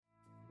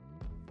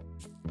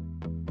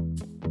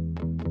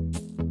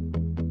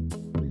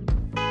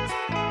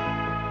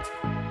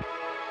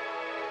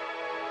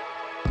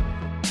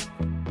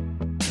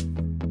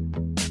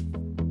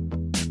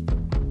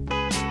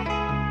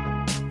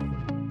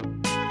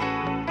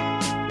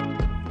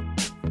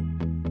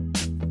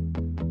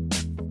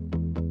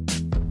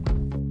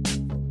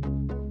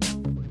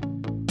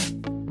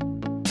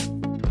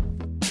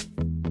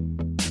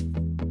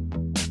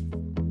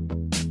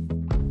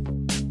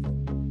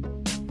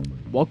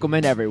Welcome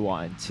in,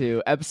 everyone,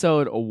 to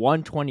episode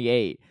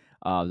 128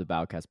 of the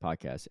Battlecast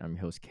podcast. I'm your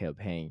host, Caleb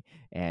Hang.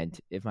 And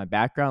if my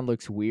background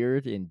looks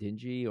weird and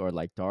dingy or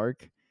like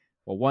dark,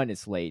 well, one,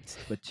 it's late,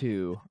 but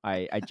two,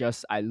 I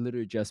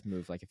literally just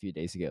moved like a few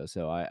days ago,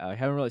 so I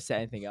haven't really set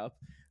anything up.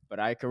 But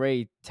I can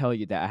already tell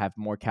you that I have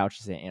more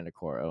couches than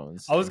Anacor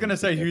owns. I was going to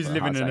say who's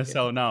living in a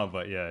cell now,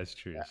 but yeah, it's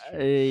true.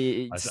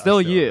 It's true.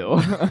 Still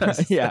you.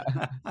 Yeah.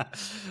 I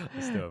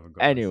still haven't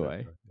got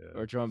Anyway,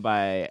 we're joined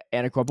by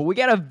Anacor, but we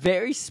got a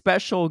very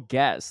special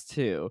guest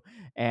too,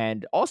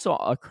 and also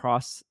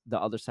across the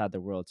other side of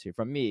the world too.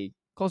 From me,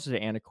 closer to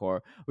Anacor,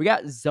 we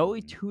got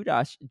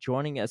ft.ZoëTwoDots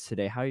joining us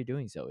today. How are you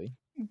doing, Zoe?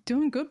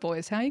 Doing good,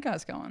 boys. How are you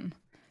guys going?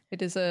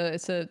 It's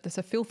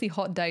a filthy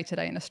hot day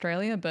today in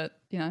Australia, but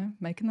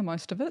making the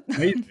most of it.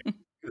 Isn't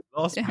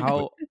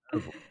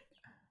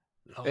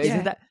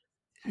that?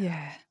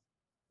 Yeah.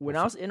 When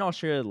I was in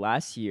Australia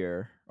last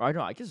year, or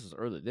I guess it was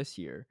earlier this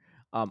year,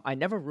 I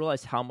never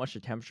realized how much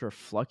the temperature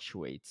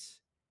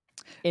fluctuates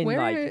in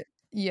a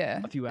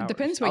few hours. It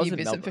depends where you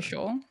visit for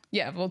sure.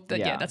 Yeah, well,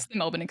 that's the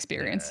Melbourne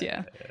experience.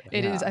 Yeah.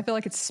 It is. I feel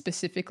like it's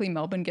specifically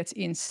Melbourne gets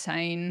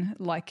insane.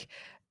 Like,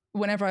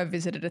 whenever I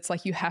visited, it's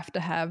like you have to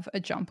have a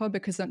jumper,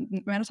 because the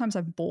amount of times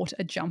I've bought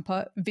a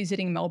jumper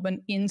visiting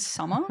Melbourne in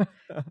summer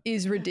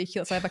is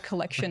ridiculous. I have a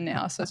collection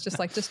now. So it's just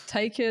like, just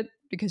take it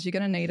because you're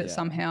going to need it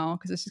somehow,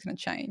 because this is going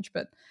to change.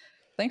 But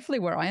thankfully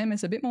where I am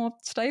is a bit more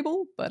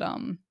stable, but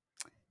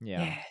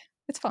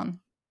it's fun.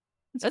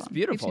 That's fun.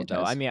 Beautiful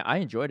though. I mean, I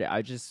enjoyed it.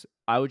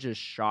 I was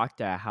just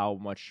shocked at how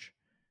much,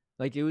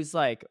 like, it was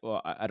like,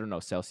 well, I don't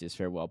know Celsius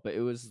very well, but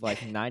it was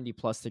like 90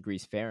 plus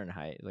degrees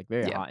Fahrenheit, like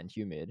very hot and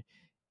humid.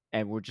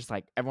 And we're just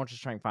like, everyone's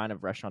just trying to find a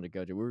restaurant to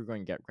go to. We were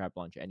going to grab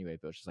lunch anyway,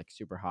 but it was just like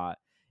super hot.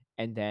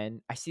 And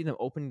then I see them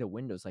opening the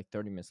windows like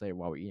 30 minutes later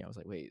while we're eating. I was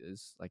like, wait,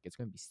 it's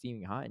going to be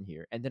steaming hot in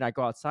here. And then I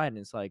go outside and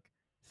it's like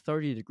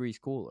 30 degrees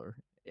cooler.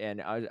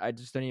 And I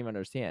just don't even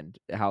understand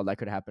how that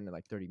could happen in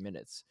like 30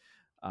 minutes.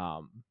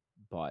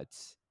 But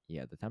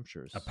yeah, the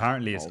temperatures.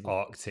 Apparently it's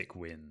Arctic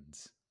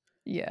winds.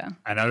 Yeah.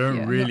 And I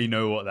don't really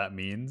know what that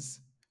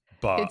means.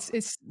 But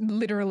it's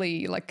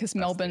literally like, because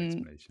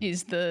Melbourne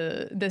is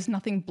there's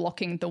nothing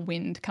blocking the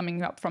wind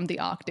coming up from the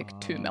Arctic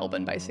to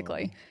Melbourne,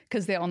 basically,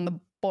 because they're on the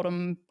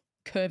bottom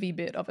curvy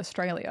bit of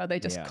Australia. They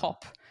just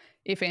cop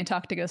if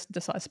Antarctica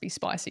decides to be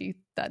spicy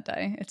that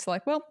day. It's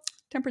like, well,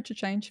 temperature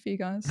change for you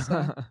guys.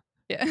 So,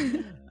 yeah.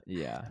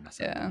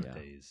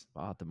 Days.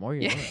 Wow, the more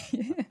you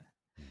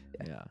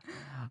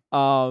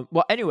know.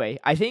 Well, anyway,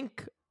 I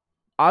think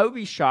I would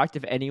be shocked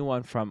if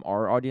anyone from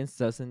our audience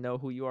doesn't know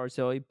who you are,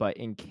 Zoe. But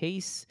in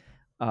case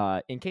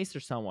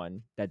there's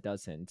someone that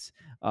doesn't,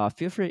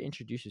 feel free to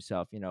introduce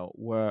yourself.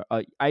 Where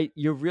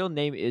your real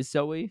name is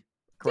Zoe,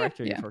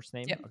 correct? Or your first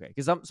name? Yeah. Okay,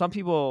 because some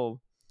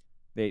people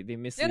they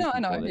miss. Yeah, no, I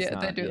know. Yeah,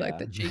 they do like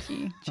the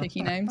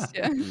cheeky names.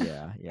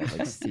 Yeah. Yeah,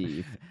 like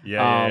Steve.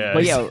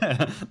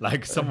 But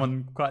like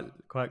someone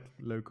quite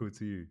local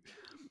to you.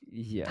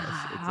 Yes,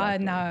 exactly. I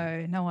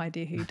know, no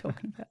idea who you're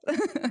talking about.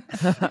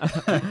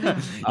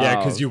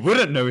 Because you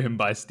wouldn't know him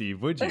by Steve,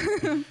 would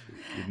you?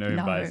 You'd know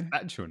him by his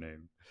actual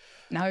name.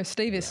 No,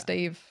 Steve is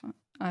Steve.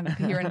 I'm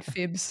here in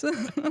fibs. But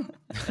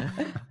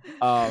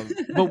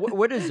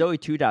where does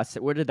ft.ZoëTwoDots?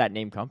 Where did that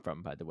name come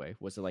from? By the way,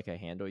 was it like a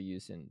handle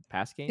used in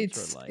past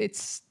games?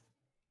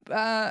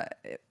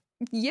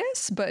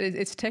 Yes, but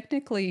it's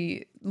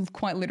technically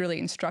quite literally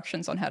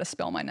instructions on how to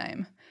spell my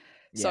name.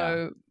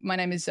 So my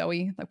name is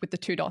Zoe, like with the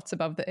 2 dots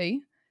above the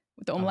E,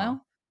 with the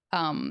umlaut.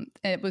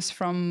 It was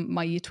from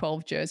my year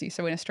 12 jersey.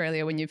 So in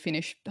Australia, when you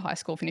finish high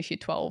school, finish year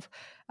 12,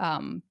 I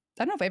don't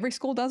know if every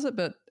school does it,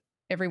 but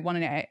everyone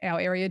in our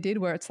area did,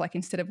 where it's like,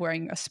 instead of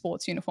wearing a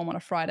sports uniform on a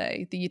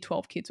Friday, the year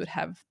 12 kids would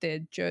have their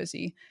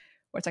jersey,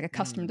 where it's like a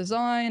custom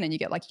design, and you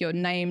get like your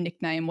name,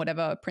 nickname,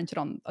 whatever, printed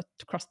on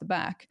across the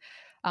back.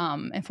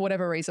 And for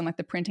whatever reason, like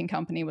the printing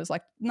company was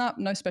like,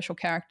 no special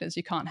characters.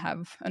 You can't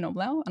have an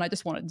umlaut. And I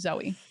just wanted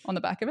Zoe on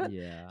the back of it.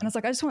 Yeah. And I was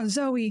like, I just want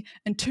Zoe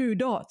and 2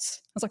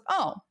 dots. I was like,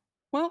 oh,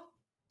 well,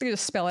 they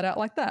just spell it out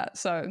like that.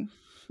 So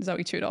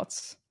Zoe 2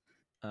 dots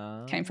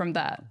came from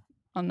that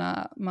on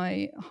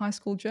my high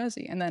school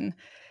jersey. And then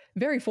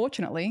very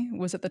fortunately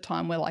was at the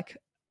time where like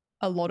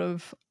a lot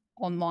of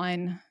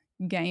online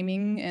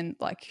gaming and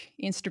like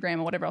Instagram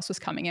or whatever else was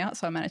coming out.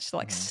 So I managed to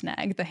like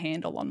snag the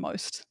handle on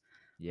most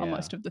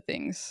of the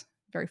things,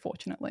 very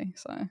fortunately.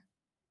 So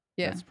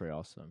that's pretty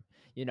awesome.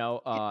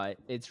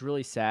 It's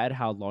really sad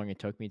how long it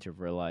took me to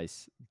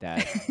realize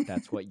that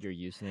that's what your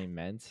username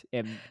meant,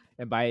 and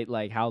by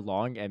like how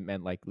long, it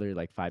meant like literally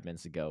like 5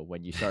 minutes ago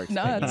when you started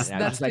explaining it.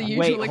 That's the like,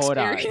 usual wait, hold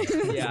on.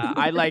 experience. Yeah,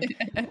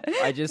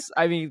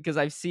 I mean, because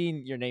I've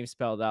seen your name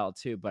spelled out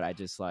too, but I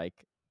just like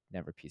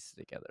never pieced it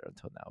together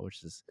until now,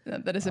 which is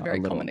that is a very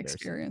common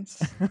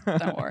experience.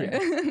 Don't worry.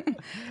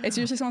 It's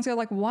usually someone's go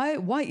like,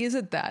 why is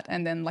it that?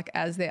 And then like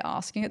as they're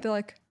asking it, they're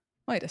like,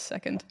 wait a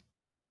second,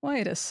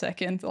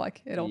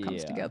 like it all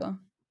comes together.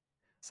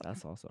 So.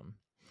 That's awesome.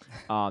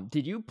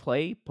 Did you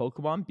play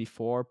Pokemon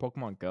before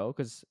Pokemon Go?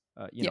 Because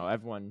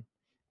everyone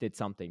did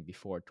something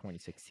before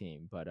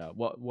 2016, but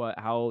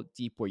how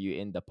deep were you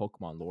in the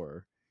Pokemon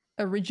lore?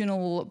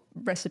 original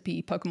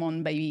recipe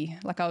Pokemon baby.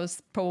 Like I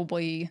was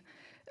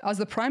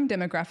the prime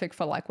demographic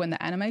for like when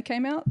the anime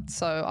came out.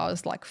 So I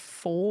was like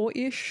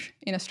 4-ish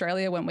in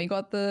Australia when we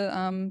got the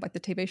like the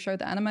TV show,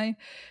 the anime.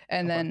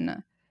 And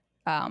then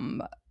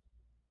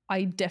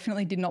I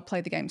definitely did not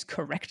play the games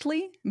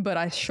correctly, but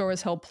I sure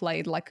as hell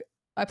played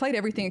I played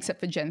everything except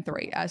for Gen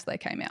 3 as they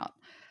came out.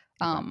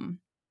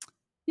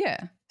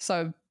 Yeah.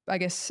 So I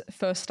guess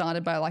first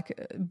started by like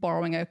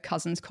borrowing a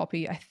cousin's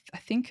copy. I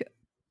think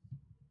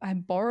I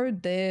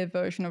borrowed their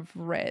version of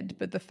Red,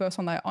 but the first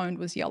one I owned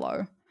was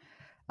Yellow.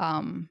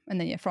 And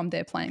then from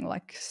there playing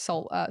like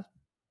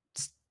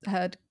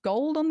had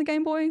Gold on the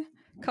Game Boy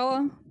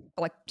Color,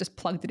 like just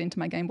plugged it into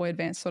my Game Boy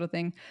Advance sort of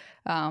thing.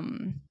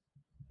 And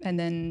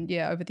then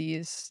over the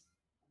years,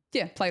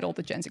 played all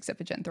the gens except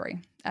for Gen 3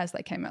 as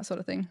they came out sort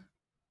of thing.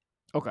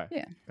 Okay.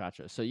 Yeah.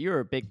 Gotcha. So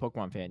you're a big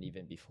Pokemon fan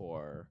even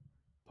before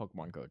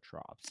Pokemon Go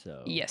dropped.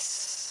 So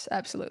yes,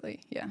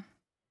 absolutely. Yeah.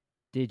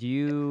 Did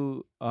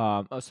you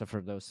so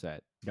for those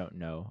that don't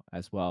know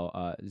as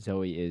well,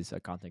 Zoe is a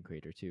content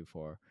creator too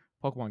for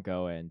Pokemon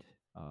Go and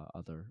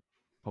other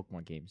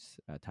Pokemon games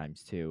at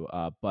times too.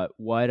 But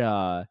what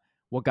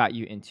got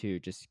you into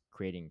just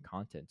creating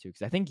content too?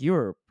 Because I think you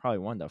were probably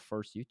one of the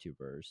first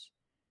YouTubers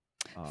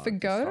for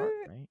Go, start,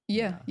 right?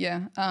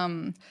 Yeah.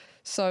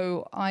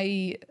 So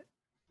I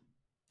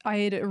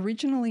had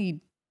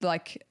originally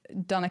like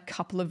done a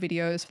couple of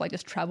videos for like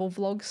just travel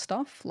vlog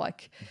stuff,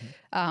 like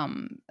I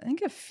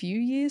think a few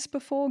years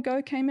before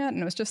Go came out,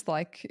 and it was just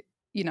like,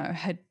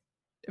 had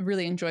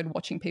really enjoyed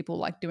watching people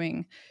like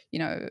doing,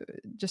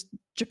 just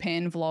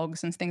Japan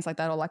vlogs and things like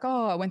that, or like,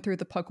 I went through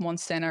the Pokemon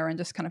Center and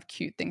just kind of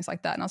cute things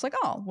like that. And I was like,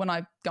 when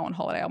I go on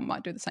holiday, I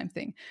might do the same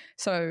thing.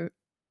 So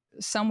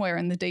somewhere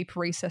in the deep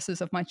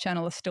recesses of my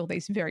channel are still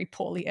these very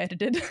poorly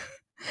edited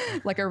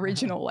like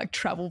original like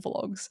travel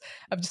vlogs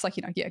of just like,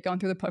 going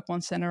through the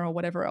Pokemon Center or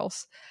whatever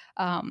else.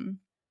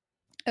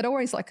 I'd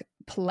always like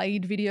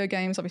played video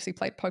games, obviously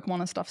played Pokemon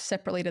and stuff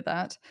separately to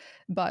that,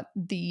 but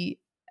the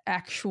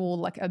actual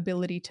like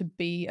ability to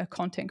be a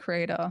content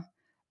creator,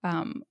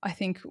 I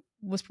think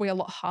was probably a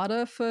lot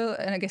harder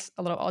and I guess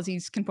a lot of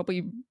Aussies can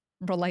probably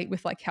relate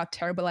with like how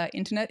terrible our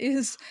internet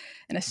is,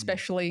 and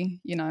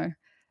especially,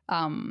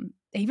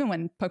 even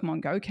when Pokemon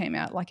Go came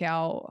out, like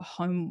our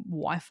home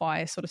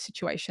Wi-Fi sort of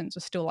situations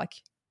were still like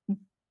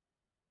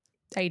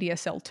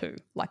ADSL2,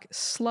 like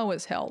slow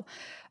as hell.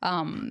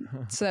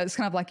 So it's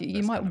kind of like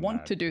you might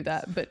want to do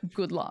that, but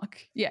good luck.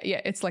 Yeah,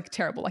 it's like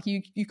terrible. Like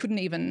you couldn't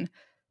even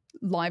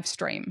live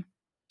stream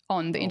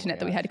on the internet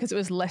that we had because it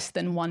was less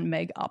than 1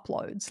 meg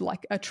uploads,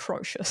 like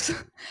atrocious.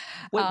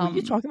 Wait, were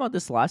you talking about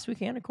this last week,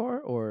 Anacor,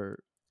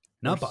 or?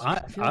 No, but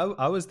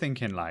I was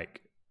thinking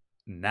like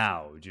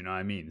now, do you know what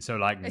I mean? So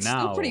like it's now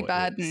still pretty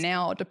bad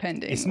now,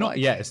 depending. It's not,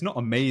 it's not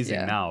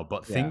amazing now,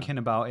 but Yeah. thinking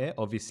about it,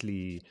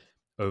 obviously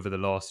over the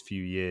last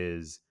few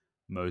years,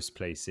 most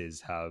places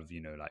have,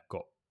 like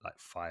got like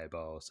fiber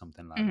or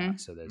something like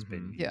that. So there's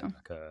been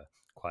like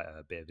quite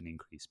a bit of an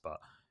increase. But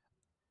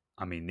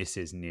I mean, this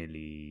is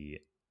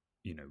nearly,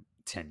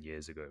 10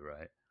 years ago,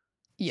 right?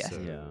 Yeah.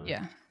 So,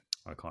 yeah.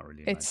 I can't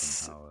really imagine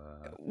how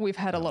we've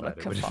had a lot of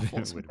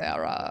kerfuffles with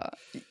our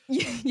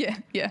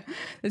yeah.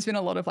 There's been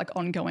a lot of like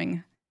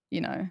ongoing,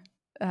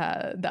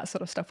 that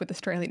sort of stuff with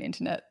Australian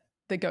internet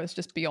that goes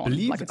just beyond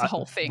like it's a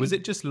whole thing. Was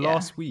it just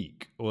last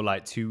week or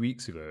like 2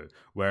 weeks ago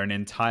where an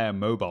entire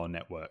mobile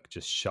network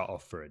just shut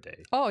off for a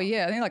day? Oh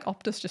yeah, I think like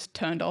Optus just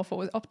turned off, or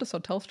was Optus or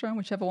Telstra,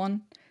 whichever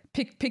one.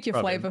 Pick your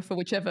flavor for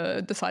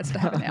whichever decides to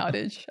have an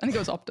outage. I think it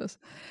was Optus.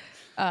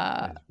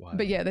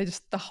 But yeah,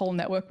 the whole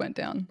network went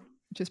down,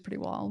 which is pretty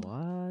wild.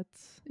 What?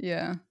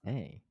 Yeah.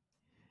 Hey.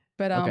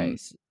 But okay,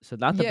 so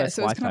not the best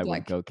Wi-Fi kind of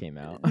when Go came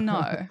out.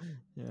 No.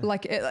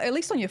 Like at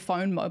least on your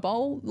phone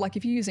mobile, like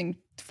if you're using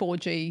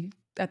 4G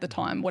at the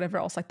time, whatever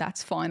else, like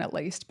that's fine at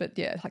least. But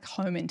yeah, like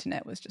home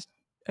internet was just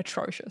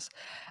atrocious.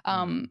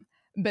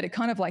 But it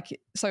kind of like,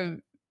 so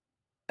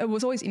I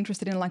was always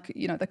interested in like,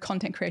 the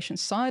content creation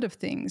side of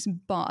things,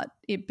 but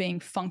it being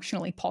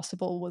functionally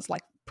possible was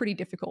like pretty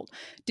difficult.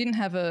 Didn't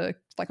have a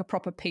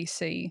proper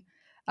PC,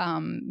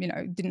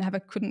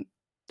 couldn't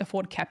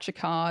afford capture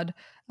card,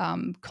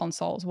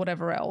 consoles,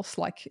 whatever else,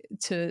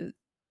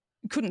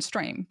 couldn't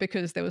stream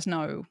because there was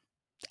no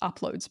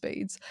upload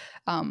speeds.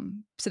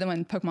 So then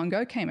when Pokemon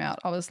Go came out,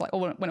 I was like,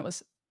 or when it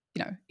was,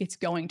 it's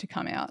going to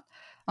come out,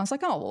 I was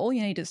like, oh, well, all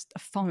you need is a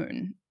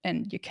phone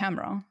and your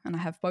camera, and I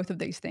have both of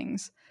these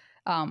things.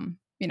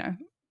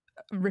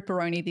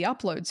 Ripperoni the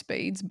upload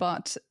speeds,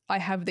 but I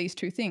have these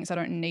two things. I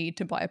don't need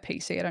to buy a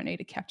PC. I don't need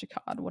a capture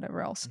card,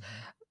 whatever else.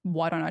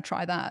 Why don't I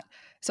try that?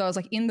 So I was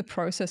like in the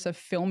process of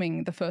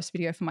filming the first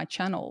video for my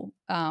channel,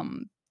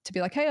 to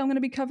be like, hey, I'm going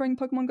to be covering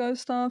Pokemon Go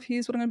stuff.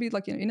 Here's what I'm going to be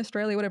like in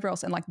Australia, whatever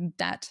else. And like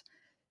that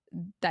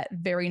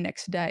very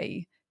next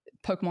day,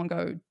 Pokemon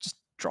Go just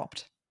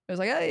dropped. It was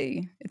like,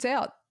 hey, it's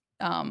out.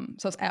 So I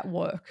was at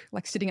work,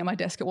 like sitting at my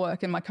desk at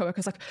work, and my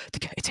coworker's like,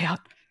 it's out.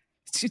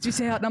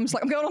 It's out. And I'm just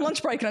like, I'm going on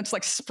lunch break, and I just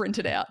like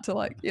sprinted out to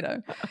like,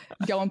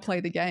 go and play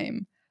the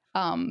game.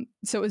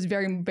 So it was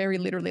very, very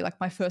literally like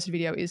my first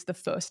video is the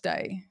first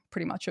day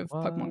pretty much of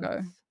Pokemon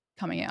Go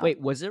coming out. Wait,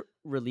 was it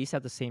released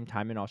at the same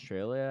time in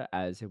Australia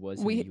as it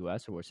was in the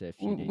US, or was it a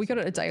few days? We got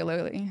it a day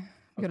early.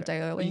 We got a day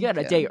early. You got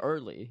a day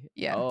early.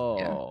 Yeah.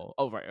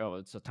 Oh, right.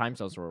 Oh, so time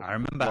zones were. I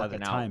remember at the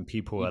time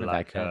people were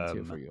like,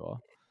 too, for you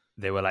all.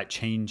 They were like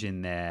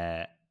changing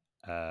their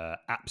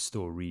app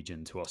store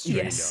region to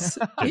Australia, yes.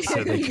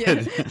 so they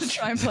could to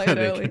try and play it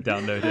early. They could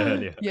download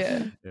earlier.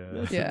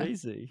 That's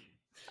amazing.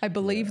 I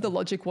believe the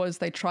logic was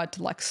they tried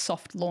to like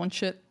soft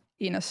launch it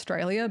in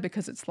Australia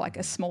because it's like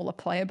a smaller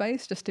player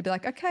base, just to be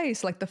like, okay,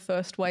 it's like the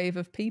first wave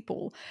of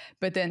people.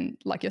 But then,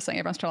 like you're saying,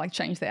 everyone's trying to like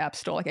change their app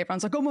store. Like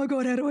everyone's like, oh my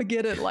God, how do I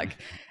get it? Like,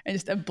 and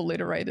just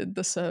obliterated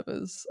the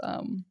servers.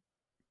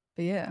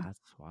 But yeah.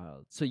 That's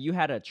wild. So you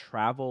had a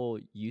travel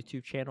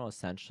YouTube channel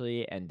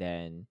essentially, and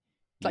then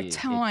like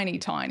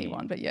tiny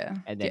one, but yeah.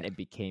 And then it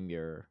became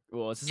your,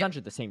 well, it's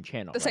essentially the same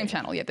channel. The same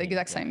channel, the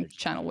exact same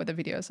channel where the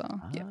videos are.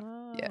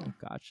 Yeah.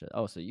 Gotcha.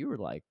 Oh, so you were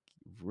like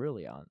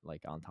really on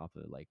top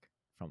of it, like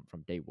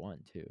from day one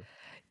too.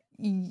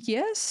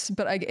 Yes,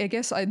 but I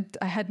guess I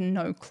had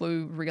no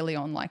clue really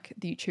on like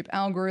the YouTube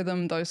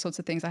algorithm, those sorts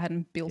of things. I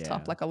hadn't built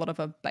up like a lot of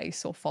a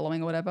base or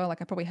following or whatever.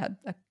 Like I probably had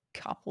a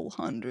couple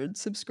hundred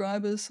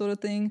subscribers sort of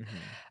thing.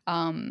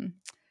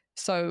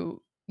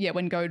 So yeah,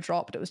 when Go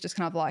dropped, it was just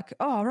kind of like,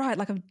 oh, right,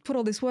 like I've put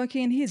all this work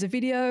in, here's a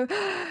video.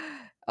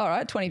 All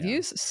right, 20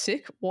 views,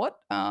 sick, what?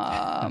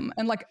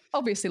 And like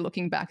obviously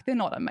looking back, they're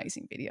not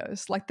amazing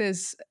videos. Like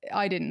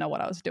I didn't know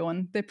what I was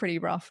doing. They're pretty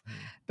rough.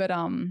 But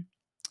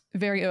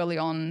very early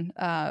on,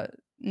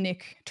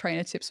 Nick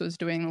Trainer Tips was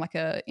doing like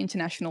a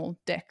international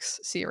Dex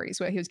series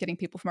where he was getting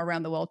people from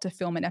around the world to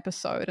film an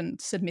episode and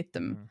submit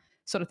them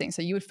sort of thing.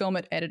 So you would film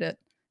it, edit it,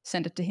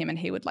 send it to him, and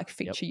he would like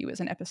feature you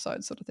as an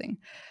episode sort of thing.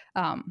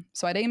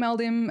 So I'd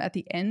emailed him at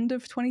the end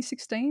of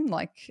 2016,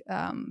 like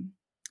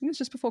it was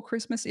just before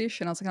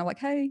Christmas-ish, and I was kind of like,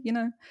 hey,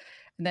 and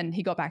then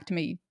he got back to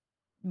me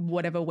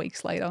whatever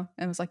weeks later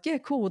and was like, yeah,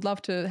 cool, would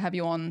love to have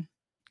you on,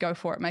 go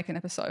for it, make an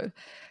episode.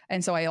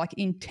 And so I like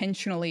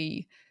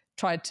intentionally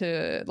tried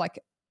to like,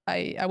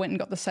 I went and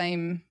got the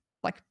same,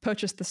 like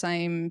purchased the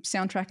same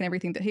soundtrack and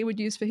everything that he would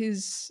use for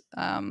his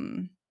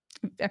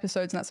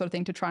episodes and that sort of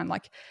thing, to try and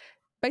like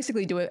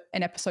basically do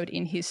an episode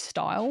in his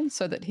style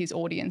so that his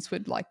audience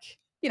would like,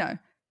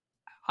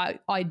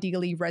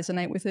 ideally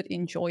resonate with it,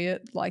 enjoy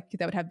it, like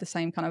they would have the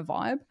same kind of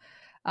vibe.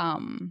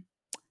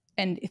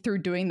 And through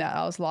doing that,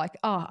 I was like,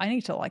 I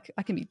need to like,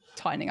 I can be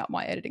tightening up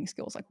my editing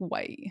skills like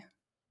way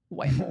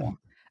more.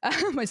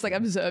 It's like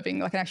observing,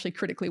 like actually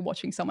critically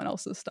watching someone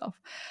else's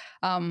stuff.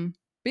 But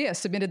yeah,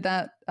 submitted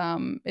that.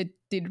 It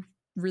did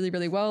really,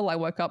 really well. I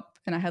woke up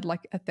and I had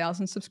like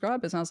 1,000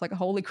 subscribers and I was like,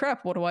 holy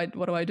crap, what do I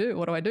do?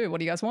 What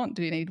do you guys want?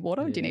 Do you need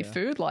water? Do you need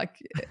food? Like,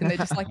 and they're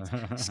just like,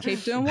 just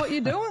keep doing what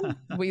you're doing.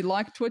 We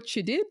liked what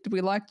you did.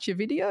 We liked your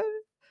video.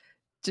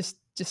 Just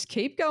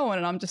keep going.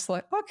 And I'm just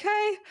like,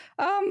 okay,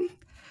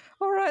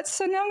 all right,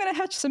 so now I'm going to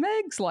hatch some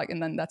eggs. Like,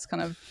 and then that's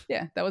kind of,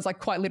 that was like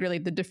quite literally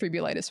the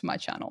defibrillators for my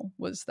channel,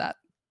 was that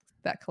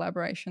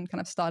collaboration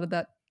kind of started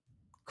that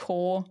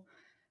core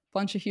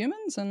bunch of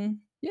humans. And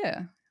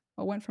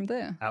I went from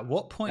there. At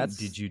what point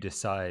did you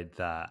decide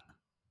that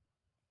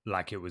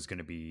like it was going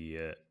to be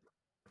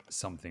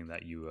something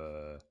that you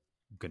were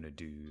going to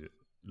do,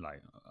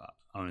 like,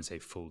 I want to say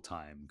full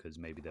time, because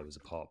maybe there was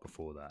a part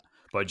before that.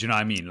 But do you know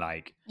what I mean?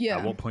 Like,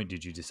 at what point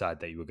did you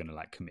decide that you were going to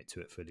like commit to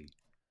it fully?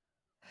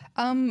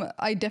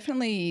 I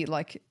definitely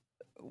like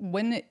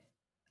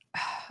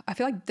I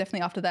feel like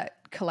definitely after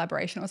that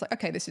collaboration, I was like,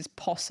 okay, this is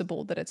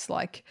possible, that it's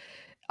like,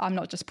 I'm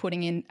not just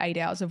putting in 8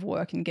 hours of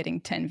work and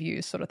getting 10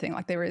 views sort of thing.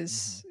 Like there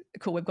is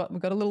cool. We've got a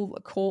little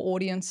core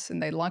audience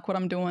and they like what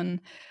I'm doing.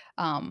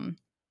 I'm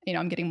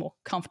getting more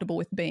comfortable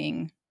with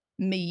being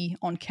me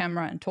on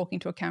camera and talking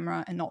to a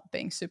camera and not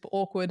being super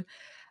awkward.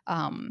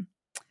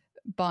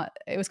 But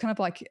it was kind of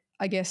like,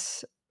 I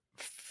guess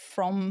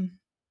from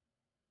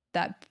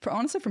that,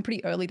 honestly, from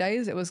pretty early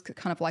days, it was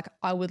kind of like,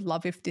 I would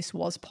love if this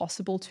was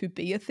possible to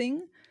be a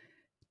thing,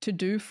 to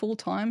do full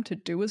time, to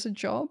do as a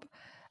job.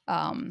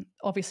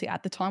 Obviously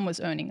at the time was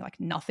earning like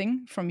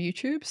nothing from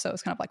YouTube. So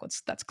it's kind of like,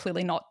 that's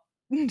clearly not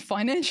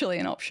financially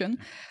an option.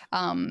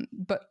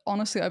 But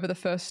honestly, over the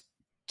first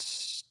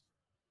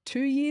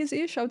 2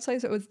 years-ish, I would say,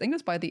 so I think it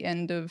was by the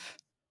end of,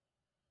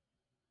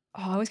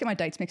 I always get my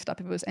dates mixed up.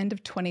 If it was end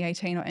of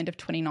 2018 or end of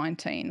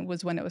 2019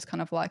 was when it was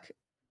kind of like,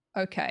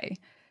 okay,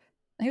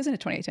 I think it was end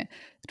of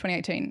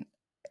 2018.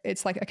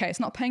 It's like, okay, it's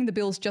not paying the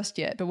bills just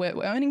yet, but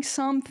we're earning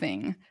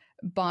something,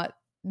 but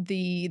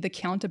the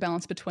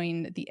counterbalance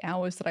between the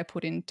hours that I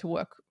put in to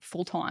work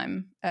full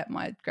time at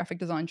my graphic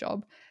design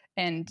job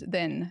and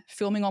then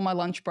filming on my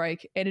lunch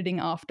break, editing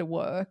after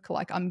work,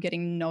 like I'm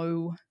getting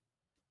no,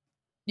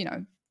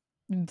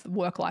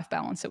 work-life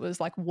balance. It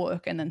was like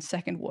work and then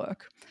second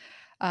work.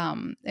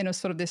 And it was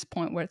sort of this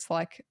point where it's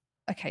like,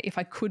 okay, if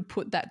I could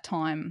put that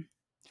time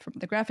from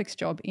the graphics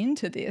job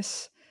into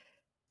this,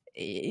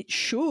 it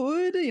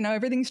should,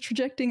 everything's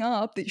trajecting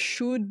up. It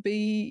should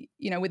be,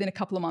 within a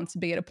couple of months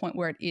be at a point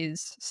where it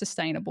is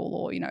sustainable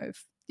or,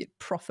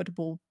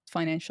 profitable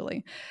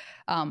financially.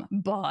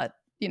 But,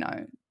 you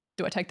know,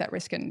 do I take that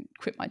risk and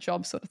quit my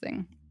job sort of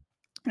thing?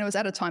 And it was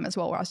at a time as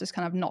well where I was just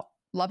kind of not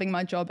loving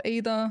my job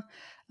either.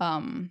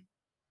 And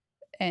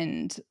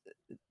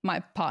my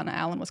partner,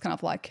 Alan, was kind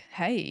of like,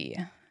 hey,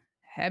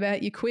 how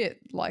about you quit?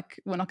 Like,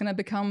 we're not going to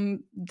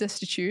become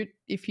destitute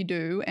if you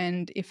do.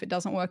 And if it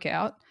doesn't work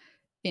out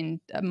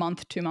in a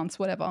month, 2 months,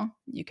 whatever,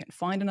 you can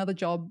find another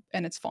job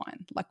and it's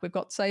fine. Like, we've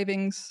got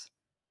savings,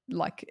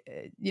 like,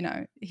 you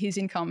know, his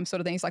income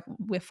sort of thing. He's like,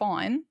 we're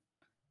fine.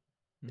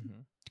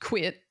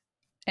 Quit.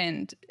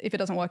 And if it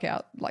doesn't work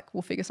out, like,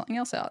 we'll figure something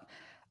else out.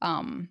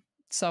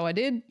 So I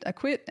did. I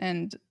quit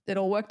and it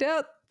all worked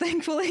out,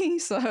 thankfully.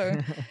 So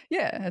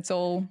yeah, it's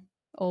all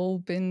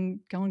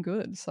been going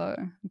good. So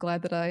I'm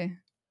glad that I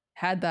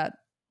had that,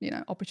 you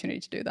know, opportunity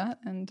to do that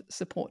and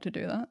support to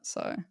do that.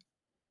 So,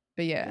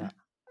 but yeah,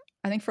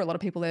 I think for a lot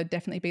of people, there'd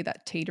definitely be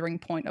that teetering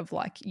point of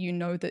like, you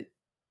know, that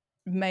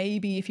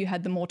maybe if you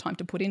had the more time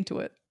to put into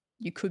it,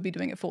 you could be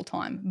doing it full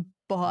time.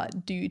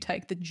 But do you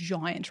take the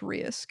giant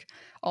risk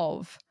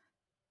of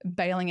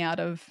bailing out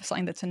of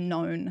something that's a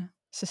known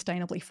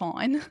sustainably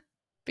fine,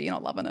 but you're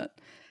not loving it,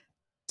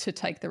 to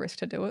take the risk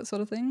to do it,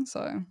 sort of thing?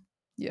 So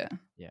yeah.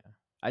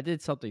 I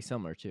did something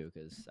similar too,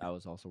 because I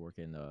was also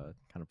working a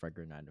kind of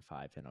regular 9 to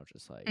 5, and I was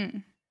just like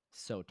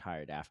so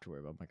tired afterward.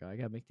 I'm like, oh, I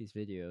gotta make these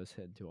videos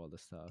and do all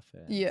this stuff,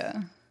 and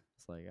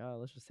it's like, oh,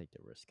 let's just take the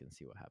risk and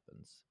see what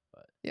happens.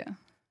 But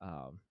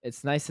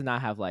it's nice to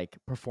not have like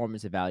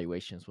performance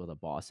evaluations with a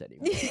boss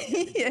anymore.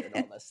 And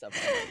all that stuff.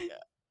 Like,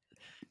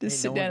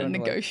 just sit down and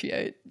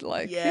negotiate.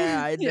 Like,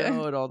 I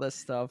know, and all that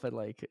stuff, and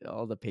like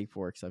all the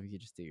paperwork stuff. You can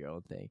just do your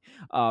own thing.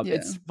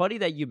 It's funny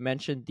that you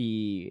mentioned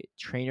the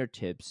trainer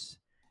tips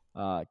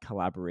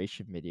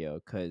collaboration video,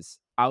 because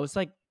I was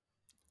like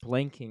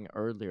blanking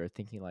earlier,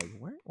 thinking like,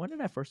 when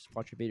did I first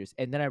watch your videos?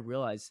 And then I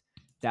realized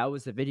that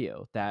was the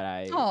video that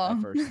I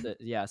first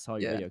saw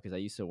your video, because I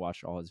used to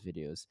watch all his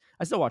videos.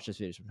 I still watch his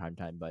videos from time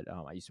to time, but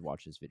I used to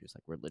watch his videos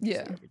like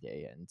religiously every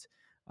day. And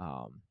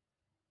I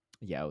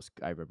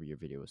remember your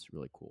video was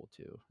really cool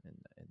too in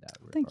that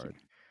regard.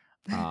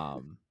 Thank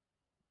you.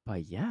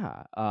 But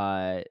yeah,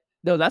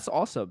 no, that's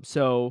awesome.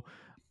 So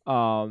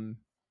I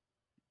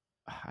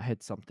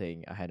had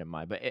something I had in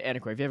mind, but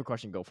Annika, if you have a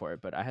question, go for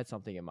it. But I had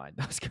something in mind.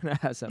 I was gonna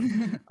have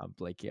some. I'm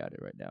blanking at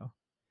it right now.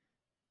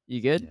 You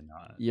good?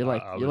 You're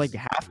like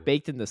half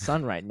baked in the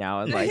sun right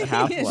now, and like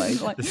half like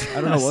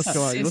I don't know what's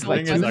going on. You look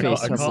like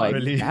Two-Face from like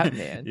really,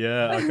 Batman.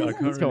 Yeah, I can't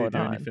really do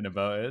anything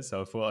about it, so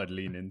I thought I'd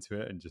lean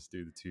into it and just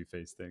do the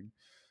Two-Face thing.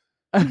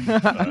 I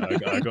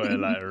got it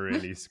like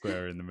really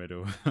square in the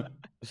middle.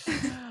 So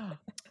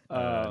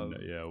I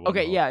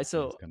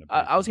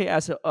was gonna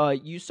ask.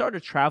 You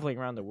started traveling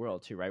around the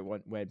world too, right?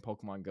 When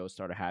Pokemon Go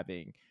started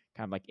having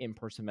kind of like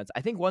in-person events.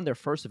 I think one of their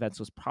first events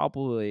was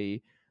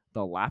probably the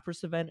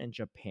Lapras event in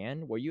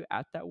Japan. Were you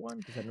at that one?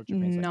 Because I know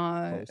Japan's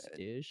like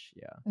close-ish.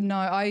 Yeah. No,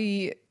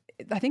 I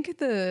think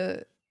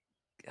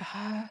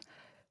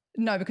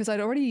no, because I'd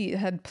already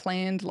had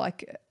planned,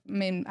 like,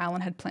 me and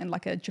Alan had planned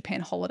like a Japan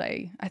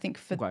holiday, I think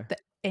for the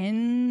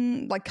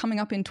end, like coming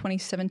up in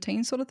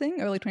 2017 sort of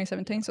thing, early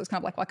 2017. So it's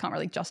kind of like, well, I can't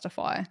really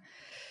justify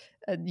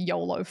a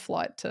YOLO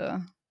flight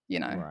to, you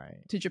know,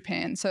 to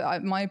Japan. So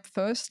my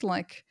first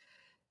like,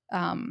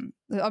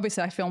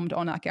 obviously I filmed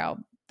on like our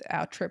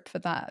trip for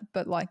that,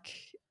 but like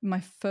my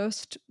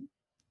first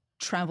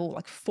travel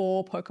like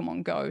for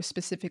Pokemon Go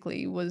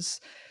specifically was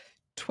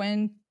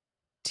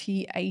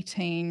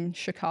 2018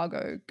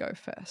 Chicago Go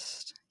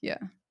Fest. Yeah.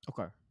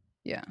 Okay.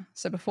 Yeah.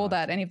 So before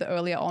that, any of the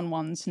earlier on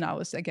ones, no, I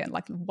was again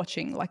like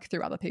watching like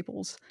through other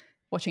people's,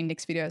 watching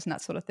Nick's videos and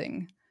that sort of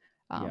thing.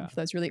 For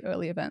those really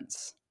early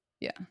events.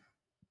 Yeah.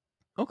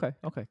 Okay,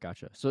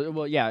 gotcha. So,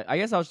 well, yeah, I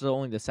guess I was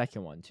only the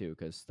second one too,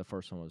 because the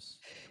first one was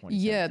 2017.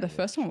 Yeah, the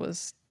first one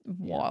was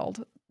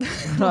wild.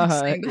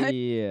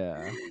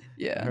 Yeah.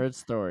 I heard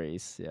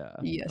stories. Yeah.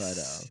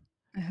 Yes.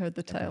 But, I heard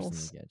the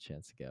tales. Didn't get a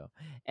chance to go.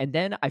 And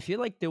then I feel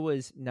like there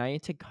was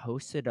Niantic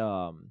hosted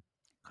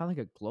kind of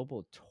like a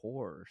global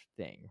tour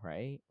thing,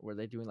 right? Where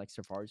they're doing like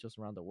safaris just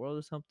around the world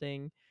or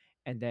something.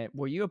 And then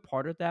were you a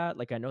part of that?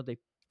 Like, I know they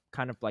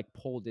kind of like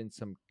pulled in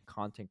some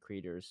content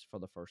creators for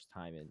the first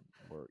time and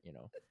were, you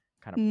know,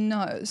 kind of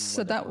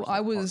so that first, I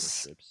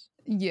was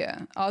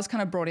I was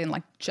kind of brought in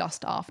like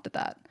just after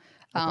that.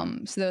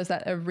 So there was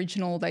that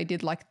original, they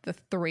did like the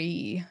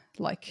 3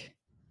 like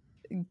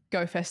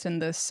Go Fest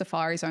and the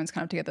Safari Zones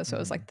kind of together. So it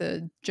was like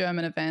the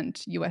German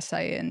event,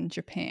 USA and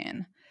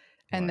Japan.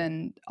 And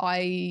then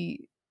I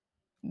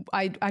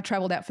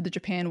traveled out for the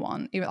Japan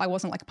one. I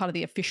wasn't like part of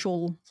the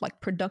official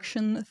like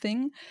production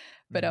thing,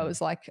 but I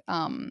was like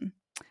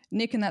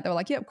Nick and that, they were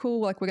like, yep, cool,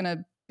 like we're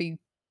gonna be,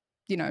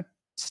 you know,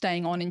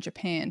 staying on in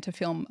Japan to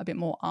film a bit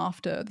more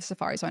after the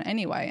Safari Zone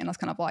anyway. And I was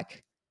kind of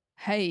like,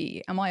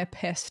 hey, am I a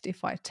pest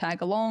if I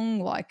tag along?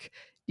 Like,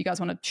 you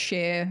guys want to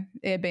share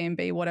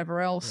Airbnb,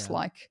 whatever else?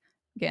 Like,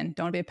 again,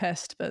 don't want to be a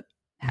pest, but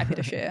happy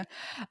to share.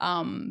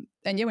 And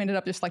yeah, we ended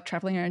up just like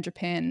traveling around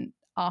Japan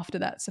after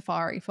that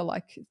safari for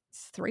like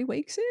 3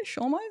 weeks-ish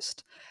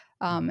almost.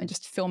 and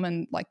just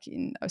filming like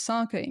in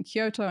Osaka, in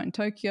Kyoto, in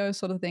Tokyo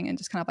sort of thing, and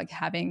just kind of like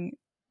having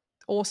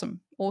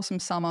awesome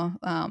summer.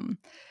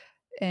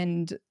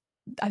 And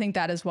I think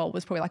that as well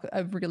was probably like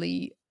a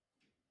really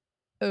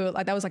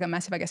like that was like a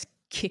massive, I guess,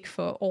 kick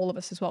for all of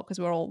us as well, because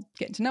we're all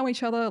getting to know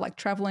each other, like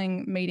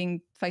traveling,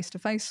 meeting face to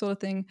face sort of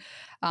thing,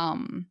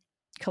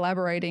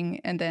 collaborating.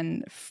 And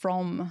then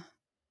from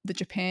the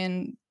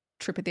Japan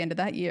trip at the end of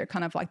that year,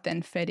 kind of like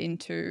then fed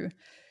into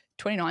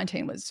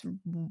 2019 was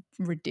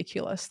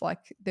ridiculous.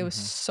 Like there was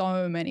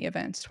so many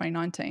events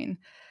 2019.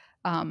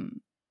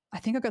 I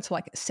think I got to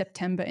like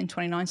September in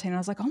 2019 and I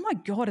was like, oh my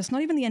God, it's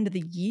not even the end of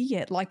the year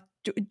yet. Like,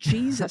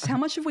 Jesus, how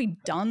much have we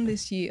done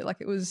this year? Like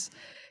it was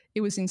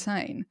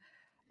insane.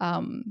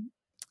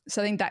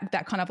 So I think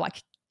that kind of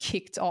like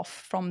kicked off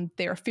from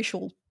their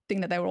official thing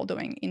that they were all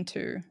doing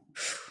into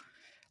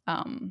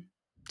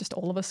just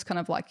all of us kind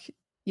of like,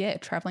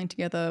 traveling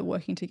together,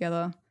 working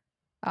together.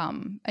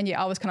 And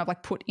I was kind of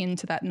like put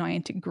into that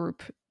Niantic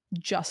group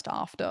just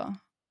after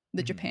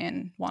the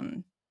Japan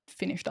one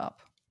finished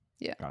up.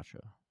 Yeah.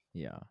 Gotcha.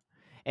 Yeah.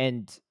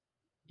 And,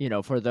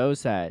 for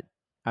those that,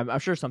 I'm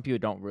sure some people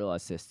don't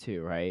realize this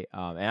too, right?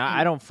 And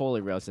I don't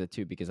fully realize it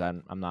too, because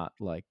I'm not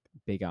like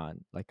big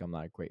on, like, I'm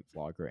not a great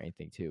vlogger or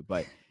anything too,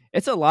 but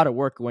it's a lot of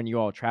work when you're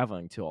all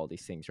traveling to all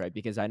these things, right?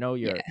 Because I know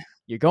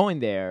you're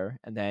going there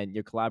and then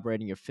you're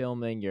collaborating, you're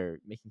filming, you're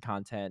making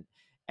content,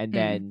 and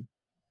then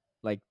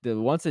like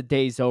once the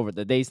day's over,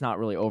 the day's not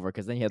really over,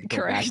 because then you have to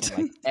go back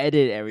and like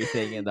edit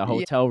everything in the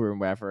hotel room,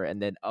 wherever,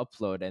 and then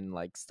upload and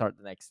like start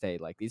the next day.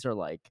 Like these are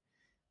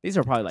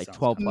probably like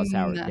 12 plus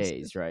hour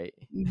days, right?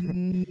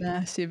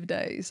 Massive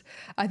days.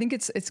 I think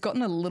it's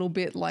gotten a little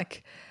bit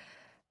like,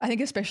 I think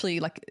especially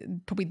like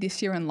probably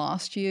this year and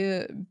last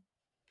year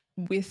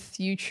with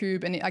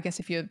YouTube, and I guess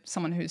if you're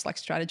someone who's like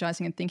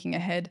strategizing and thinking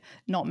ahead,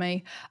 not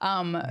me,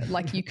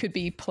 like you could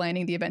be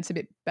planning the events a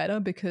bit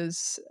better,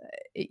 because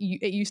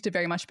it used to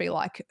very much be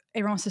like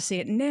everyone wants to see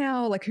it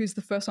now, like who's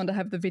the first one to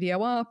have the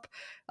video up,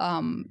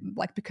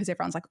 like because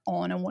everyone's like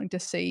on and wanting to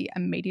see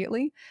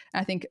immediately.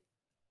 And I think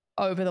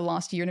over the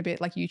last year and a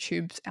bit, like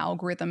YouTube's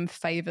algorithm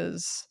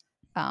favors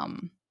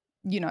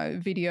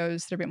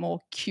videos that are a bit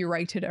more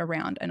curated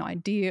around an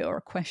idea or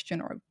a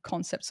question or a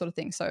concept sort of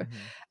thing. So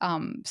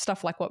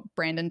stuff like what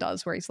Brandon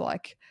does, where he's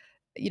like,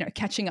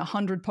 catching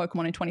 100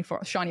 Pokemon in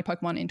 24 shiny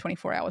Pokemon in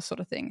 24 hours sort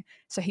of thing.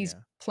 So he's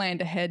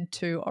planned ahead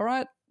to, all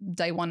right,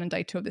 day 1 and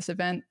day 2 of this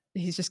event,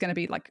 he's just going to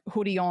be like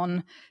hoodie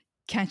on,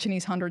 catching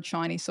his 100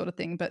 shiny sort of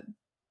thing. But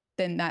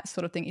then that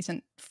sort of thing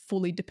isn't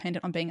fully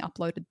dependent on being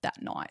uploaded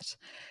that night.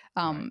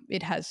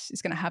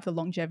 It's going to have the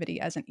longevity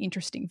as an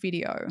interesting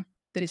video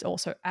that is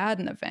also at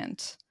an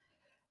event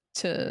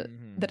to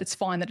that it's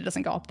fine that it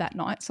doesn't go up that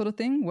night sort of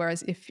thing.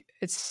 Whereas if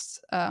it's,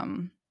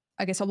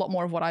 I guess a lot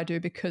more of what I do,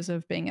 because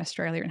of being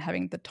Australia and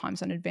having the time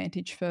zone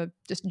advantage for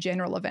just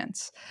general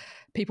events,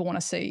 people want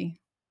to see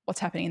what's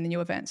happening in the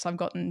new event. So I've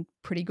gotten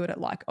pretty good at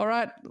like, all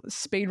right,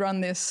 speed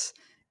run this,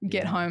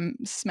 get home,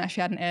 smash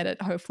out an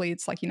edit. Hopefully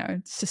it's like,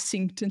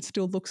 succinct and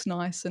still looks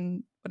nice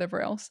and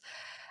whatever else.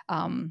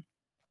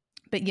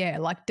 But yeah,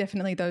 like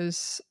definitely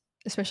those,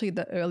 especially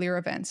the earlier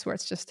events where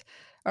it's just,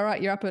 all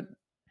right, you're up at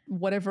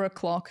whatever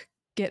o'clock,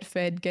 get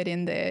fed, get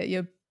in there,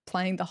 you're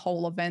playing the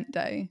whole event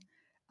day.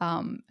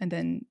 And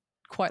then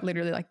quite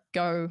literally like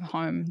go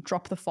home,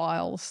 drop the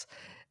files.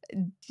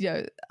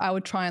 I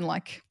would try and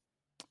like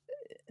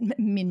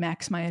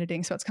min-max my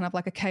editing. So it's kind of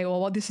like, okay,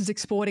 well, while this is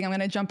exporting, I'm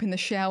going to jump in the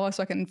shower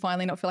so I can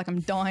finally not feel like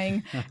I'm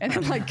dying, and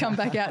then like come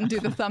back out and do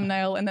the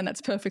thumbnail. And then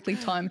that's perfectly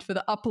timed for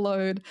the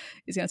upload.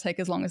 It's going to take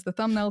as long as the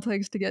thumbnail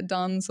takes to get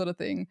done, sort of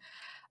thing.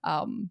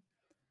 And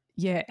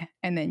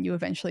then you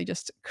eventually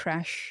just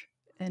crash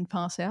and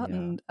pass out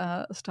and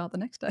start the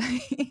next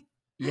day.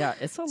 Yeah,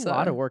 it's a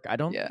lot of work. I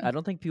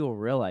don't think people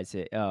realize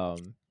it.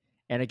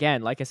 And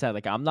again, like I said,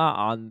 like I'm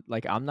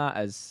not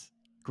as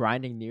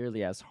grinding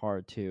nearly as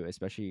hard too,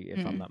 especially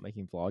if I'm not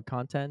making vlog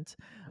content.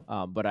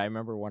 But I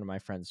remember one of my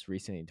friends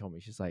recently told me,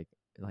 she's like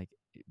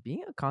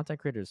being a content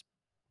creator is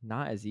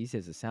not as easy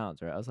as it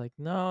sounds, right? I was like,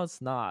 no,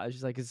 it's not.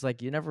 She's like, it's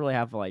like you never really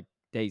have like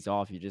days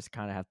off. You just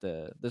kind of have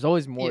to, there's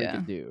always more you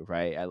can do,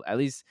 right? At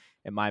least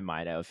in my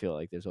mind, I would feel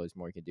like there's always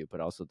more you can do,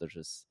 but also there's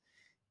just,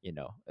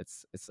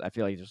 it's I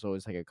feel like there's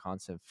always like a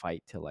constant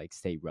fight to like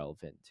stay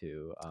relevant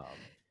to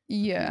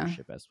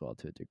viewership as well,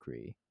 to a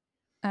degree.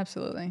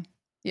 Absolutely.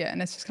 Yeah.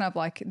 And it's just kind of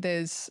like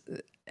there's,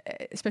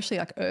 especially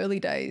like early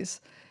days,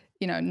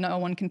 no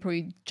one can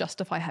probably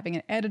justify having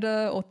an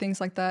editor or things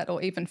like that. Or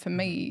even for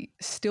me,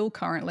 still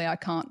currently, I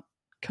can't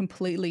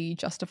completely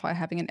justify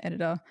having an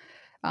editor.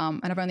 And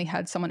I've only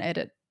had someone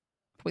edit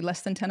probably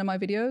less than 10 of my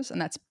videos.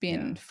 And that's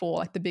been for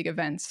like the big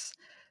events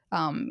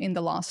in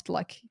the last,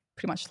 like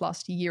pretty much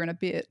last year and a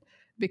bit,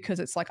 because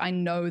it's like, I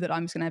know that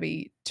I'm just going to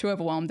be too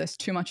overwhelmed. There's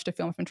too much to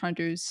film. If I'm trying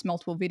to do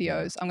multiple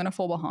videos, I'm going to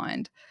fall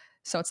behind.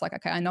 So it's like,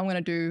 okay, I know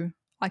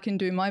I can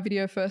do my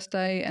video first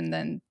day, and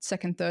then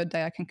second, third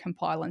day I can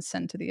compile and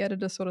send to the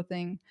editor sort of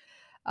thing.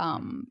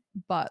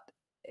 But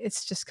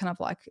it's just kind of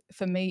like,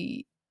 for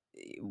me,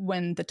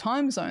 when the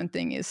time zone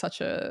thing is such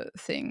a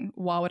thing,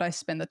 why would I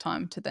spend the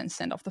time to then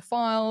send off the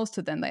files,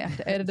 to then they have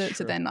to edit it,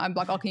 to then I'm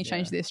like, oh, can you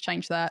change this,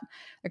 change that?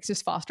 Like, it's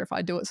just faster if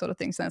I do it, sort of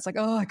thing. So then it's like,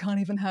 oh, I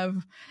can't even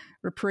have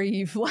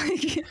reprieve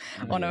like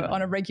on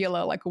a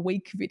regular like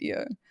week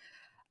video.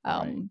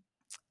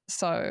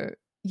 So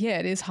yeah,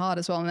 it is hard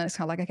as well. And then it's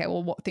kind of like, okay,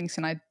 well, what things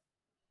can I,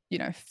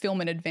 film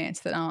in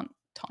advance that aren't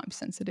time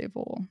sensitive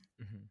or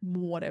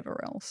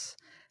whatever else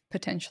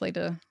potentially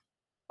to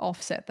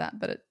offset that?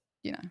 But it,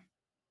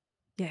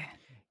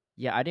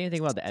 Yeah, I didn't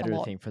think about the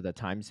editor thing for the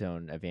time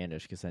zone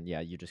advantage, because then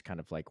you just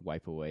kind of like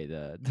wipe away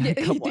the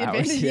couple the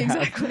hours you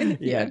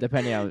exactly. have.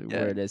 Depending on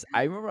where it is.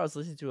 I remember I was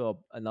listening to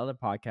another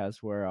podcast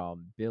where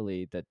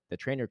Billy, the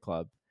trainer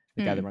club,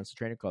 the guy that runs the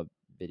trainer club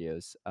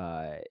videos,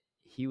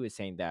 he was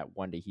saying that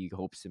one day he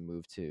hopes to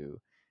move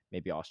to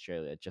maybe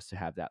Australia just to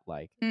have that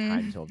like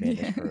time zone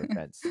advantage for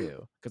events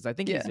too, because I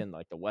think he's in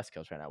like the West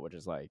Coast right now, which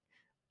is like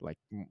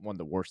one of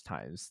the worst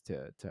times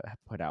to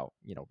put out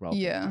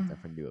relevant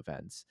content for new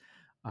events.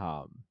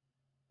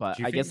 But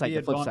I guess like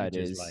the flip side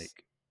is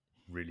like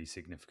really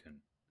significant.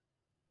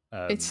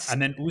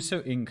 And then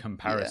also in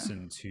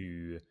comparison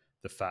to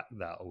the fact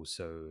that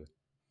also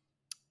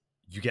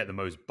you get the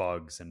most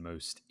bugs and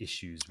most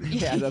issues with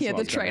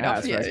the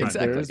trade-off. Yeah,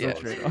 exactly.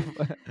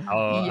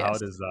 How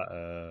does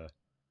that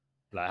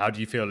like, how do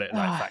you feel it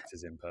like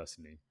factors in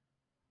personally?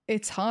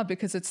 It's hard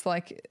because it's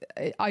like,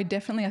 I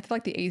feel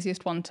like the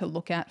easiest one to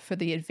look at for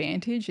the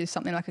advantage is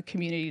something like a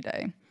community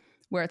day,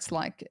 where it's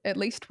like, at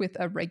least with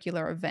a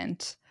regular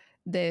event,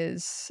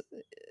 there's,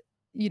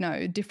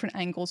 different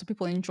angles.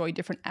 People enjoy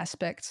different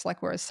aspects,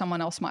 like whereas someone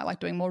else might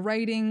like doing more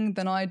raiding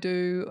than I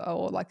do,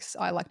 or like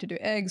I like to do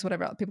eggs,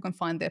 whatever. People can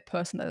find their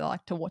person that they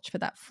like to watch for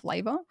that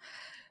flavor.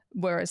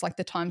 Whereas like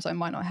the time zone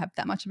might not have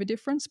that much of a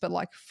difference, but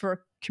like for a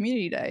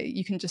community day,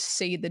 you can just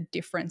see the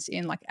difference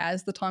in like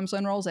as the time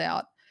zone rolls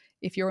out.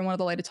 If you're in one of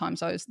the later time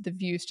zones, the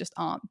views just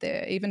aren't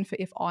there. Even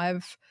if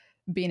I've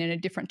been in a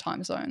different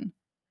time zone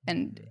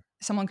and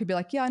someone could be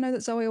like, yeah, I know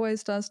that Zoe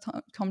always does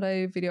Com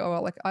Day video,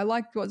 or like, I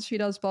like what she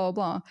does, blah,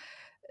 blah,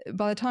 blah.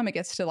 By the time it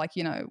gets to like,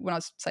 when I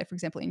was, say, for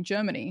example, in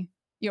Germany,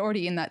 you're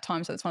already in that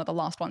time zone. It's one of the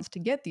last ones to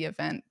get the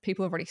event.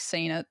 People have already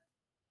seen it.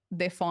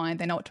 They're fine.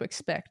 They know what to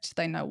expect.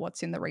 They know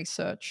what's in the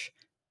research.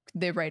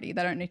 They're ready.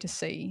 They don't need to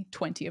see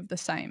 20 of the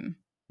same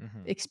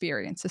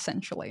experience,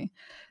 essentially.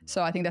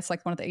 So I think that's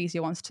like one of the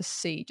easier ones to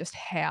see just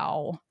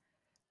how,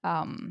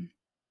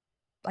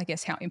 I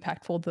guess, how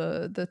impactful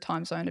the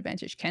time zone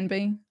advantage can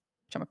be,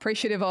 which I'm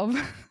appreciative of.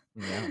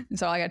 And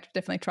so I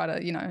definitely try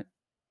to,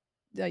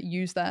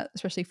 use that,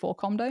 especially for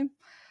Com Day.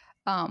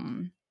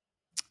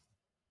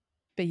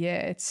 But yeah,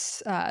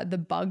 it's the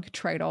bug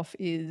trade-off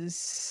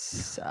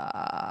is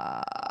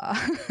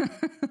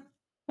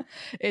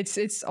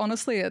it's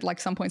honestly at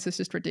like some points it's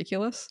just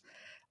ridiculous.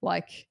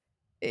 Like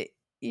I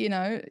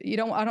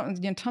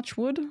don't touch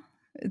wood.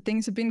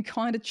 Things have been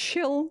kind of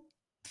chill.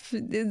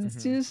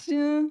 It's just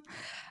for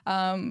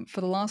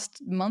the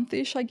last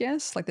month-ish, I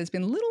guess. Like there's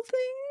been little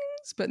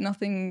things, but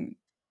nothing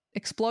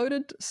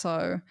exploded.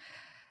 So.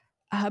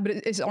 But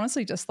it's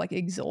honestly just like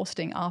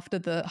exhausting after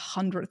the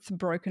 100th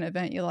broken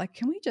event. You're like,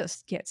 can we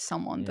just get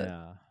someone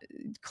that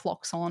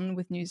clocks on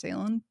with New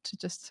Zealand to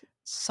just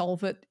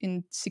solve it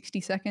in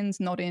 60 seconds,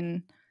 not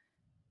in,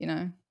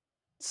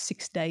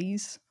 6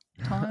 days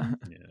time?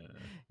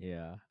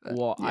 Yeah.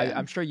 Well,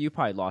 I'm sure you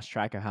probably lost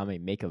track of how many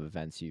makeup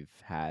events you've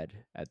had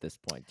at this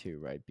point too,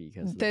 right?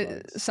 Because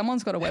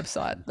someone's got a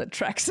website that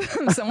tracks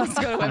them. Someone's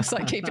got a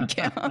website keeping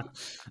count.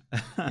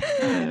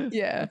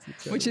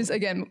 Which is,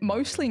 again,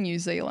 mostly New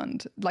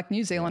Zealand. Like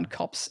New Zealand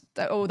cops,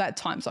 that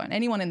time zone,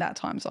 anyone in that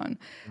time zone,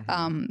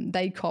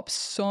 they cop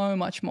so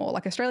much more.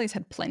 Like Australia's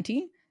had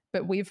plenty,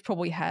 but we've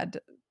probably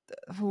had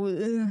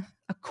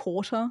a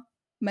quarter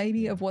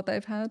maybe of what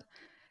they've had.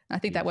 I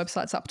think that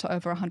website's up to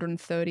over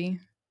 130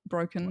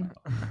 broken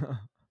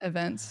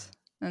events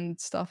and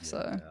stuff.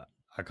 So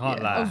I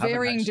can't lie. Of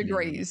varying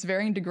degrees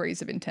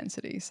of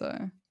intensity. So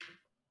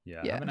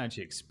I haven't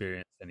actually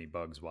experienced any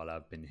bugs while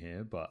I've been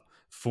here. But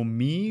for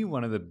me,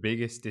 one of the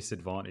biggest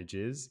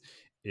disadvantages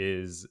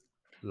is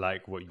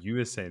like what you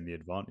were saying. The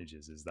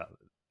advantages is that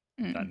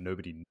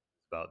nobody knows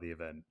about the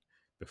event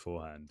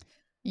beforehand.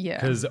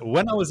 Yeah. Because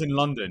when I was in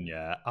London,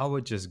 I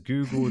would just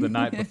Google the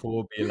night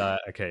before, be like,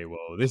 okay,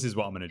 well, this is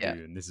what I'm going to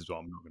do, and this is what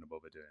I'm not going to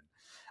bother doing.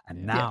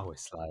 And now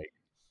it's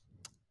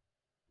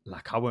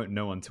like I won't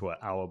know until an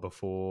hour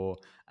before,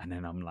 and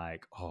then I'm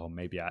like, oh,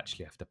 maybe I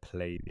actually have to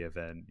play the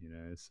event,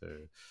 so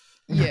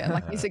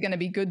like is it going to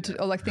be good to,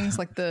 or like things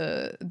like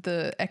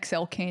the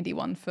XL candy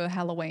one for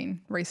Halloween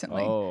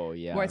recently,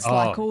 where it's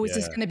like, is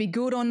this going to be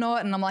good or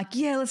not? And I'm like,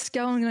 let's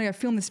go, I'm going to go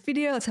film this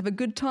video, let's have a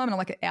good time. And I'm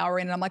like an hour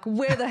in and I'm like,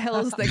 where the hell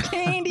is the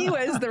candy?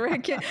 Where's the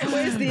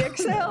where's the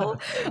XL?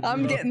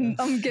 I'm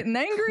getting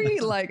angry,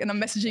 like, and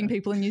I'm messaging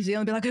people in New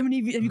Zealand, be like, have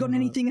you gotten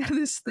anything out of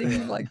this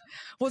thing? Like,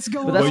 what's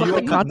going on? But that's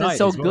why the content's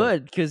so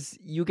good, because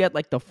you get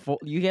like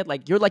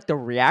you're like the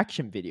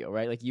reaction video,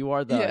 right? Like you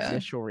are the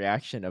initial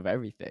reaction of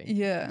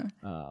everything.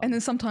 And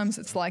then sometimes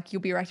it's like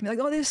you'll be reacting like,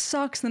 oh, this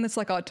sucks. And then it's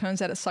like, oh, it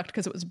turns out it sucked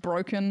because it was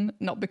broken,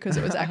 not because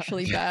it was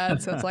actually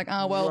bad. So it's like,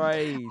 oh, well,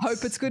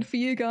 hope it's good for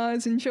you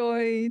guys.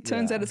 Enjoy.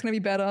 Turns out it's going to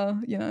be better,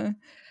 you know.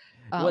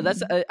 Well,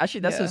 that's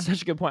actually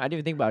such a good point. I didn't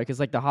even think about it because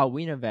like the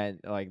Halloween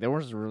event, like there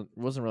wasn't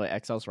really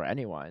XLs for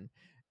anyone,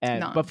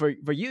 but for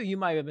you, you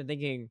might have been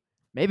thinking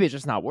maybe it's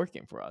just not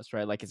working for us,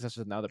 right? Like it's just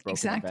another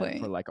broken event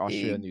for like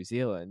Australia, New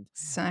Zealand,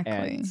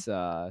 and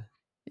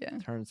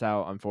turns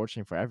out,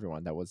 unfortunately for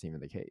everyone, that wasn't even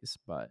the case.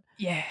 But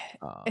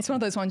it's one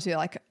of those ones you're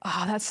like,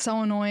 oh, that's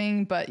so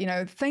annoying, but you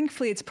know,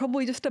 thankfully it's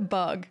probably just a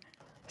bug.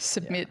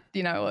 Submit,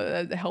 you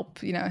know,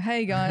 help, you know,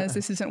 hey guys,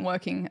 this isn't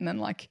working, and then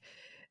like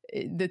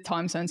the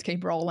time zones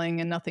keep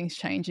rolling and nothing's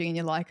changing, and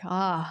you're like,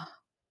 oh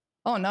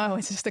no,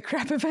 it's just a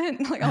crap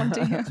event. Like, oh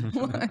dear.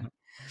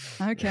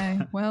 Okay,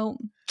 well,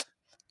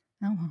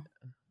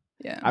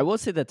 yeah. I will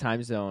say the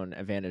time zone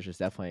advantage is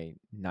definitely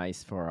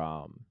nice for.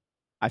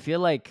 I feel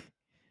like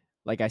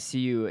I see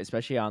you,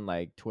 especially on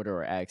like Twitter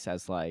or X,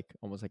 as like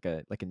almost like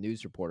a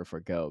news reporter for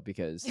Go,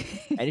 because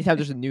anytime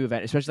there's a new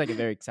event, especially like a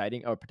very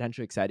exciting or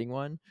potentially exciting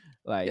one,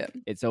 like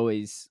it's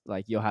always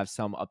like you'll have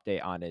some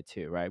update on it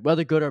too, right?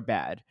 Whether good or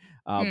bad.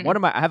 I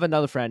have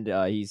another friend,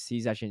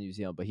 he's actually in New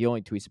Zealand, but he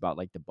only tweets about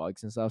like the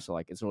bugs and stuff, so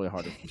like it's really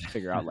hard to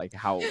figure out like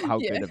how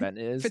good event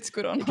is. If it's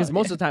good or not, because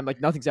most of the time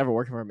like nothing's ever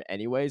working for him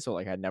anyway, so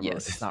like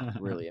it's not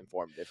really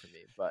informative for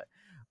me, but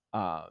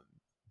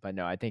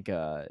no, I think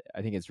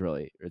it's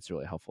really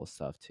helpful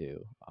stuff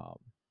too,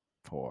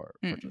 for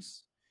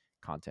just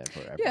content for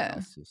everyone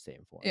else to stay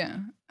informed. Yeah,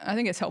 I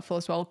think it's helpful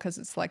as well because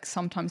it's like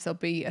sometimes there'll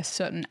be a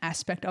certain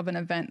aspect of an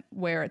event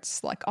where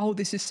it's like, oh,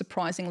 this is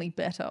surprisingly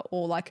better,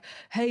 or like,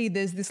 hey,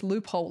 there's this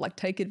loophole, like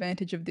take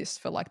advantage of this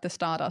for like the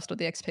Stardust or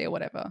the XP or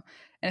whatever.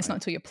 And it's not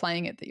until you're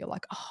playing it that you're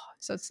like, oh,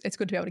 so it's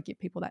good to be able to give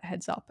people that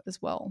heads up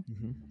as well.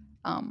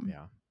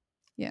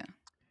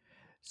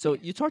 So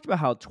you talked about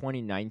how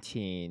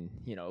 2019,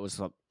 you know, it was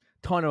a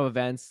ton of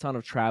events, ton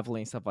of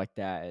traveling, stuff like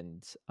that,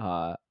 and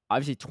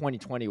obviously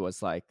 2020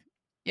 was like,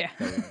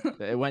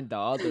 it went the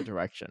other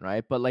direction,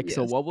 right? But like,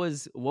 so what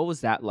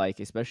was that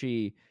like,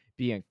 especially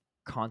being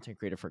a content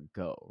creator for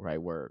Go,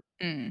 right, where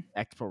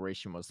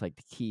exploration was like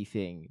the key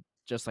thing,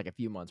 just like a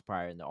few months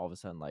prior, and then all of a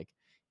sudden, like,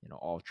 you know,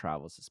 all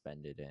travel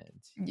suspended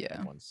and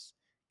everyone's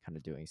kind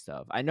of doing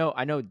stuff. I know.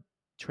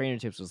 Trainer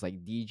Tips was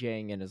like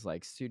DJing in his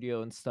like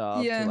studio and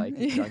stuff to like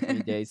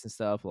junkie days and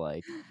stuff.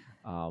 Like,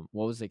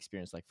 what was the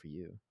experience like for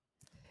you?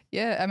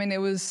 Yeah, I mean, it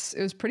was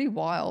pretty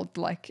wild.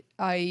 Like,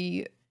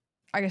 I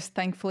guess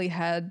thankfully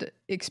had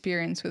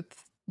experience with,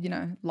 you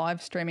know,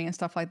 live streaming and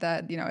stuff like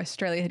that. You know,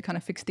 Australia had kind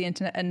of fixed the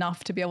internet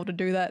enough to be able to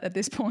do that at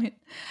this point.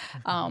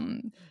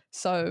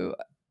 So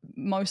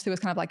mostly was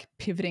kind of like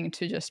pivoting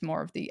to just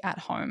more of the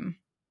at-home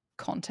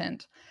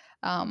content.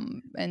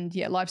 And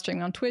yeah, live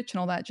streaming on Twitch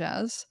and all that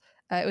jazz.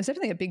 It was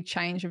definitely a big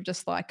change of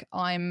just like,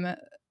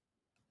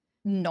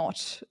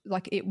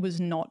 it was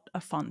not a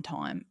fun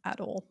time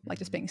at all, like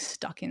just being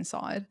stuck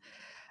inside,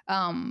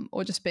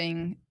 or just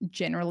being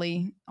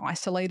generally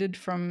isolated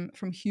from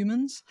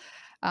humans.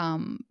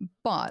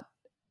 But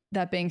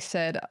that being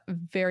said,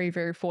 very,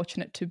 very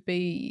fortunate to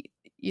be,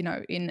 you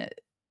know, in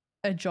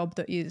a job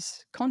that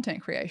is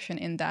content creation,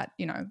 in that,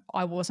 you know,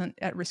 I wasn't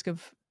at risk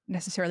of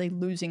necessarily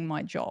losing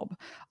my job.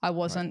 I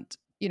wasn't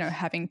you know,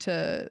 having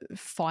to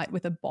fight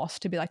with a boss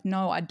to be like,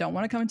 no, I don't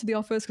want to come into the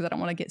office because I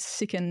don't want to get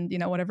sick and, you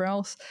know, whatever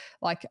else.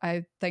 Like,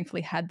 I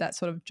thankfully had that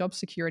sort of job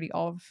security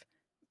of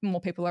more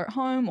people are at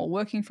home or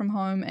working from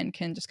home and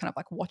can just kind of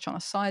like watch on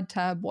a side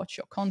tab, watch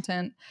your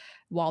content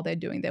while they're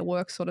doing their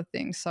work, sort of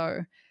thing. So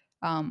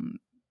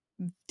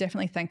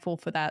definitely thankful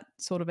for that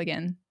sort of,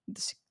 again,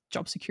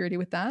 job security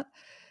with that.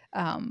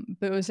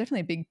 But it was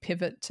definitely a big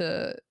pivot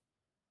to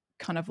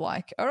kind of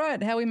like, all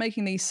right, how are we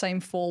making these same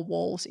four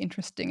walls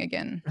interesting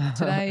again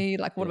today?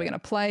 Like, what are we going to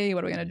play?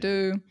 What are we going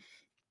to do?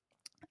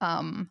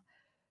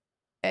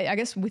 I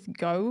guess with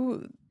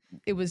Go,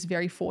 it was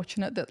very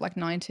fortunate that like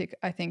Niantic,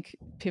 I think,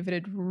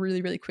 pivoted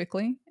really, really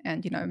quickly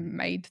and, you know,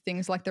 made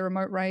things like the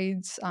remote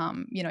raids,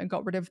 you know,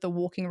 got rid of the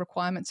walking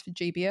requirements for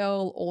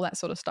GBL, all that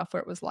sort of stuff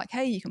where it was like,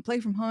 hey, you can play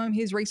from home.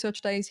 Here's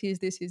research days. Here's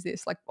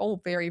this, like all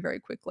very, very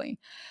quickly,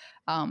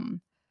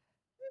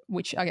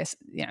 which I guess,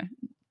 you know,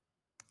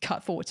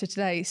 cut forward to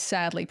today,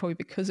 sadly, probably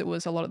because it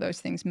was a lot of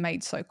those things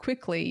made so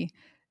quickly,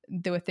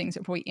 there were things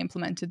that probably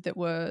implemented that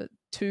were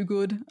too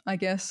good, I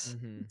guess,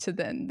 to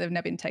then they've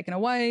now been taken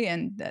away,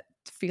 and that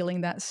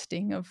feeling that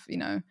sting of, you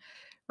know,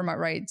 remote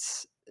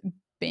raids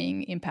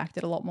being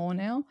impacted a lot more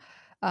now.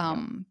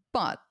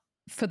 But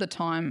for the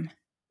time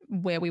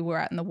where we were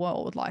at in the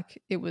world, like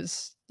it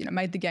was, you know,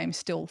 made the game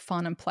still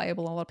fun and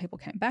playable. A lot of people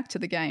came back to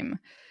the game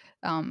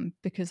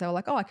because they were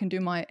like, oh, I can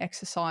do my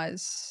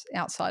exercise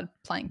outside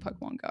playing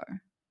Pokemon Go.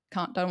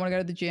 Don't want to go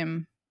to the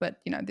gym, but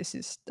you know, this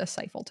is a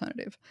safe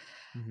alternative.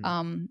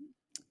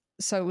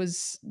 So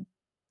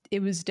it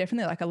was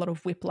definitely like a lot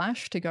of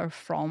whiplash to go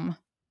from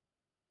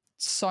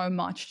so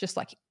much just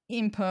like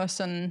in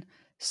person,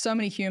 so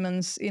many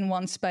humans in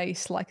one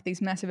space, like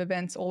these massive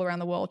events all around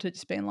the world, to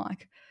just being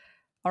like,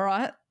 all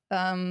right,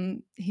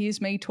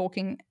 here's me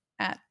talking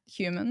at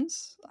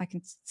humans. I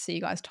can see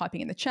you guys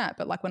typing in the chat,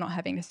 but like we're not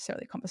having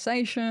necessarily a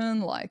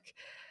conversation. Like,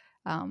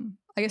 I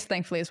guess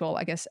thankfully as well,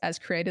 I guess as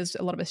creators,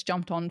 a lot of us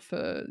jumped on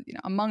for, you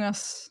know, Among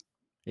Us.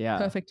 Yeah.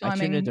 Perfect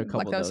timing,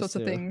 like those sorts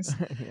of things.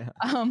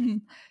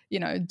 You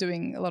know,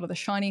 doing a lot of the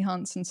shiny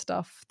hunts and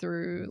stuff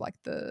through like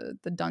the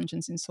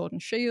dungeons in Sword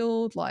and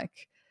Shield,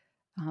 like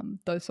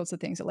those sorts of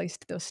things. At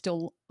least there's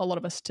still a lot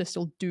of us to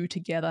still do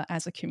together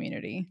as a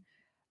community.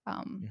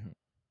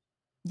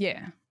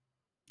 Yeah.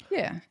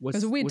 It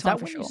was a weird time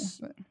for sure.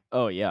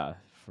 Oh yeah,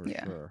 for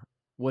sure.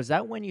 Was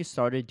that when you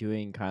started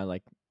doing kind of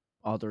like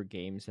other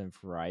games and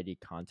variety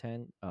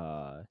content?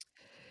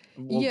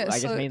 Well, I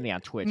guess mainly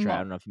on Twitch, right? I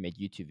don't know if you made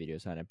YouTube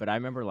videos on it, but I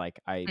remember like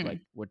I like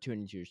would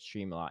tune into your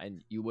stream a lot,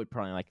 and you would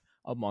probably like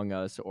Among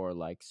Us or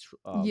like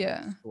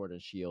Sword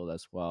and Shield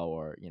as well,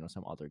 or you know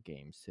some other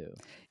games too.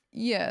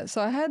 Yeah,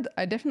 so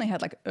I definitely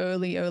had like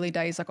early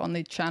days like on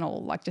the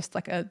channel, like just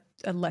like a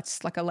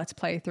let's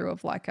play through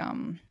of like I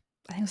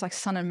think it was like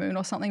Sun and Moon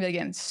or something. But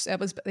again, it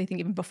was I think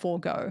even before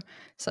Go.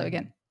 So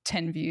again,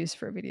 10 views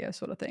for a video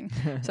sort of thing.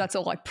 So that's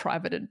all like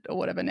privated or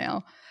whatever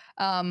now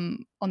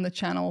on the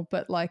channel.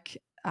 But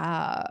like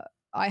I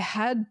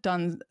had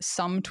done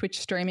some Twitch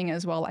streaming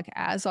as well, like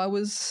as I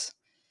was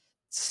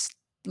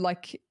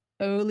like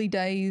early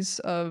days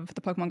of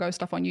the Pokemon Go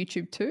stuff on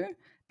YouTube too.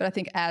 But I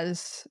think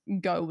as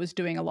Go was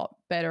doing a lot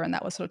better and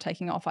that was sort of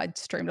taking off, I'd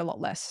streamed a lot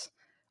less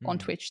on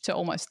Twitch to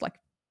almost like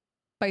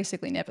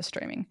basically never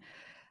streaming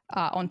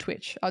on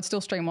Twitch. I'd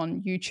still stream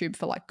on YouTube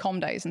for like com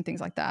days and things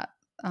like that.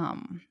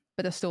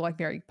 But they're still like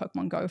very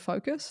Pokemon Go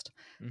focused.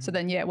 So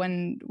then, yeah,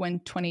 when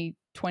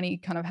 2020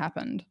 kind of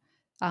happened,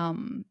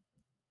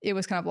 it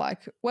was kind of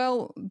like,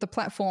 well, the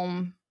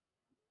platform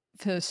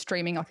for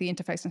streaming, like the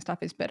interface and stuff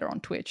is better on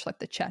Twitch. Like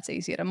the chat's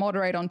easier to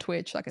moderate on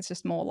Twitch. Like it's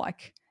just more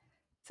like,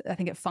 I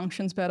think it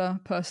functions better.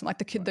 Like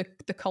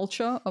the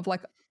culture of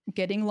like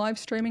getting live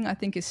streaming, I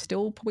think is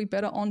still probably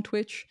better on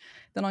Twitch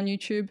than on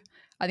YouTube.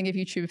 I think if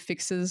YouTube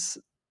fixes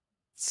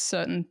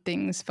certain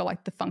things for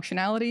like the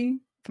functionality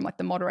from like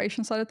the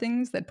moderation side of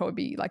things, they'd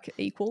probably be like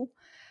equal.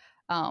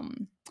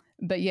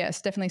 But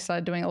yes, definitely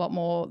started doing a lot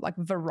more like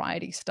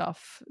variety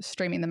stuff,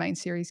 streaming the main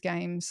series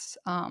games.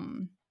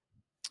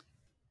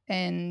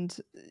 And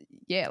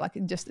yeah, like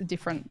just a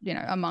different, you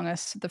know, Among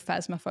Us, the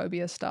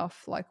Phasmophobia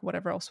stuff, like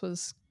whatever else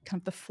was kind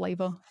of the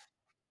flavor.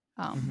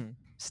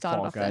 Started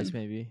Fall off Guys,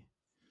 then. maybe.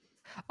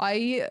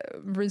 I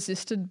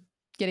resisted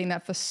getting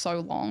that for so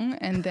long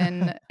and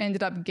then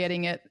ended up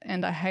getting it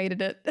and I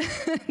hated it.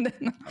 And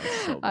then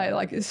I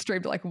like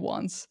streamed like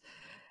once.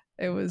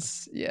 It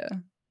was,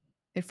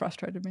 it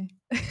frustrated me.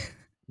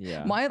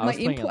 Yeah. My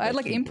input, I had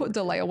like input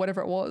delay or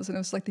whatever it was. And it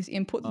was like this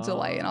input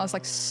delay. And I was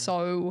like,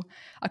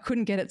 I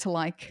couldn't get it to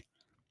like,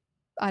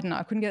 I don't know.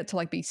 I couldn't get it to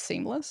like be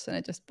seamless and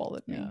it just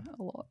bothered me a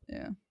lot.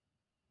 Yeah.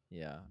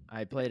 Yeah.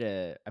 I played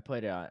it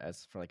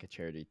as for like a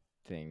charity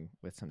thing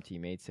with some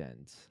teammates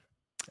and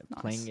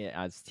playing it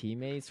as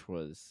teammates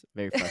was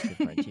very frustrating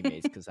for my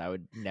teammates because I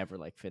would never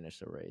like finish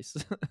the race.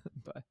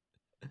 But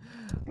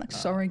like,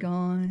 sorry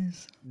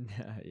guys.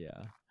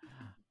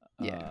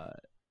 Yeah.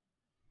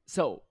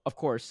 So of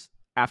course,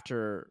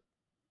 after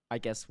I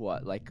guess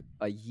what, like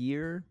a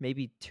year,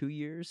 maybe 2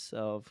 years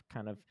of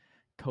kind of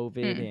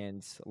COVID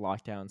and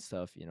lockdown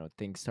stuff, you know,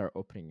 things start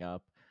opening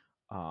up.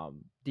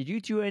 Did you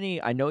do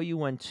any? I know you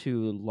went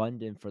to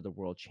London for the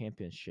World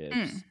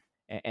Championships.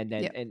 And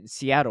then in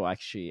Seattle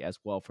actually as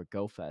well for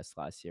GoFest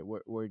last year.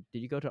 Where did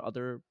you go to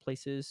other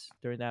places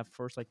during that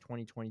first like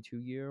 2022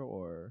 year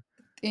or?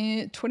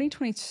 In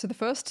 2020, so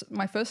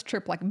my first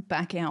trip like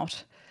back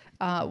out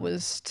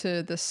was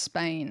to the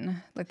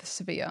Spain, like the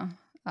Sevilla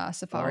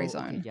safari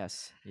zone. Okay,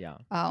 yes, yeah.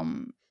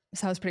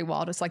 So that was pretty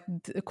wild. It's like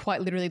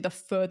quite literally the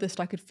furthest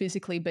I could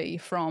physically be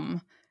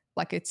from.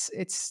 Like it's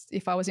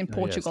if I was in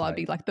Portugal, I'd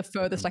be like the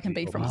furthest I can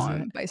be from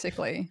home,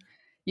 basically.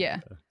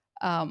 Yeah.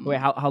 Wait,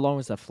 how long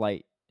was the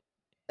flight?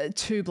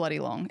 Too bloody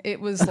long.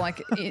 It was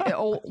like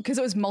because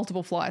it was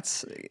multiple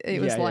flights. It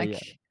was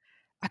like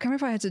I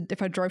can't remember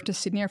if I drove to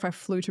Sydney or if I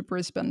flew to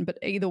Brisbane, but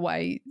either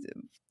way,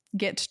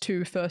 get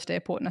to first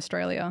airport in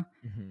Australia.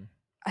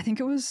 I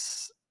think I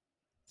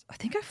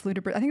flew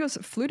to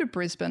flew to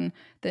Brisbane,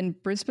 then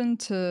Brisbane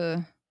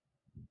to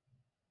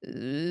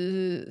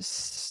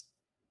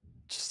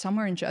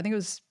somewhere in I think it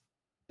was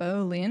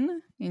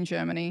Berlin in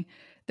Germany.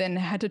 Then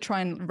had to try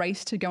and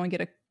race to go and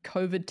get a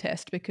COVID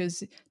test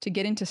because to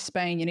get into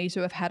Spain you need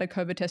to have had a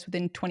COVID test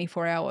within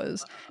 24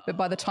 hours. But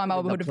by the time I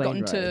would have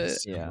gotten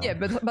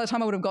but by the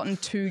time I would have gotten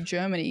to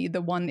Germany,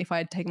 the one if I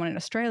had taken one in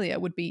Australia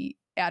would be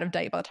out of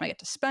date by the time I get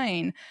to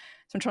Spain.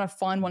 So I'm trying to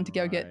find one to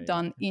go get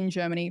done in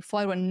Germany,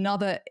 fly to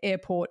another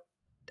airport.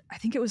 I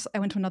think I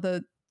went to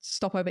another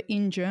stopover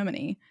in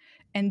Germany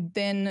and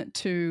then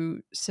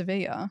to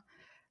Sevilla.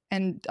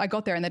 And I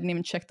got there and they didn't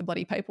even check the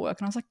bloody paperwork.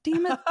 And I was like,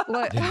 damn it.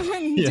 Like, I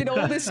went and did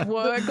all this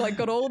work, like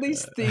got all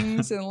these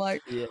things and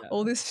like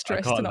all this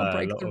stress to not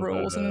break the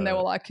rules. And then they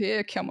were like,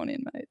 yeah, come on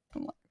in, mate.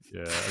 I'm like,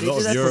 a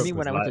lot of Europe for me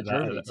when I went to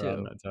Germany too.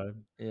 That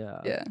time.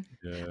 Yeah.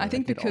 I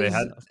think because,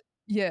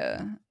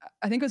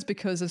 I think it was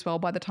because as well,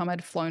 by the time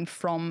I'd flown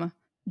from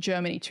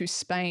Germany to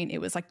Spain, it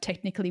was like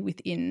technically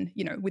within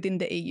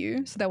the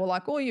EU. So they were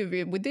like, oh,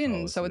 you're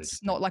within. So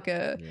it's not like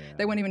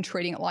they weren't even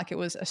treating it like it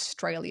was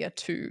Australia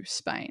to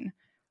Spain.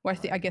 Where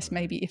I guess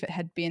maybe if it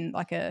had been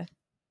like a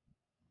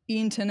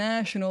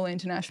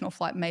international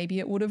flight, maybe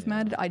it would have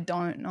mattered. I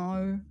don't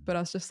know. But I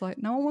was just like,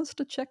 no one wants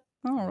to check.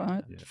 All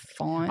right,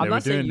 fine. I'm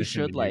not saying you this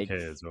should in the like. UK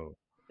as well.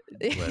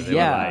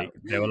 Where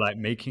they were like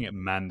making it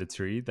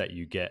mandatory that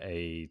you get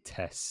a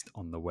test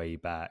on the way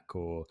back,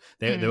 or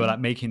they were like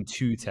making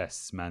 2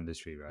 tests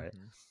mandatory, right?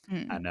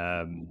 And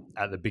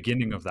at the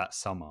beginning of that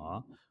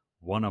summer,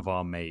 one of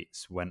our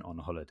mates went on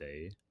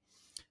holiday,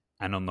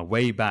 and on the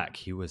way back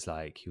he was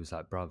like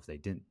bruv, they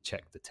didn't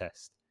check the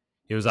test.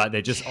 He was like,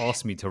 they just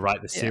asked me to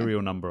write the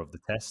serial number of the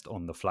test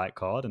on the flight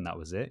card, and that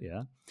was it.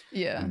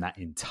 And that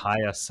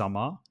entire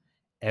summer,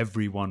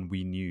 everyone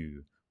we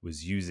knew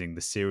was using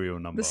the serial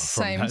number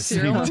from that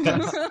same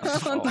test.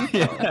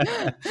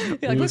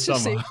 Like, let's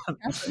just see what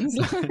happens.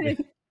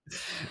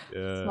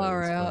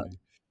 Far out.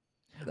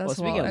 Well,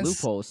 speaking of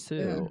loopholes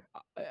too,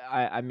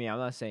 I mean, I'm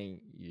not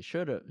saying you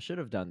should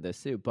have done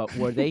this too, but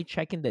were they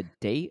checking the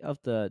date of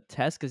the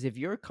test? Because if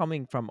you're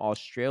coming from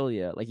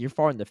Australia, like you're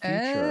far in the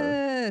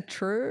future,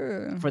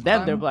 true. For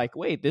them, they're like,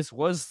 wait, this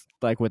was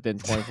like within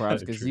 24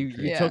 hours because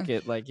you took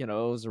it like it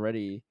was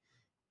already.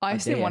 I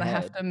just didn't want to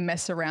have to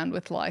mess around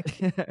with like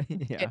get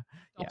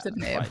stopped at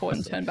an airport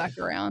and turn back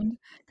around,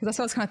 because that's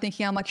what I was kind of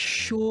thinking. I'm like,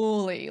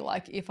 surely,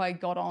 like if I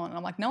got on,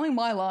 I'm like, knowing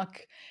my luck,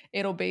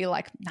 it'll be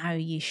like, no,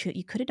 you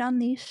could have done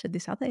this at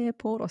this other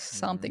airport or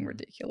something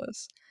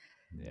ridiculous.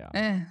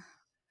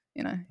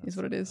 Is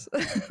what it is.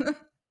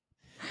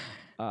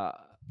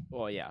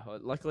 Well, yeah.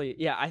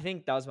 Luckily, I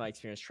think that was my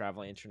experience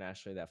traveling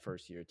internationally that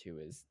first year too.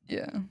 Is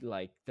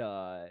like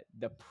the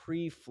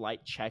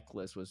pre-flight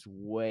checklist was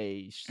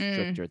way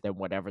stricter than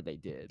whatever they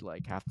did.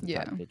 Like half the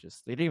time they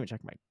didn't even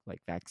check my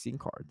like vaccine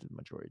card the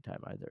majority of the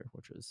time either,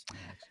 which was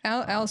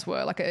ours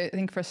were like, I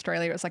think for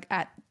Australia it was like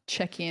at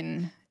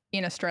check-in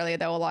in Australia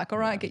they were like, all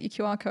right, get your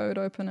QR code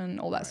open and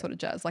all that sort of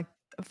jazz. Like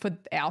for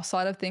our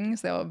side of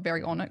things, they were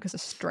very on it because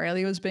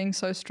Australia was being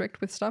so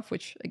strict with stuff,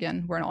 which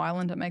again, we're an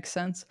island, it makes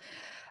sense.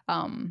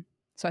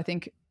 So I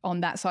think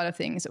on that side of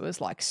things, it was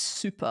like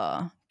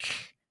super.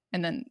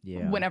 And then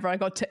whenever I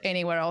got to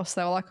anywhere else,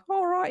 they were like,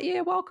 all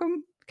right,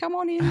 welcome. Come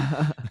on in.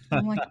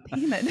 I'm like,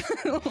 damn it.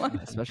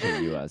 Especially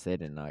the US, they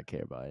did not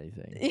care about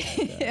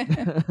anything.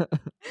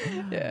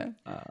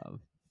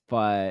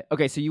 But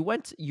okay, so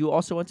you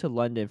also went to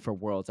London for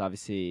Worlds.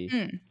 Obviously,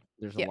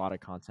 there's a lot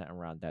of content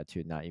around that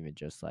too, not even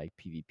just like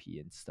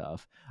PvP and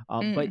stuff.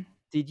 But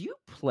did you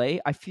play?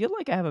 I feel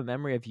like I have a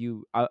memory of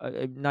you,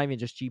 not even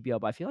just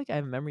GBL, but I feel like I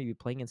have a memory of you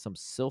playing in some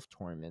Sylph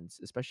tournaments,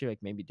 especially like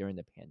maybe during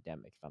the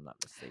pandemic, if I'm not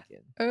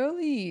mistaken.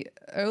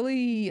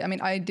 Early. I mean,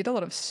 I did a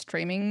lot of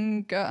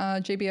streaming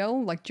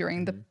GBL like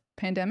during the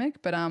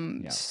pandemic, but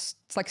it's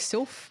like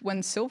Sylph,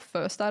 when Sylph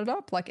first started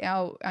up, like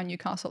our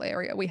Newcastle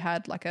area, we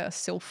had like a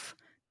Sylph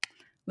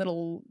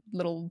little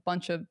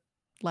bunch of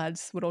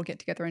lads would all get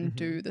together and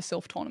do the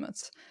Sylph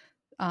tournaments.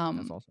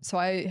 That's awesome. So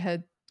I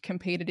had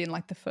competed in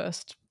like the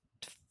first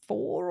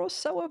 4 or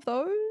so of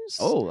those.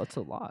 Oh, that's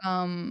a lot.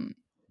 And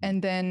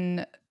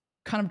then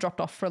kind of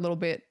dropped off for a little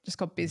bit, just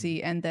got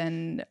busy, and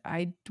then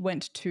I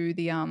went to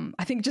the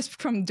I think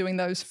just from doing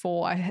those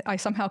 4, I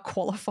somehow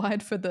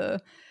qualified for the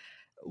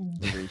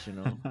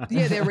regional.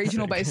 They're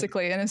regional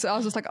basically. And so I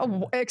was just like,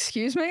 oh,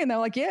 excuse me. And they're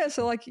like, yeah,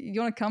 so like you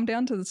want to come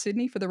down to the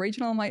Sydney for the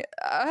regional? I'm like,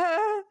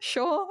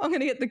 sure, I'm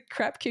gonna get the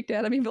crap kicked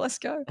out of me, but let's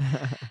go.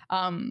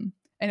 And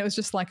it was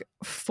just like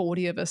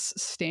 40 of us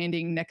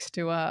standing next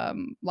to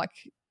like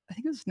I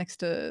think it was next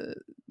to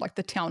like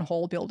the town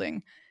hall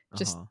building,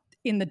 just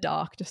in the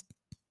dark, just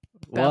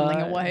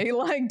battling away,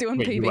 like doing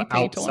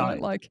PvP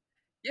tournament. Like,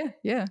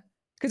 yeah.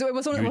 Because it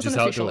wasn't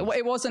official.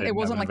 It wasn't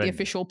like the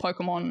official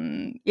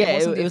Pokemon.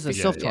 It was a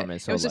Sylph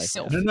tournament. So it was just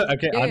Sylph. No,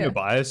 okay, I know,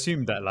 but I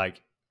assumed that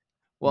like.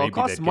 Well, it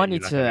costs money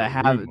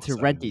to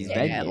rent these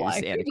venues,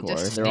 like,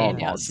 Anticor. They're all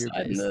volunteer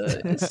based.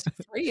 It's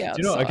free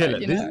outside. Do you know?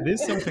 Okay, this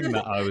is something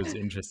that I was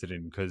interested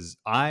in because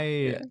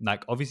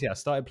like obviously I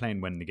started playing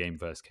when the game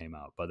first came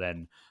out, but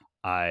then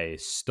I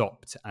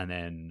stopped and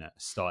then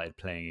started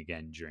playing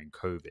again during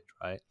COVID,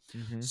 right?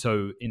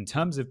 So in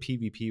terms of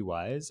PvP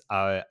wise,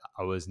 I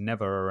was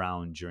never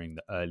around during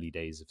the early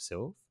days of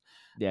Sylph.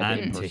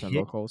 And to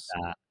hear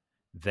that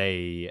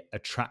they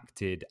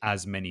attracted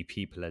as many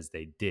people as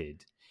they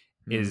did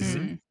is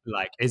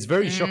like, it's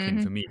very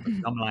shocking for me.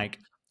 I'm like,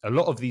 a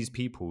lot of these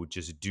people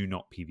just do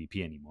not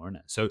PvP anymore,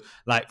 innit? So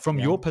like from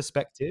your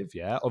perspective,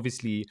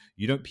 obviously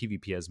you don't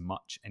PvP as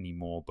much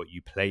anymore, but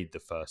you played the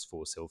first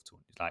 4 Sylph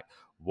tournaments. Like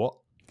what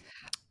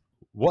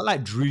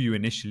like drew you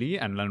initially,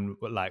 and then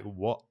like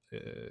what I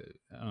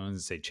don't want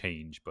to say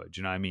change, but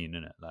do you know what I mean,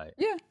 innit? Like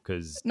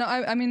because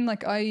I mean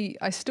like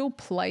I still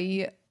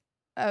play.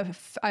 I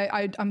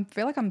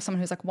feel like I'm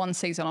someone who's like 1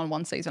 season on,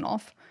 1 season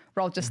off,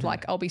 where I'll just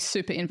like I'll be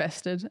super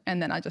invested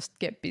and then I just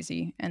get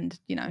busy and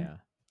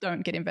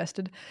don't get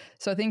invested.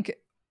 So I think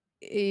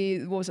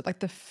what was it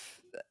like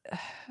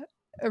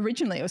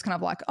originally it was kind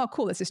of like, oh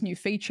cool, there's this new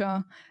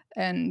feature,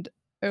 and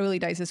early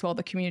days as well,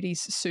 the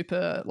community's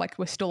super, like,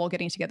 we're still all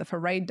getting together for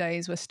raid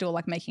days. We're still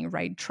like making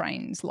raid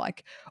trains,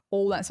 like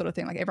all that sort of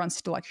thing. Like everyone's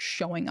still like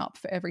showing up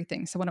for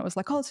everything. So when it was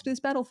like, oh, let's do this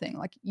battle thing,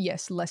 like,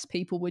 yes, less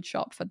people would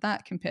show up for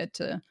that compared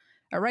to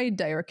a raid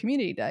day or a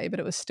community day, but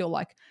it was still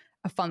like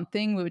a fun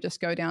thing. We would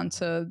just go down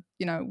to,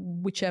 you know,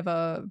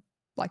 whichever,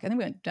 like I think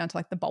we went down to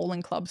like the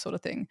bowling club sort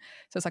of thing.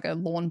 So it's like a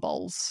lawn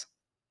bowls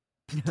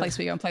place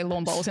where you go and play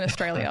lawn bowls in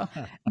Australia,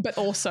 but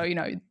also, you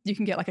know, you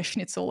can get like a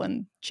schnitzel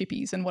and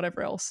chippies and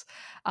whatever else.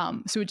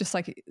 So it just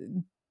like,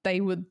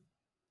 they would,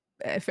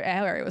 for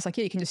our area, it was like,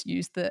 yeah, you can just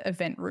use the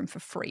event room for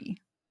free.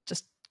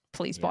 Just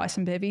please buy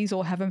some bevies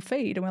or have them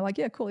feed. And we're like,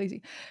 yeah, cool,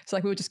 easy. So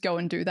like we would just go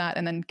and do that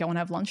and then go and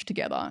have lunch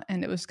together.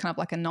 And it was kind of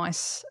like a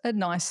nice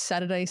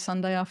Saturday,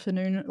 Sunday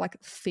afternoon like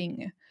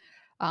thing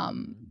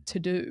to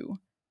do.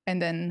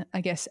 And then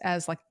I guess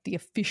as like the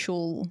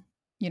official,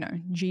 you know,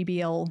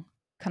 GBL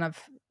kind of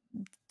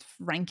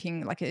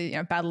ranking, like a, you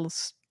know,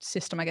 battles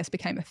system, I guess,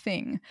 became a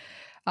thing.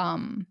 I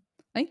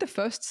think the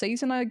first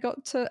season I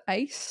got to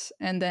Ace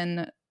and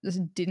then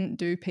just didn't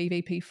do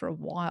PvP for a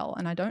while.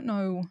 And I don't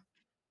know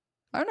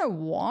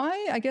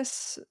why, I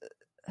guess,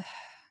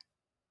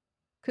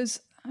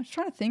 because I was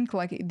trying to think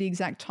like the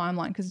exact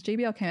timeline, because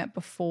GBL came out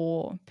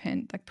before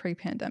like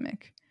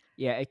pre-pandemic.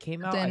 Yeah, it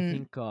came out, I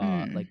think,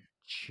 like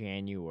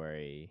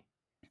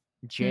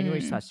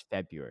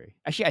January/February.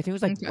 Actually, I think it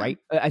was like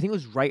I think it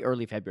was right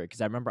early February,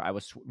 because I remember I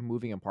was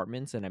moving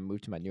apartments and I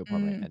moved to my new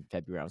apartment in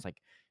February. I was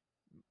like,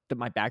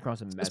 my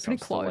background's a mess. It's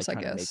pretty close, still,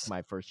 like, I guess. to make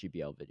my first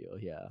GBL video.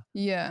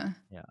 Yeah.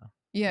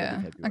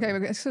 Okay, I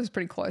guess it was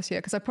pretty close. Yeah,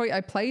 because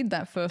I played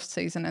that first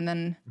season and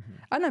then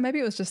I don't know, maybe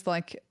it was just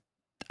like,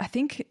 I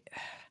think,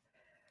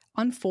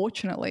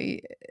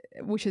 unfortunately,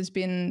 which has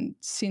been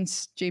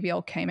since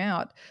GBL came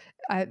out,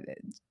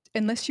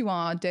 unless you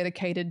are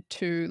dedicated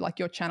to, like,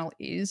 your channel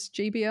is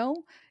GBL,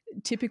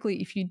 typically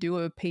if you do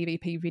a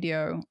PvP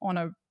video on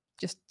a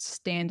just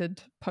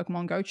standard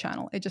Pokemon Go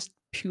channel, it just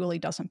purely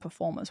doesn't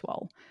perform as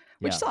well,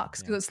 which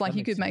sucks, because it's like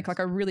you could make like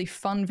a really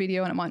fun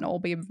video and it might not all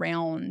be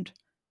around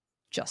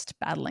just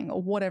battling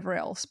or whatever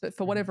else, but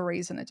for whatever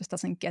reason it just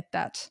doesn't get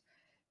that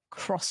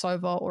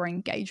crossover or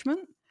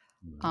engagement.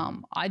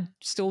 I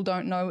still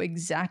don't know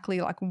exactly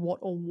like what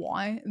or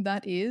why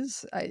that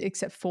is,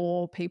 except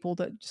for people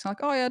that just like,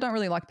 oh yeah, I don't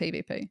really like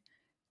PvP,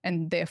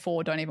 and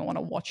therefore don't even want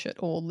to watch it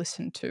or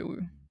listen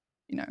to,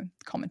 you know,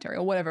 commentary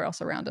or whatever else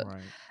around it.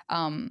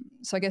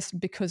 So I guess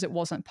because it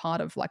wasn't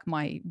part of like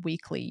my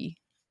weekly,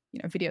 you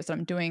know, videos that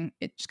I'm doing,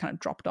 it just kind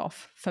of dropped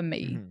off for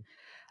me.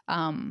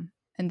 And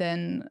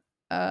then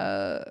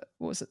what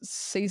was it,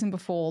 season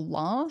before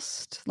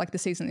last, like the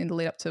season in the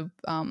lead up to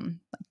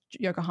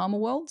Yokohama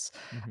Worlds,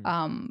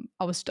 I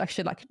was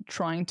actually like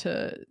trying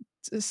to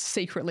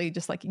secretly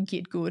just like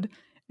get good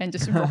and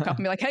just rock up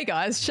and be like, hey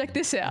guys, check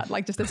this out,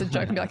 like just as a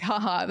joke, and be like,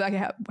 haha, like,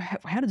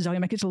 how did Zoe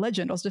make it to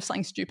legend? I was just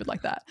saying stupid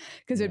like that,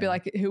 because it'd be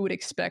like, who would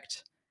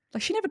expect,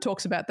 like, she never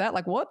talks about that,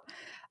 like what?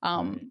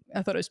 I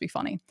thought it would be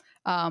funny.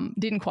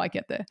 Didn't quite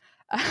get there.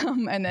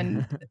 And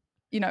then,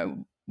 you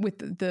know, with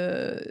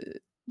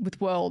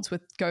Worlds,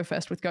 with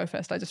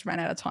GoFest, I just ran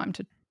out of time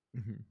to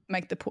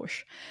make the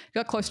push.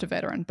 Got close to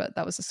veteran, but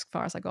that was as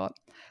far as I got.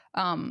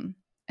 And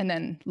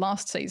then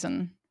last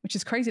season, which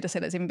is crazy to say,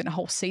 there's even been a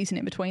whole season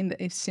in between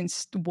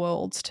since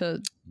Worlds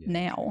to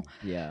now.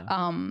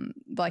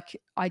 Like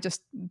I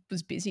just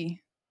was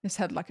busy. Just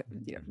had like,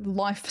 you know,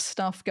 life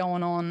stuff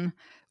going on,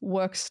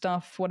 work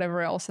stuff,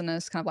 whatever else, and I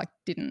just kind of like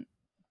didn't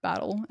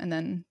battle. And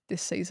then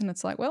this season,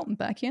 it's like, well, I'm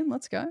back in.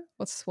 Let's go.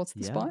 What's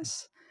the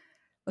spice?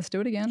 Let's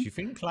do it again. Do you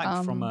think,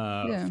 like, from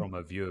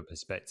a viewer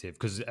perspective,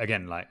 because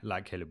again,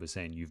 like Caleb was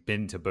saying, you've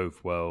been to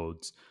both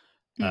worlds.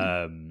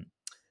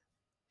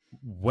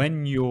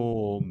 When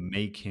you're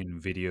making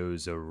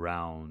videos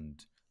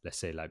around, let's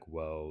say, like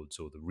worlds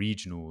or the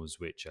regionals,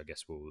 which I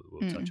guess we'll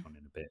touch on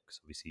in a bit, because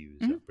obviously you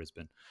was at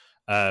Brisbane.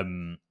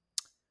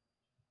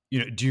 You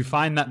know, do you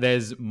find that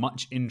there's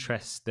much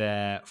interest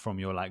there from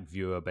your like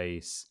viewer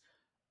base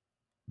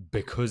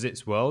because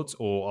it's worlds,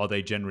 or are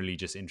they generally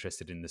just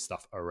interested in the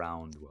stuff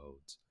around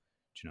worlds?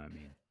 Do you know what I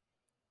mean?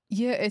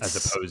 Yeah, as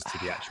opposed to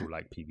the actual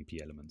like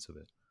PvP elements of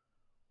it.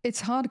 It's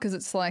hard because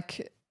it's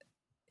like,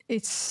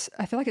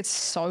 I feel like it's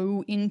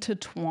so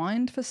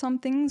intertwined for some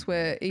things,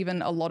 where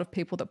even a lot of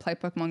people that play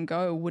Pokemon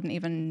Go wouldn't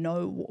even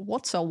know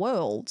what's a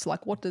world,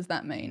 like what does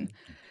that mean,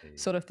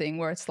 sort of thing,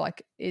 where it's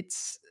like,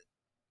 it's,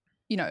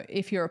 you know,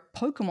 if you're a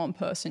Pokemon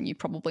person, you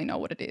probably know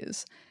what it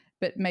is.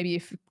 But maybe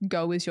if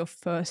Go is your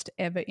first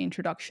ever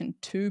introduction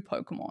to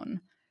Pokemon,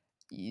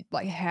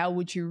 like how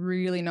would you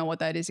really know what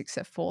that is,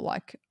 except for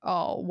like,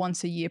 oh,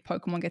 once a year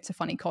Pokemon gets a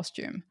funny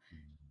costume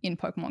in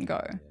Pokemon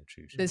Go.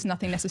 True. There's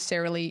nothing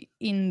necessarily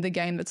in the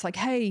game that's like,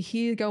 hey,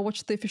 here, go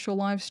watch the official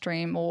live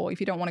stream. Or if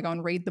you don't want to go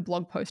and read the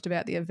blog post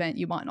about the event,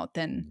 you might not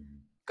then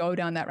go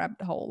down that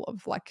rabbit hole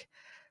of like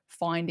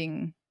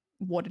finding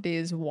what it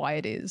is, why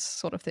it is,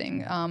 sort of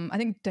thing. I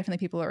think definitely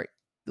people are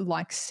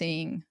like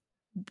seeing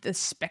the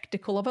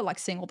spectacle of it, like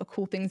seeing all the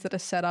cool things that are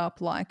set up,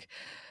 like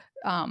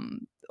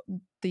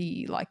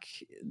the like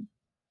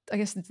I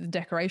guess the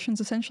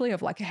decorations essentially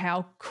of like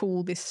how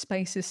cool this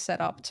space is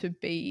set up to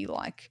be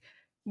like,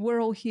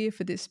 we're all here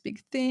for this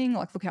big thing.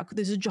 Like, look how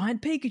there's a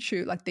giant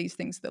Pikachu, like these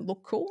things that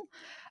look cool.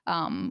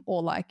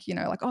 Or like, you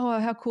know, like, oh,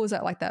 how cool is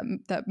that? Like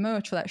that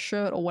merch or that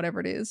shirt or whatever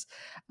it is.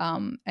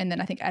 And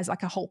then I think as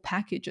like a whole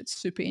package, it's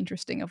super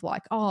interesting of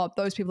like, oh,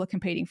 those people are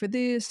competing for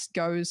this,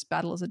 Go's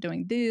battlers are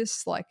doing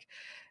this. Like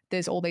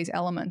there's all these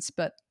elements.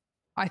 But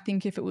I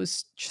think if it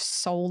was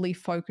just solely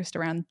focused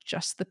around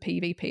just the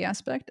PvP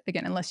aspect,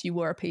 again, unless you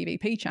were a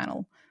PvP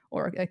channel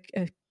or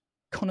a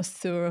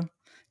connoisseur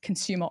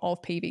consumer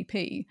of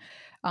PvP,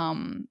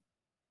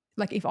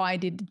 like if I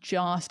did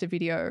just a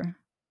video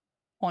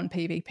on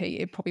PvP,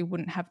 it probably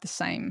wouldn't have the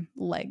same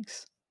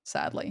legs,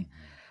 sadly.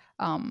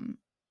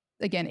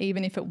 Again,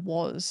 even if it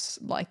was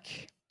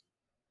like,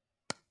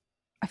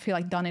 I feel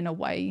like done in a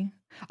way.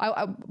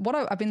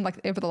 I've been like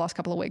over the last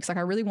couple of weeks, like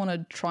I really want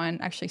to try and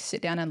actually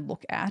sit down and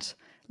look at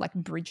like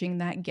bridging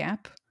that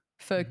gap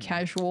for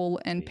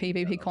casual and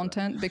PvP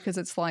content, because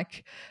it's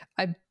like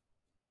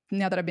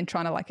now that I've been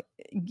trying to like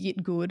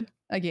get good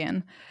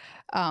again,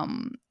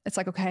 it's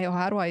like, okay, well,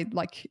 how do I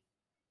like,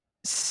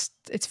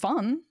 it's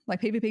fun,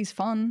 like PvP is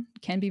fun,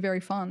 can be very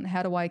fun.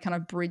 How do I kind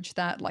of bridge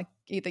that, like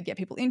either get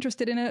people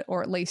interested in it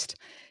or at least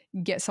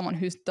get someone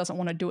who doesn't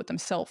want to do it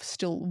themselves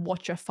still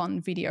watch a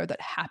fun video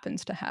that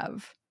happens to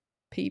have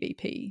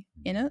PvP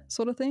in it,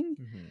 sort of thing.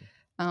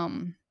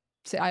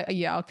 So I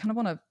kind of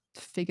want to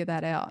figure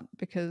that out,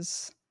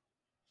 because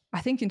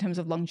I think in terms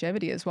of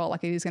longevity as well,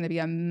 like it is going to be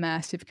a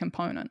massive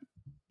component.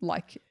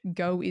 Like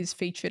Go is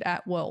featured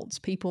at Worlds.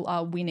 People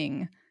are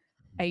winning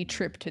a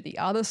trip to the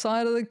other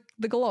side of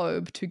the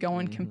globe to go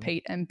and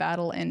compete and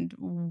battle and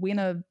win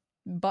a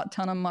butt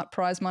ton of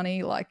prize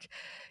money. Like,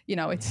 you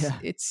know,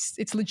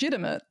 it's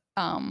legitimate.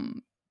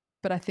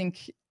 But I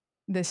think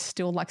there's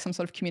still like some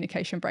sort of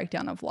communication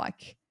breakdown of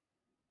like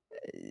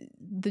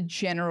the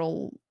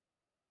general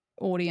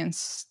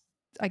audience,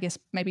 I guess,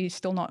 maybe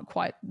still not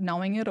quite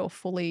knowing it or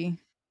fully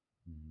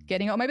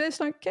getting it, or maybe they just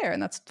don't care,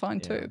 and that's fine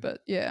too.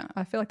 But yeah,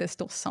 I feel like there's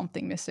still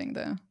something missing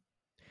there.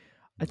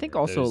 I think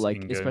also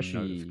like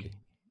especially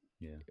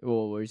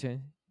well, what were you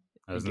saying?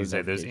 I was going to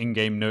say there's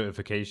in-game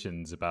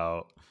notifications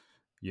about,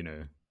 you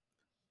know,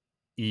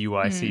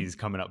 EUICs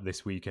coming up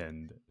this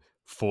weekend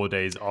 4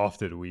 days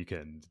after the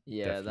weekend.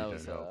 Yeah, that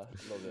was a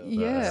little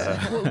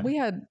bit. Well,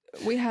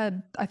 we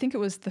had I think it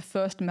was the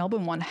first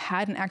Melbourne one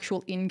had an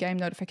actual in-game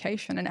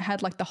notification, and it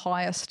had like the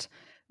highest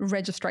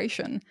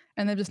registration,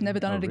 and they've just never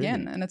done it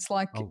again. And it's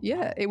like,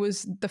 it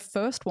was the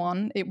first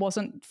one. It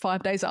wasn't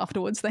 5 days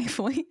afterwards,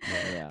 thankfully,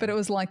 but it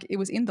was like it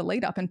was in the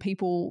lead up, and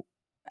people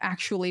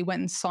actually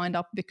went and signed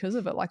up because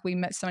of it. Like we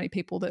met so many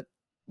people that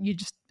you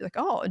just like,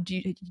 oh, do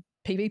you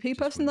PvP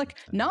person? Like,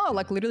 no,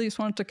 like literally just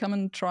wanted to come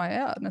and try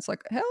out. And it's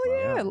like, hell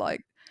yeah.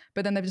 Like,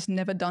 but then they've just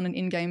never done an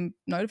in-game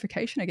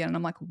notification again. And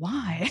I'm like,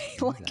 why?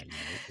 Like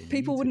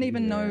people wouldn't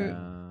even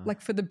know, like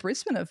for the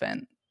Brisbane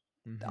event,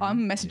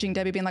 I'm messaging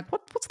Debbie being like,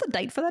 what's the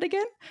date for that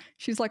again?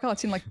 She's like, oh,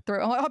 it's in like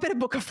I better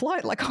book a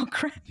flight. Like, oh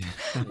crap.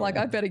 Like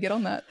I better get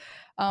on that.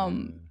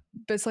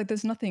 But it's like,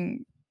 there's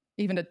nothing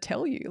even to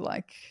tell you,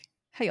 like,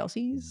 hey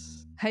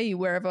Aussies, hey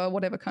wherever,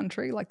 whatever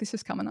country, like this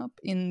is coming up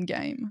in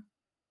game.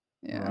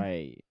 Yeah.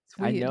 Right.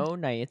 I know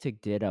Niantic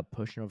did a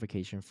push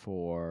notification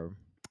for,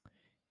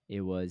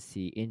 it was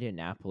the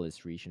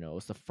Indianapolis regional. It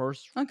was the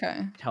first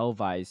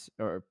televised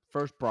or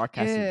first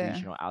broadcasted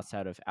regional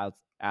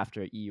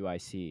after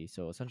EUIC.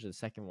 So essentially the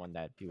second one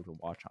that people could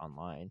watch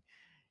online.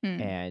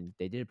 And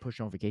they did a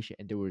push notification,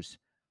 and there was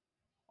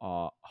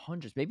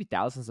hundreds, maybe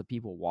thousands of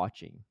people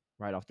watching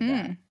right off the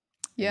bat.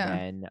 Yeah.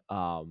 And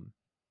then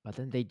but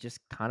then they just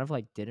kind of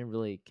like didn't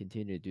really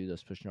continue to do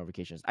those push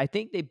notifications. I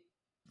think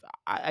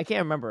I can't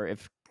remember,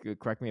 if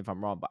correct me if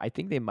I'm wrong, but I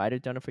think they might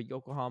have done it for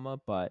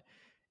Yokohama, but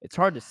it's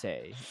hard to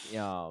say.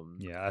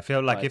 I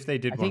feel like if they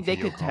did one for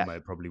Yokohama,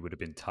 it probably would have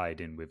been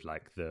tied in with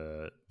like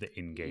the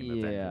in-game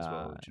event as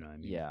well. Do you know what I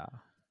mean? Yeah.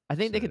 I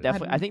think they could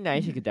definitely. I think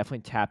Niantic could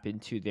definitely tap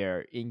into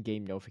their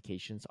in-game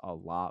notifications a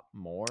lot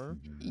more.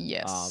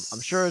 Yes, I'm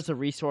sure it's a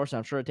resource.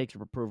 I'm sure it takes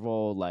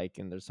approval, like,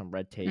 and there's some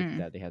red tape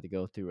that they had to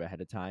go through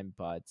ahead of time.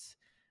 But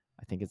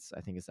I think it's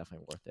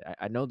definitely worth it.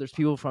 I know there's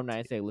people from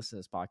Niantic that listen to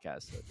this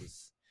podcast, so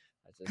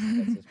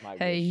that's just my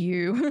hey wish.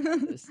 You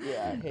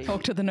hey,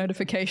 talk to the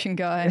notification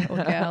guy or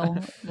gal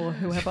or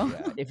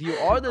whoever. If you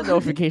are the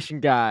notification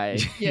guy,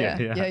 yeah.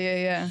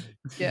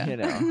 You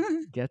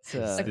know, get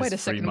like, wait a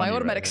second, my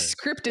automatic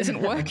script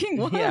isn't working.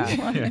 What?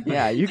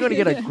 You're gonna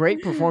get a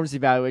great performance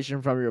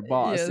evaluation from your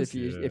boss if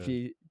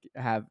you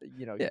have,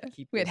 you know,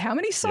 keep. Wait, how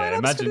many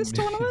signups for this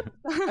tournament?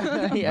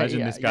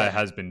 Imagine this guy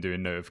has been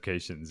doing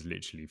notifications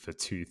literally for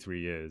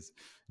 2-3 years,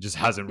 just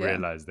hasn't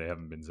realized they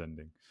haven't been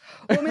sending.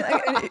 Well, I mean,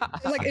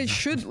 it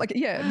should, but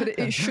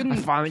it shouldn't.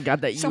 I finally got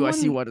that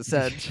UIC what it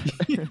said.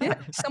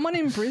 Someone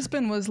in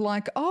Brisbane was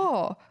like,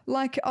 oh,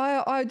 like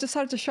I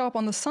decided to show up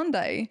on the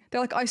Sunday.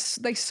 They're like,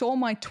 they saw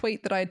my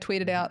tweet that I had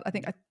tweeted out, I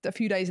think a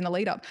few days in the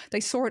lead up.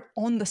 They saw it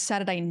on the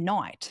Saturday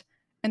night.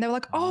 And they were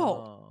like,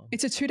 oh,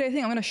 it's a 2-day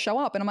thing. I'm going to show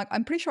up. And I'm like,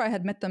 I'm pretty sure I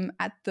had met them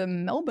at the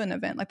Melbourne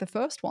event, like the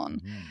first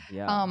one.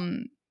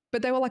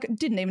 but they were like,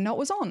 didn't even know it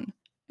was on.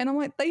 And I'm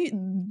like,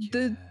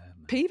 the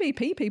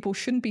PvP people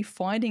shouldn't be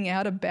finding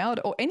out about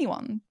it, or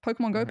anyone,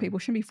 Pokemon Go people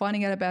shouldn't be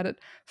finding out about it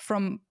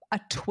from a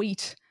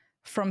tweet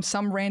from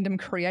some random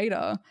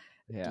creator.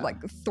 Like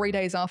 3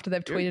 days after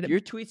they've tweeted your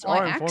it. tweets by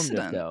are accident.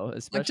 informative though,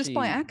 especially like just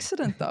by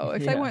accident though.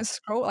 If they weren't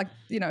scroll, like,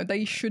 you know,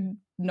 they should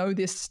know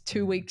this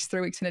 2 weeks,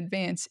 3 weeks in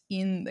advance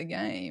in the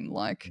game.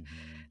 Like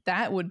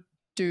that would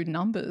do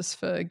numbers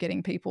for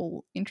getting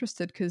people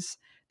interested, because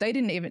they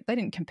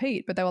didn't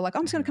compete, but they were like,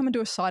 I'm just going to come and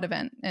do a side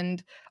event,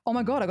 and oh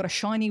my god, I got a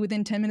shiny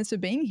within 10 minutes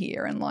of being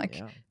here, and like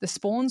the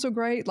spawns were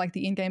great, like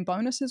the in-game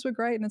bonuses were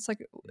great, and it's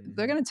like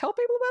they're going to tell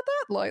people about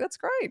that. Like that's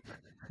great.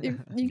 If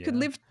you could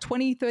live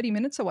 20-30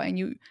 minutes away, and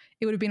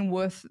it would have been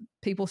worth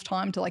people's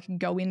time to like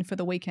go in for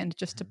the weekend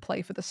just to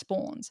play for the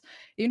spawns,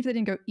 even if they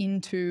didn't go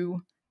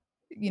into,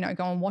 you know,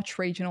 go and watch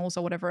regionals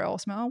or whatever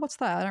else. Oh, what's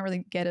that? I don't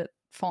really get it.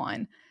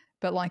 Fine.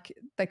 But like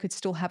they could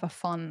still have a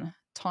fun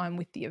time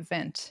with the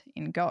event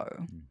in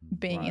Go,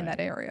 being in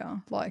that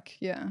area. Like,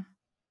 yeah.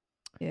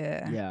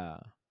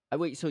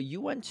 Wait, so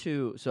you went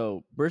to,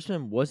 so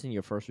Brisbane wasn't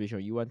your first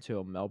regional. You went to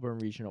a Melbourne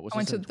regional. Was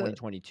this in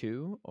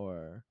 2022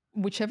 or?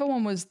 Whichever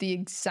one was the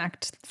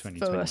exact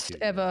first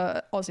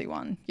ever Aussie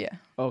one. Yeah.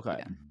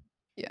 Okay.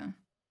 Yeah.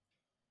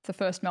 The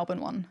first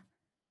Melbourne one,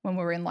 when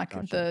we were in like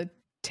the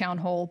town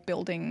hall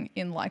building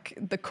in like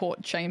the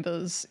court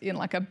chambers in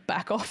like a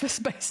back office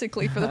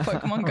basically for the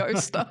Pokemon Go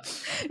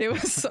stuff. It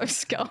was so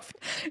scuffed.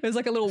 It was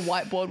like a little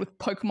whiteboard with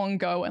Pokemon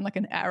Go and like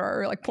an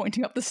arrow like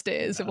pointing up the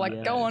stairs of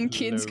like, go on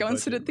kids, go and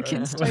sit at the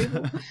kids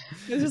table.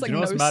 It was just like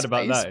no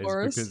space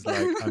for us. Because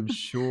like I'm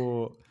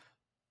sure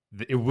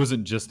it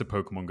wasn't just the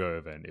Pokemon Go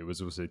event. It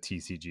was also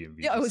TCG and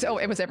VGC. Yeah,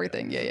 it was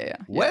everything. Yeah.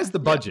 Where's the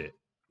budget?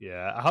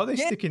 Yeah, how are they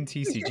sticking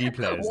TCG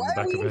players in the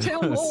back of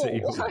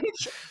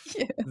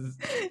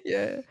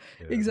a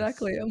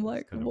exactly. I'm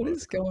like, what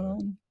is going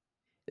on?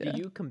 Did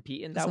you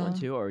compete in that one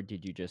too, or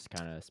did you just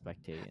kind of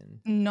spectate?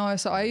 No,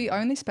 so I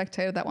only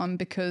spectated that one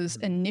because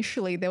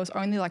initially there was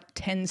only like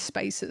 10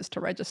 spaces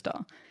to register,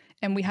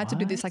 and we had to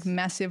do this like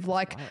massive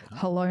like,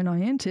 hello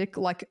Niantic,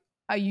 like,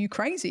 are you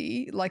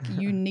crazy? Like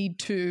you need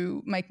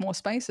to make more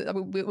spaces.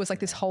 It was like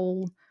this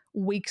whole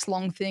weeks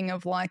long thing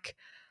of like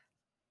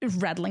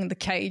rattling the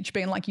cage,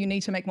 being like, you need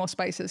to make more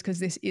spaces because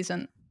this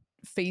isn't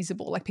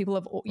feasible. Like people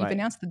have, you've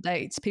announced the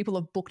dates, people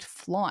have booked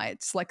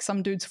flights, like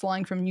some dude's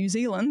flying from New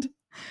Zealand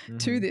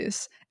to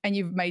this, and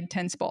you've made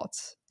 10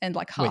 spots, and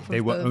like half they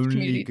of were the only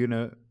community.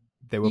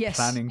 They were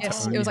planning to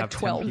only it was like have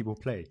 12 10 people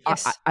play.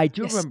 I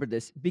do remember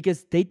this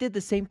because they did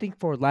the same thing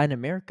for Latin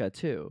America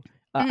too.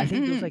 I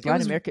think it was like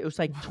Latin America. It was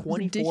like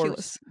 24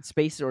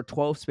 spaces or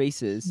 12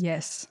 spaces.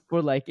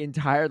 For like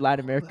entire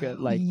Latin America,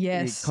 like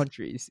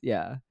countries.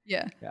 Yeah.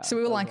 So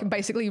we were like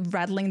basically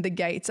rattling the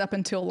gates up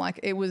until like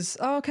it was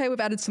okay. We've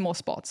added some more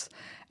spots,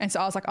 and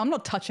so I was like, I'm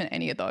not touching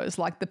any of those.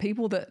 Like the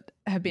people that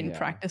have been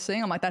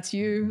practicing, I'm like, that's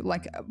you.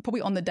 Like probably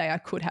on the day I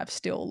could have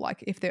still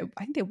like I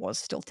think there was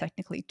still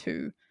technically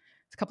a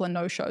couple of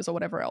no shows or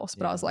whatever else,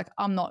 but I was like,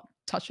 I'm not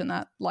touching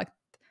that. Like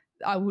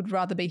I would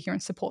rather be here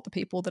and support the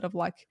people that have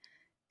like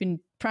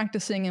been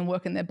practicing and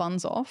working their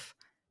buns off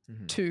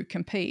to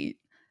compete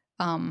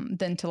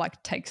than to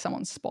like take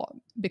someone's spot,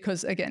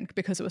 because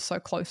it was so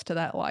close to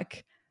that,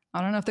 like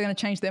I don't know if they're going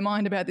to change their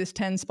mind about this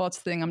 10 spots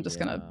thing. I'm just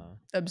going to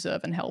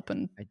observe and help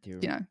and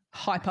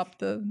hype up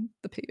the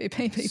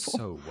PvP people.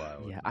 So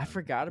wild. Yeah, I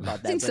forgot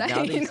about that. But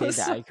now that you say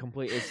that, I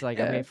completely, it's like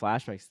I made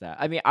flashbacks to that.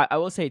 I mean, I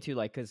will say too,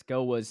 like, because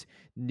Go was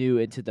new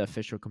into the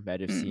official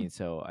competitive scene,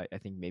 so I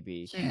think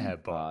maybe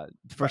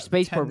for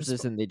space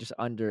purposes, and they just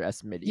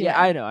underestimated. Yeah,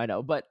 I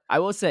know, but I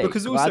will say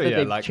because also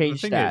they've like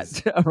changed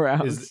that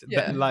around.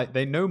 Like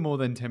they know more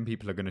than 10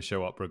 people are going to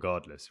show up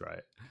regardless,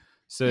 right?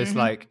 So it's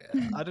like,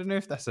 I don't know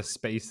if that's a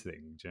space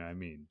thing. Do you know what I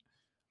mean?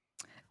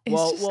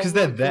 Well, because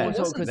they're there.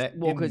 They're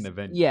in an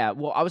event. Yeah,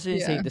 well, I was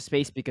just saying the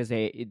space because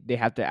they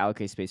have to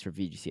allocate space for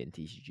VGC and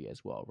TCG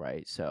as well,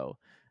 right? So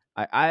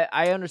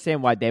I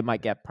understand why they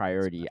might get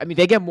priority. I mean,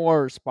 they get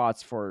more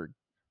spots for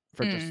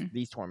just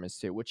these tournaments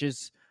too, which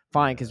is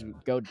fine because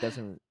Go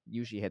doesn't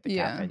usually hit the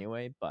cap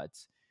anyway. But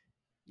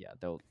yeah,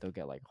 they'll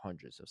get like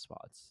hundreds of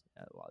spots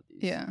at a lot of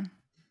these. Yeah,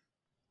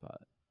 but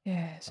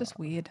it's just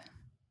weird.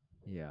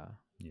 Yeah.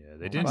 Yeah,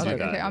 they didn't do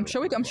that. Okay, I'm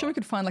sure we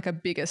could find like a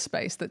bigger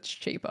space that's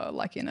cheaper,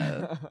 like in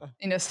a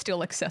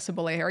still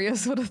accessible area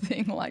sort of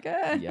thing. Like,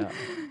 you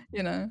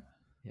know,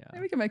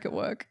 we can make it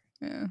work.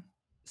 Yeah.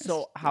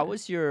 So, how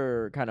was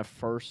your kind of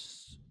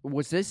first?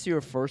 Was this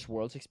your first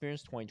Worlds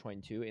experience,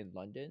 2022 in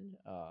London?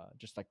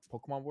 Just like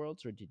Pokemon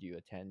Worlds, or did you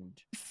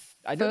attend?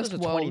 I know there's a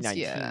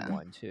 2019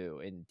 one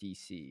too in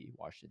DC,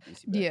 Washington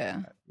DC.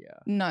 Yeah.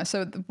 No,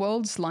 so the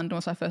Worlds London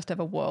was my first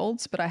ever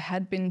Worlds, but I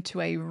had been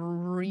to a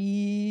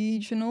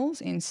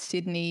regionals in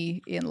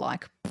Sydney in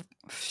like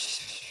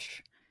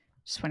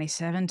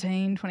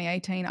 2017,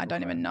 2018. I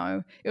don't even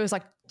know. It was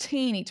like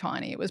teeny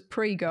tiny. It was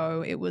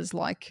pre-Go. It was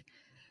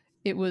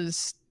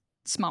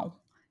small,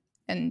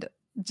 and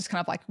just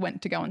kind of like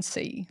went to go and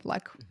see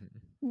like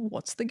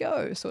what's the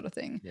Go sort of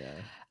thing.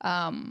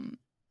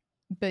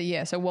 But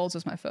yeah, so Worlds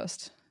was my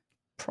first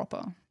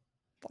proper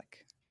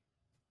like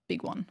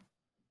big one.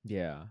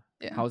 Yeah.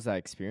 Yeah. How was that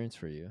experience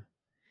for you?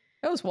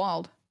 It was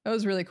wild. It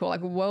was really cool.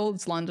 Like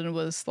Worlds London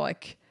was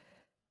like,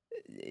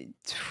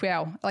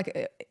 wow.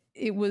 Like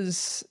it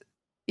was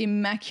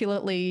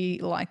immaculately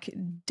like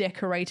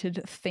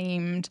decorated,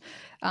 themed.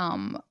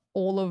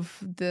 All of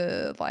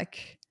the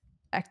like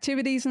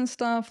activities and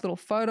stuff, little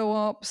photo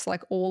ops,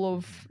 like all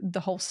of the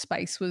whole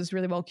space was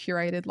really well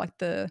curated. Like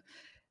the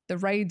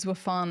raids were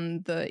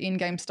fun. The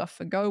in-game stuff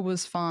for Go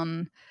was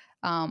fun.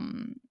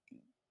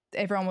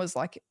 Everyone was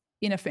like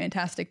in a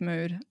fantastic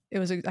mood. It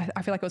was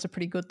I feel like it was a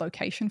pretty good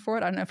location for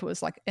it. I don't know if it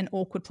was like an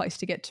awkward place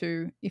to get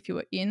to if you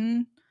were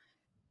in,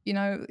 you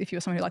know, if you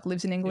were someone who like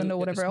lives in England or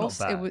whatever else.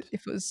 It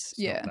was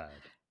yeah.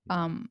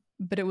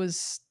 But it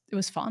was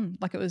fun.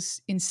 Like it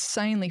was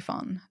insanely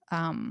fun.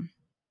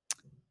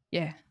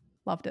 Yeah,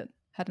 loved it.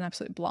 Had an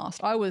absolute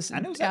blast. I was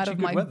out of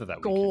my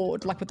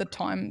gourd, like with the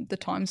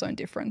time zone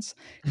difference,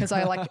 because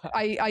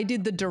I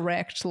did the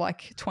direct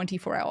like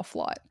 24-hour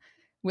flight.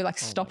 We like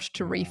stopped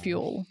to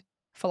refuel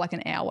for like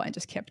an hour and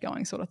just kept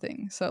going, sort of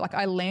thing. So like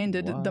I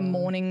landed the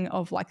morning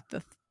of like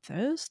the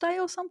Thursday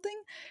or something,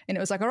 and it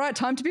was like, all right,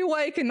 time to be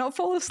awake and not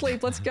fall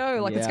asleep. Let's go.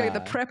 Like let's go get the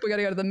prep. We got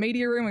to go to the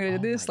media room. We got to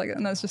do this. Like,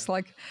 and I was just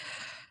like,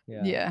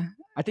 yeah.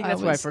 I think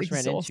that's what I first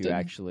ran into.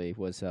 Actually,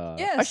 was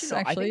yes,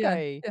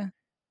 actually,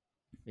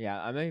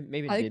 yeah, I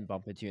maybe didn't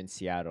bump into you in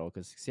Seattle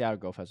because Seattle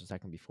Go Fest was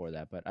second before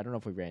that, but I don't know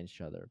if we ran into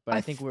each other. But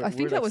I think that like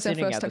was our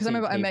first time because I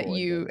remember I met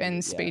you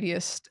and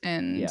Speediest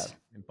and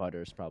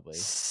Butters probably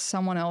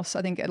someone else.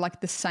 I think at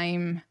like the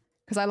same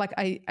because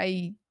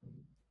I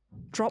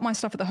dropped my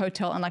stuff at the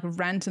hotel and like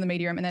ran to the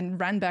media room and then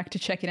ran back to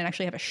check in and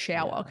actually have a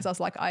shower because I was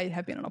like, I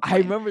have been on a plane. I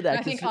remember that. And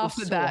I think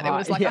after that it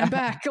was like, I'm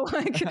back.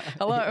 Like,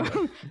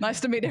 hello,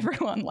 nice to meet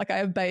everyone. Like I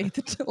have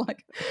bathed.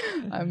 Like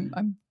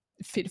I'm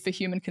fit for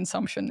human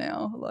consumption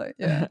now. Like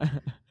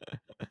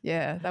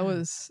yeah, that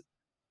was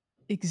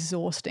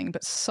exhausting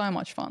but so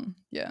much fun.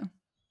 Yeah,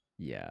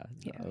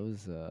 it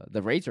was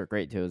the raids were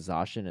great too. It was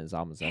Zacian and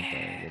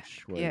Zamazenta,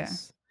 which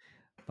was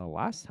the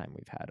last time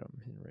we've had them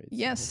in raids.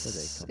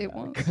 Yes, it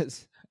was.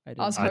 Because I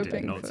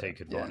did not take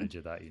advantage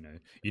of that.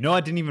 You know,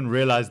 I didn't even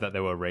realize that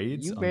there were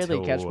raids. You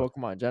barely catch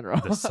Pokemon in general.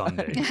 The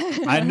Sunday.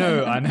 I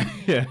know.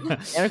 Yeah,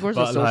 and of course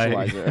a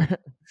socializer.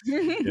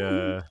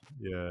 Yeah,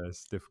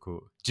 it's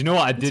difficult. Do you know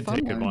what I did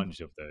take advantage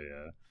of though?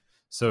 Yeah.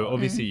 So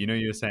obviously, you know,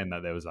 you were saying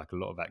that there was like a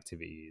lot of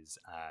activities,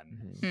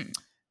 and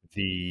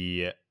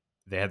they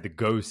had the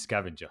Go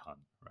scavenger hunt,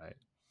 right?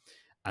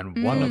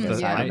 And one of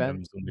the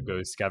items on the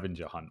Go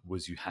scavenger hunt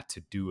was you had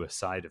to do a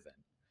side event.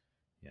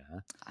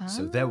 Yeah.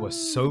 So there were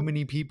so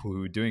many people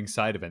who were doing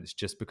side events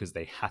just because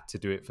they had to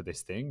do it for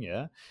this thing.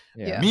 Yeah.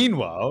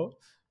 Meanwhile,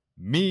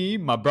 me,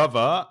 my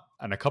brother,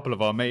 and a couple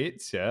of our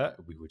mates,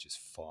 we were just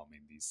farming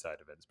these side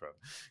events, bro.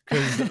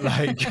 Because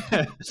like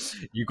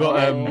you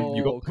got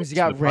because you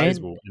got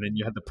prize wall, and then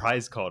you had the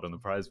prize card on the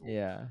prize wall.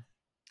 Yeah.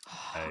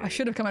 I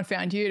should have come and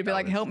found you to be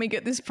like, help me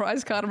get this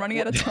prize card. I'm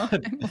running out of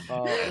time.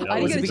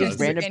 I didn't get a chance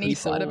to do any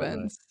side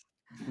events.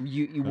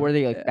 You were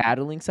they like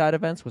battling side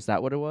events? Was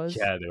that what it was?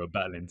 Yeah, they were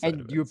battling side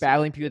events. And you were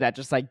battling people that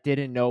just like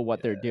didn't know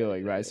what they're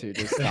doing, right? So you're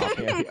just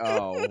stopping.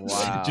 Oh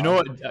wow. Do you know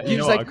what?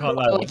 I can't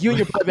lie. Like you and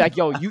your brother be like,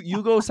 yo,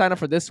 you go sign up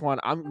for this one.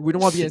 We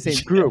don't want to be in the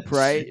same group,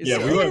 right? Yeah,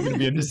 we weren't going to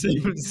be in the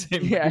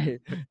same yeah,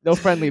 no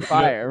friendly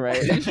fire,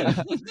 right?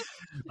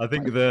 I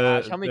think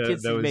how many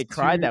kids did you make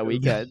cry that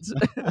weekend?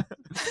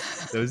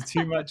 There was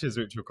two matches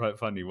which were quite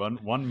funny.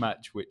 One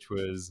match which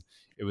was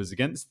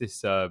against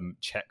this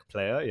Czech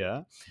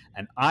player,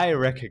 and I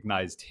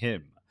recognized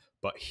him,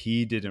 but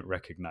he didn't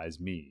recognize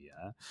me.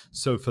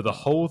 So for the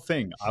whole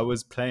thing, I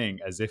was playing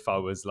as if I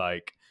was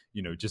like,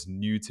 just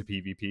new to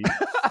PvP.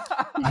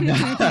 and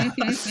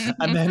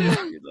then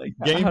like,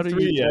 game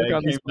 3,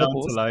 it came down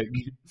to like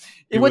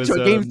it went to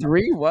a game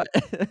 3. What?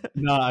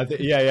 No,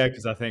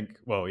 because I think,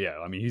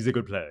 I mean, he's a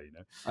good player,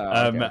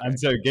 Okay. And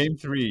so game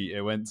 3,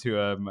 it went to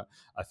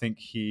I think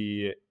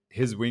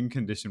his win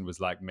condition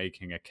was like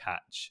making a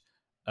catch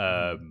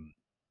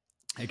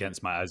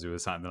against my Azu or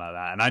something like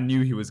that, and I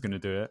knew he was going to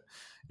do it.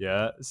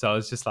 So I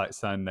was just like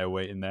standing there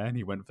waiting there, and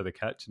he went for the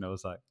catch, and I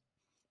was like,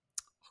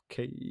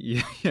 okay,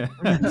 yeah.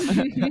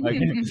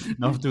 And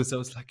afterwards I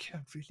was like,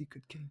 really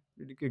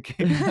good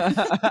game.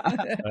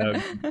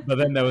 But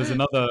then there was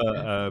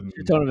another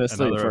you told him this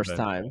the first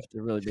time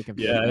to really be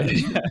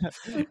confused.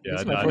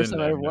 It's my first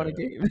time I ever won a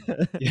game.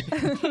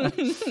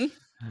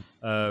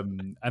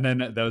 And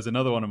then there was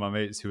another one of my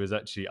mates who was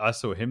actually, I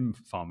saw him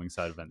farming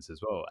side events as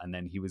well, and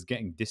then he was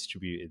getting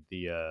distributed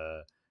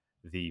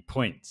the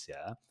points,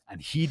 and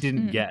he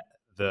didn't get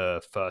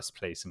the first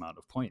place amount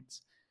of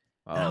points.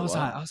 And I was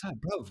like,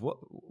 bro,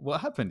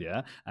 what happened?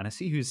 And I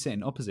see who's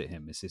sitting opposite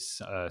him. It's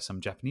this some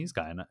Japanese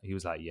guy, and he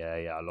was like,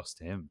 yeah, I lost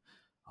to him.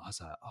 I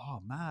was like, oh,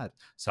 mad.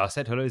 So I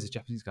said hello to the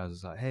Japanese guy. I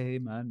was like, hey,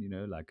 man,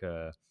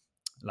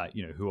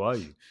 who are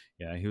you?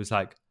 Yeah, he was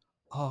like,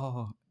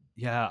 oh,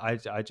 Yeah,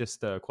 I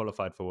just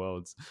qualified for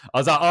Worlds. I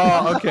was like,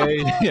 oh, okay,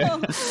 yeah.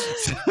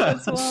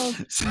 That's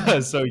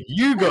wild. So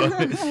you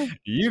got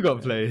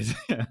played.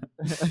 It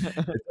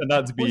turned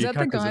out to be Was that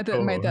the guy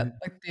that made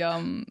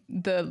Kakazuko.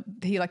 that like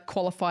he like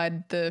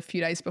qualified the few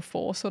days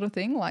before sort of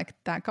thing, like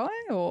that guy,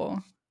 or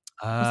was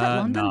that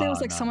London? There was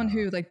like someone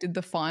who like did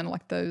the final,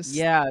 like those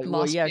Yeah,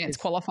 well, last yeah, chance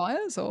 'cause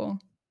qualifiers, or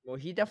well,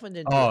 he definitely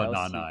didn't do Oh no,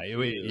 LCQ. it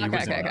okay,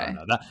 wasn't. okay.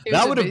 No. It was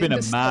That would have been a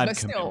but mad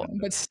still,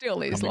 commitment but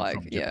still is coming like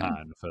from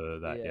Japan for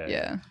that. Yeah.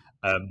 Yeah.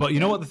 But you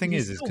know Yeah. what the thing He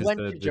is still because went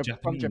the to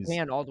from Japanese.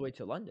 Japan all the way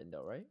to London,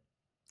 though, right?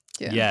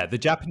 Yeah. The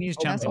Japanese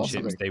Oh, that's awesome.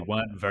 championships, they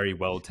weren't very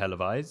well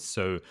televised,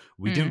 so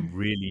we didn't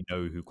really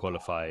know who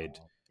qualified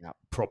Yeah.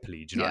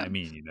 properly. Do you know what I Yeah.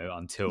 mean? You know,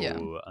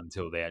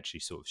 until they actually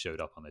sort of showed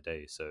up on the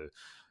day. So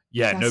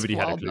That's nobody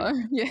had a wild, clue. though.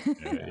 Yeah.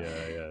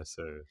 Yeah.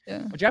 So Yeah.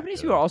 Well,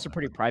 Japanese people are also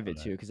pretty private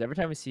like, too, because every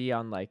time we see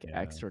on like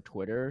X or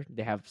Twitter,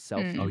 they have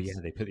selfies. oh yeah,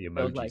 they put the So,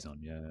 emojis like,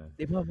 on. Yeah.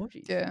 they put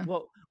emojis. Yeah.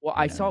 Well,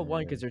 I saw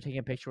one Yeah. because they're taking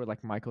a picture with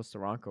like Michael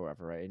Staranko or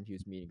whatever, right? And he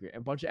was meeting greet.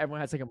 And a bunch of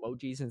everyone has like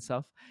emojis and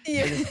stuff.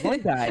 Yeah. And this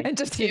one guy, and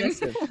just he him. has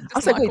to- I Just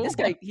was like, wait, Michael. this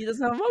guy, he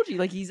doesn't have emoji.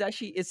 Like it's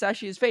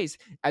actually his face.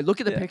 I look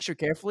at the picture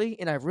carefully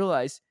and I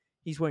realize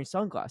he's wearing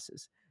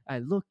sunglasses. I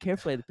look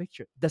carefully at the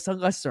picture. The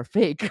sunglasses are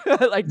fake.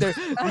 Like he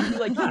threw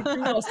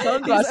out a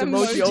sunglass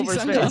emoji over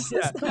his face.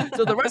 Yeah.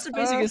 So the rest of the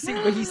face you can see,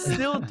 but he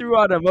still threw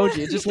out an emoji.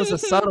 It just was a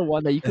subtle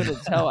one that you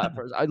couldn't tell at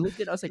first. I looked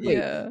at it, I was like, wait,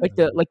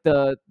 like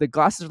the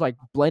glasses are like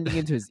blending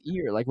into his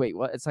ear. Like, wait,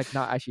 what? It's like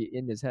not actually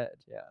in his head.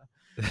 Yeah.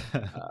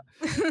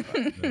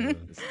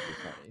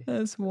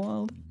 That's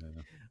wild.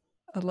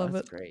 I love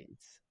That's it. great.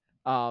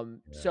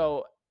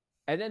 So,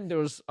 and then there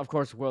was, of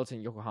course, Worlds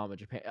in Yokohama,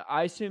 Japan.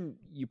 I assume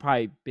you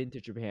probably been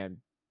to Japan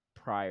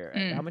prior.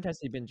 How many times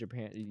have you been to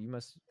Japan? You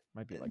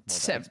might be like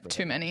more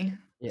too many.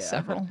 Yeah.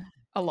 Several.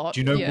 A lot.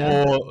 Do you know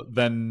more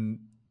than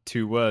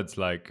 2 words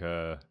like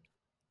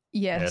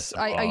yes,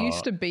 I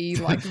used to be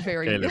like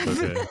very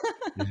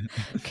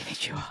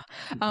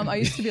I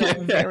used to be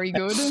like very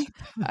good.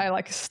 I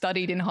like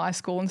studied in high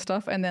school and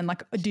stuff, and then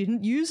like I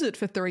didn't use it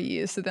for 3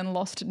 years, so then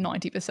lost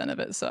 90% of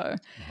it. So,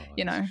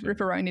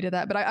 ripperoni to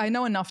that. But I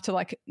know enough to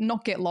like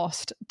not get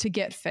lost, to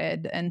get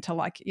fed, and to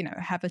like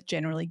have a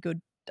generally good.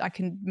 I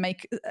can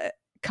make a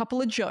couple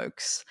of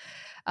jokes.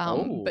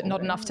 But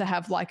not enough to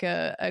have like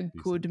a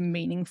good,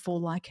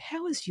 meaningful, like,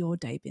 how has your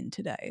day been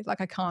today?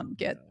 Like, I can't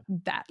get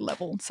that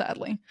level,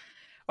 sadly.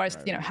 Or I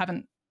just,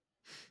 haven't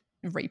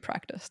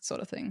re-practiced sort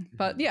of thing.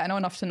 But I know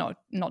enough to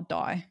not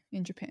die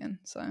in Japan.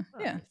 So,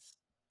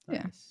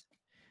 Nice.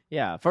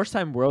 Yeah. First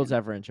time Worlds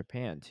ever in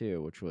Japan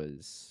too, which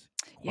was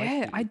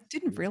I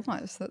didn't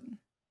realize that,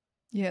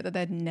 that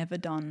they'd never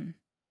done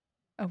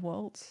a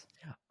Worlds.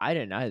 I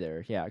didn't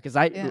either. Yeah, because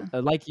I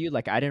like you,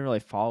 like I didn't really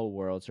follow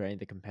Worlds or any of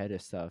the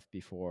competitive stuff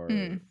before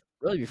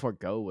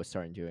Go was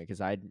starting doing it.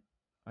 Because I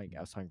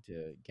was talking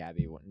to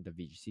Gabby, the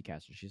VGC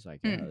caster. She's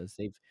like,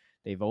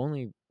 they've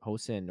only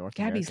hosted in North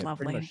Gabby's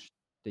America, lovely. pretty much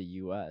the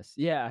US.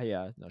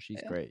 Yeah. No,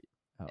 she's great.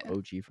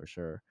 OG for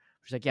sure.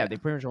 She's like, they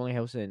pretty much only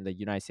hosted in the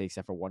United States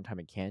except for one time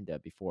in Canada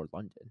before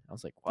London. I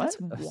was like, what?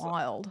 That's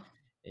wild.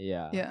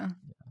 Yeah.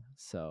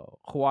 So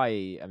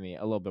Hawaii, I mean,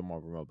 a little bit more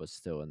remote, but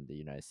still in the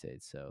United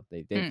States. So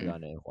they've done it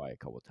in Hawaii a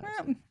couple of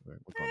times. So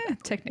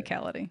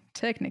technicality.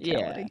 So,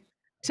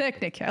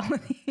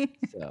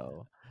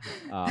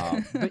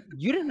 but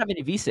you didn't have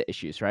any visa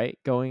issues, right?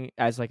 Going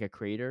as like a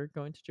creator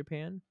going to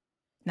Japan?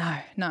 No.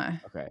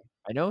 Okay,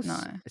 I know.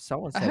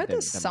 Someone said I heard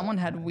that someone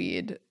had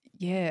weird.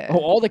 Yeah. Oh,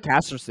 all the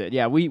casters did.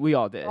 Yeah, we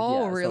all did.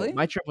 Oh, yeah. really? So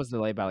my trip was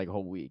delayed by like a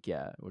whole week.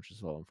 Yeah, which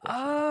is a little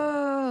unfortunate.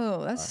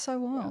 Oh, that's so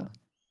wild.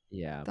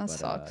 Yeah, that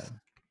sucks.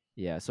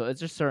 Yeah, so it's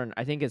just certain.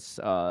 I think it's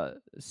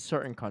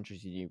certain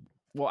countries you need.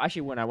 Well,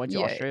 actually, when I went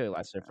to Australia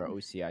last year for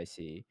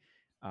OCIC,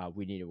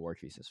 we needed work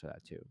visas for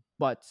that too.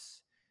 But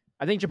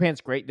I think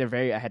Japan's great. They're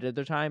very ahead of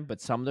their time,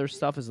 but some of their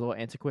stuff is a little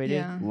antiquated.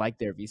 Yeah. Like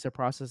their visa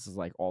process is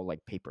like all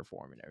like paper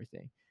form and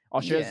everything.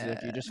 Australia's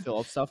like you just fill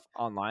up stuff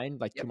online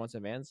like 2 months in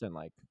advance and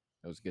like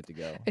it was good to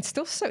go. It's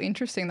still so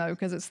interesting though,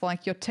 because it's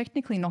like you're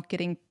technically not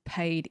getting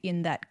paid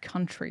in that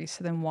country,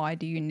 so then why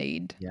do you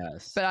need?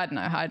 Yes, but I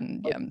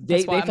don't know.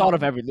 They thought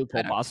of every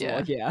loophole possible.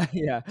 Like,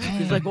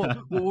 It's like,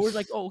 well, we're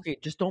like, oh, okay,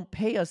 just don't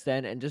pay us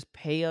then, and just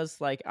pay us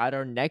like at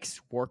our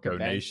next work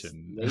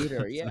donation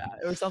later,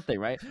 or something,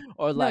 right?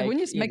 Or like,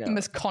 wouldn't you just make them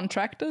as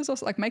contractors, or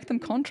like make them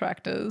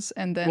contractors,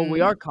 and then we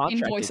are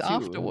contracted invoice too.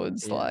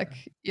 afterwards? Like,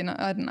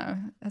 I don't know.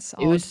 That's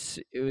odd.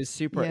 It was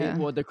super.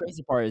 Well, the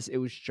crazy part is it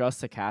was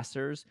just the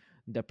casters.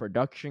 The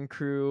production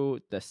crew,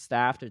 the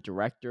staff, the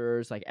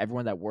directors, like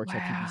everyone that works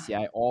at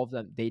PPCI, all of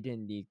them, they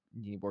didn't need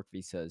work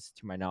visas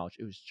to my knowledge.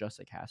 It was just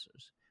the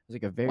casters. It was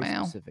like a very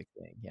specific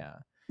thing.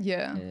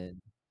 Yeah.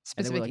 And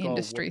specific like,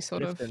 industry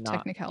sort of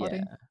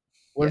technicality.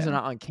 What if they're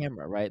not on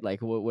camera, right?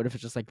 Like, what if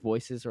it's just like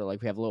voices, or like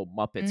we have little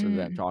Muppets of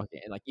them talking,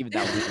 and like even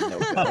that was no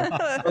go.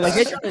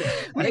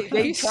 Like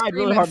they tried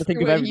really hard to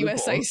think of every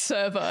USA loophole.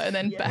 server and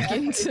then back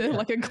into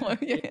like a glow.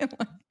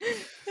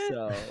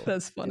 So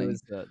that's funny. It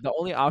was the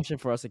only option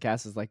for us to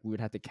cast is like we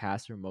would have to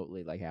cast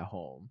remotely, like at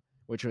home.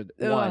 which would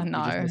one, you're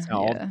just no. missing out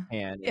all the Yeah.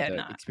 Japan, Yeah, the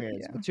no.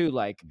 experience, Yeah. but two,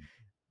 like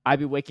I'd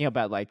be waking up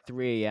at like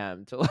 3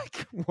 a.m. to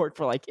like work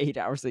for like 8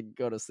 hours and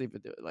go to sleep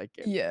and do it like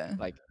Yeah.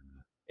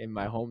 in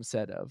my home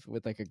setup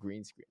with like a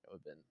green screen. It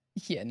would have been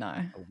Yeah, no.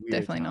 a weird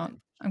Definitely not.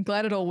 time. I'm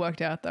glad it all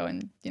worked out though,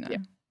 and you Yeah.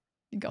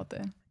 got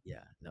there.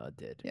 Yeah, no, it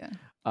did. Yeah.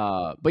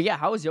 But yeah,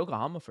 how was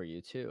Yokohama for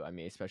you too? I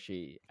mean,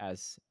 especially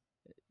as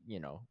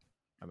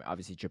I mean,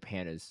 obviously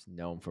Japan is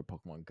known for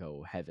Pokemon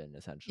Go heaven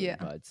essentially, Yeah.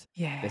 but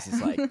Yeah. this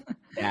is like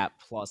that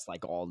plus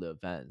like all the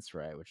events,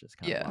 right? Which is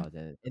kind of Yeah. wild.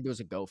 And there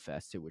was a Go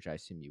Fest too, which I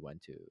assume you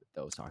went to,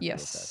 the Osaka Go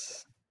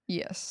Fest.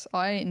 Yes.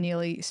 I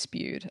nearly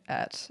spewed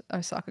at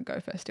Osaka Go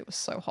Fest. It was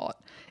so hot.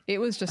 It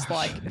was just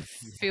like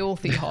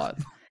filthy hot.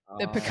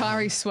 The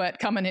Picari sweat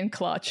coming in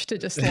clutch to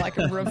just like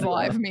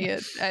revive me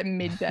at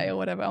midday or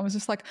whatever. I was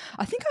just like,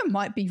 I think I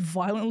might be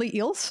violently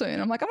ill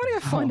soon. I'm like, I'm gonna go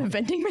find a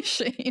vending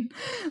machine.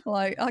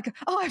 like,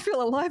 oh, I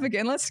feel alive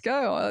again. Let's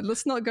go.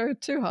 Let's not go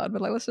too hard,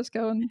 but like, let's just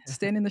go and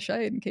stand in the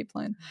shade and keep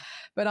playing.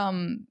 But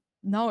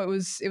no, it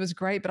was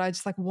great. But I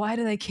just like, why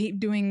do they keep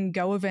doing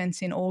Go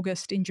events in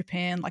August in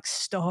Japan? Like,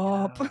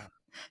 stop. Yeah.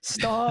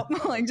 Stop.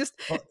 Like, just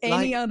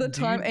any other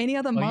time, any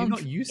other month,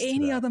 not used to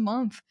any that? other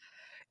month.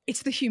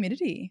 It's the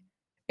humidity.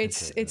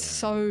 It's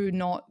so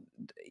not.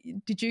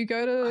 Did you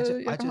go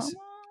to Yokohama?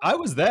 I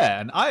was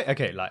there, and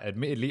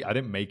admittedly, I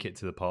didn't make it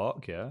to the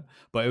park,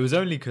 but it was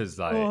only because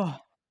like I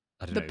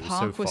don't know, it was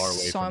so far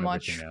away from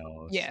everything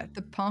else. Yeah,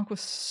 the park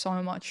was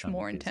so much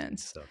more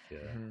intense. Stuff, yeah.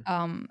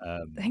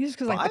 I think it's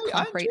because like the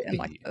concrete and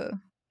like the.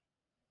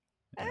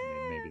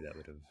 Maybe that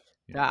would have.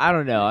 I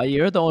don't know.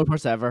 You're the only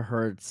person I ever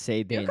heard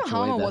say they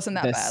Yokohama enjoy wasn't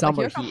that the bad.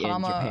 summer like, heat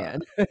in Japan.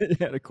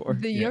 Yeah, of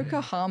course. The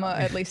Yokohama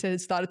at least had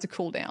started to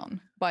cool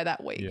down by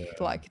that week. Yeah.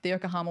 Like the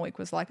Yokohama week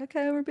was like,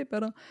 okay, we're a bit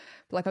better.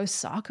 But like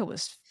Osaka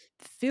was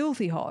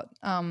filthy hot.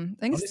 I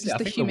think it's just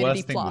the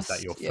humidity the worst thing was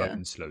that your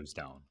phone slows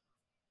down.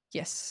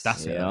 Yes,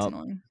 that's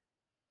annoying.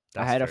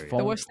 I had a phone.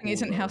 The worst thing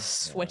isn't how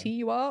sweaty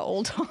you are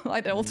all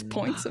at all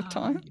points of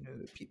time.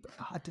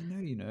 I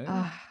don't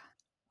know.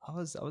 I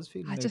was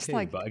feeling okay,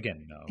 like, but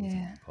again, I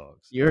wasn't in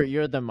parks.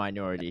 You're the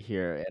minority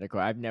here, Echo.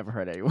 I've never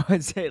heard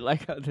anyone say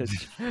like the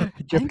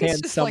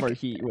Japan summer like,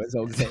 heat was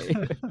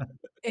okay.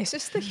 It's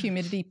just the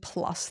humidity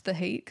plus the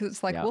heat, because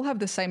it's like we'll have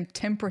the same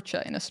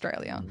temperature in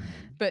Australia,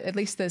 but at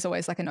least there's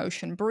always like an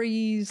ocean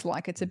breeze.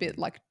 Like it's a bit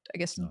like I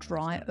guess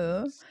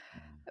drier,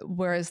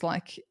 whereas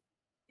like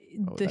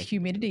the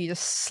humidity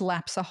just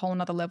slaps a whole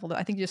nother level that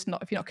I think if you're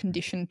not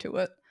conditioned to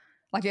it.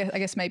 Like, I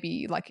guess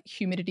maybe like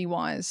humidity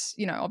wise,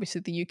 obviously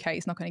the UK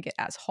is not going to get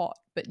as hot,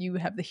 but you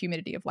have the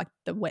humidity of like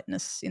the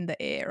wetness in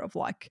the air of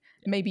like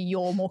maybe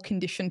you're more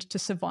conditioned to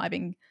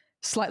surviving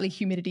slightly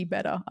humidity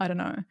better. I don't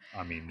know.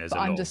 I mean, there's a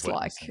lot of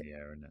wetness in the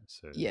air, isn't it?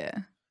 So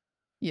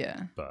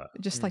yeah. But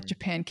just like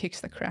Japan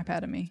kicks the crap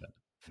out of me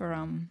for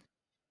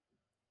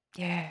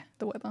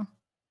the weather.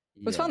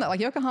 It was fun though. Like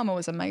Yokohama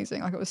was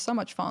amazing. Like it was so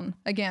much fun.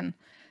 Again,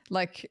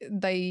 like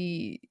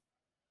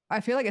I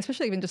feel like,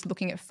 especially even just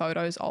looking at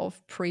photos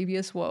of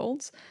previous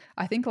worlds,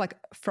 I think like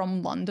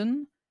from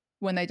London,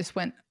 when they just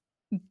went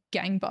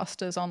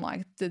gangbusters on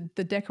like the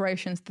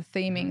decorations, the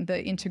theming,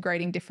 the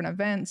integrating different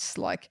events,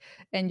 like,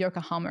 and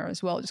Yokohama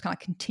as well, just kind of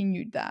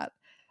continued that.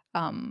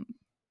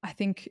 I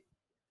think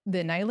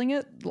they're nailing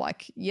it.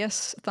 Like,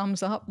 yes,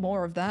 thumbs up,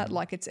 more of that.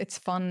 Like it's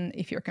fun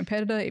if you're a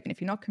competitor, even if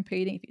you're not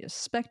competing, if you're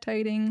just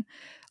spectating.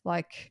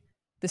 Like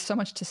there's so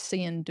much to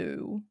see and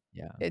do.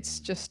 Yeah. It's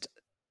just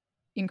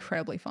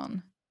incredibly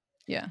fun.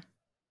 Yeah.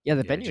 Yeah,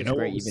 the venue is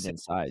great even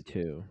inside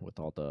too, with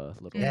all the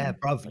little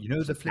bruv,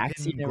 the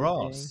flipping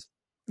grass.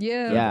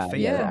 Yeah.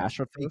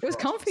 It was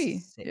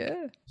comfy.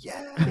 Yeah.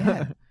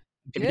 Have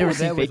you never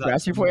seen fake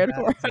grass before,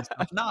 Edgar?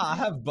 Nah, I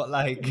have, but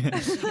like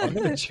I've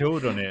never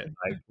chilled on it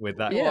like with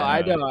that. Yeah,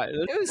 I know.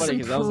 It was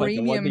some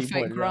premium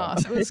fake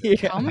grass. It was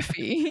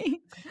comfy.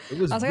 I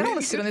was like, I don't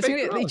want to sit on this. It's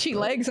gonna get itchy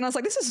legs, and I was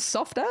like, this is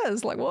soft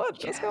as. Like,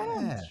 what? What's going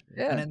on?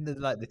 Yeah. And then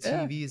the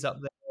TV is up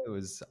there. It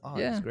was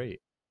it was great.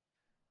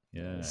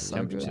 Yeah, so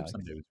Championship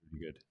Sunday was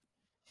really good.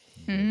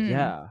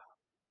 Yeah,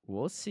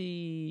 we'll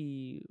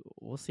see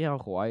how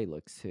Hawaii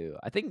looks too.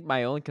 I think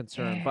my only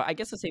concern, but I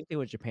guess the same thing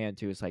with Japan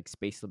too, is like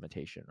space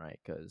limitation, right?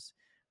 Because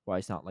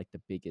Hawaii's not like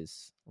the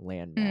biggest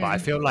land. But I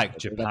feel like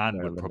Japan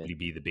would probably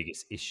be the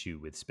biggest issue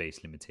with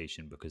space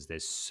limitation because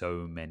there's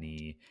so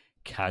many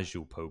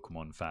casual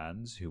Pokemon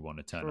fans who want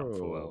to turn up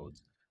for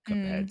Worlds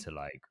compared to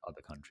like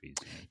other countries.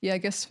 Yeah, I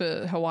guess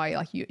for Hawaii,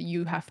 like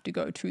you have to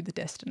go to the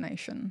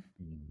destination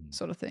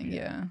sort of thing.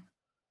 Yeah.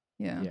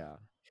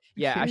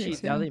 Actually,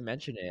 now that you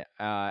mention it,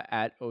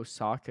 at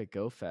Osaka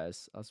Go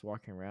Fest, I was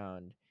walking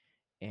around,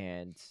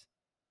 and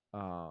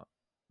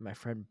my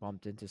friend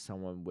bumped into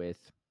someone with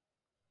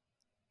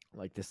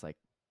like this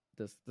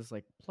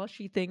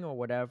plushie thing or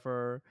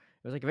whatever.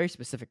 It was like a very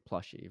specific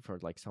plushie for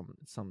like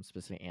some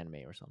specific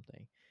anime or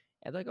something.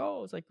 And like,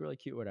 oh, it's like really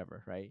cute,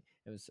 whatever, right?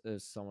 It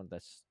was someone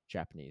that's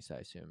Japanese, I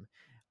assume,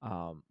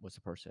 was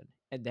the person.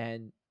 And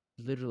then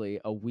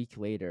literally a week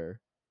later,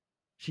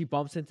 she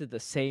bumps into the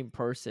same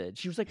person.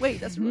 She was like,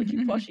 "Wait, that's a really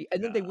cute plushie."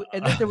 And then they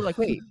were like,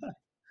 "Wait,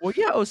 Well,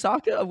 yeah,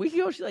 Osaka a week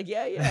ago, she's like,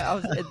 yeah. I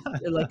was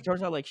it like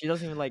turns out like she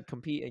doesn't even like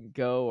compete and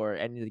Go or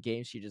any of the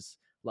games. She just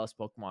loves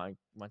Pokemon,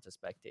 wants to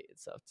spectate and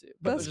stuff too.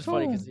 But it was That's just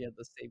funny cool. because she had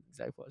the same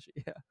exact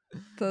plushie. Yeah.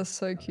 That's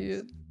so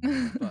cute.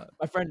 But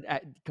my friend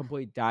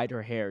completely dyed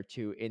her hair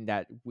too in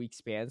that week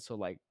span, so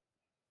like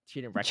she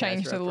didn't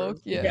recognize Change her the at look.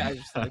 first. Yeah. I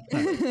just like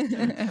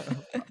kind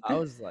of. I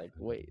was like,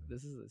 wait,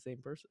 this is the same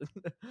person.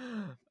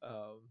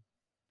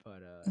 But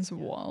That's yeah,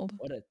 wild.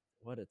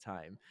 what a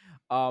time.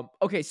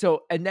 Okay,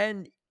 so and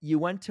then you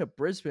went to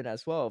Brisbane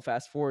as well.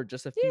 Fast forward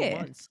just a few Yeah.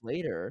 months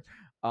later,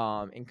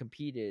 and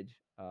competed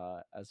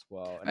as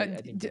well. And I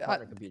think your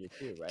partner competed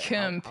too, right?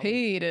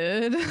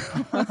 Competed.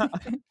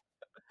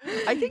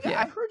 I think Yeah.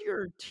 I heard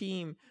your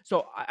team.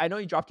 So I know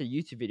you dropped a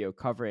YouTube video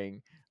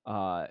covering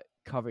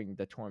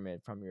the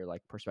tournament from your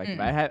like perspective.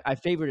 I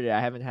favored it. I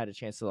haven't had a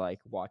chance to like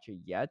watch it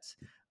yet.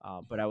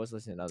 But I was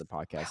listening to other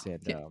podcasts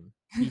and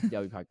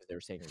BTW podcast. They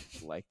were saying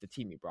like the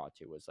team you brought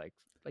to was like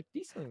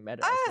decently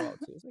meta as well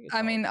too. It was, like,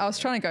 I mean, I was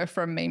trying to go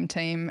for a meme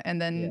team, and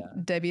then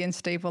Debbie and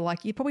Steve were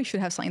like, "You probably should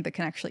have something that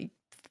can actually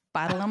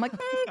battle." And I'm like,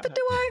 "But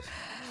do I?"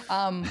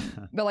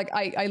 But like,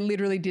 I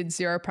literally did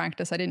zero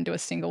practice. I didn't do a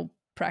single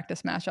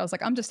practice match. I was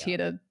like, I'm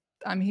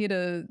here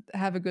to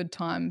have a good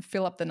time,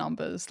 fill up the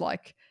numbers.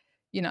 Like,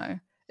 you know,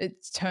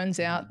 it turns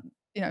out,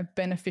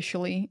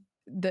 beneficially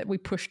that we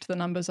pushed the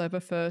numbers over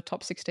for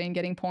top 16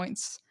 getting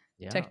points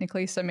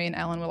technically. So me and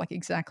Alan were like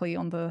exactly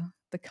on the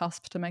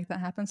cusp to make that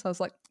happen. So I was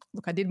like,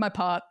 look, I did my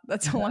part.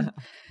 That's all.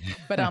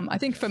 But I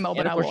think for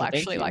Melbourne, I will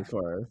actually like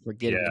for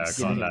getting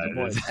the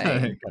points.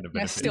 Hey,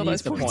 steal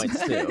those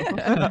points too.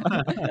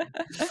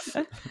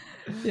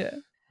 Yeah.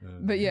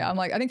 But yeah, I'm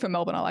like, I think for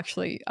Melbourne, I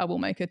will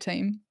make a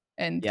team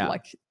and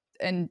like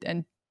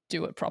and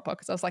do it proper,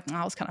 because I was like, it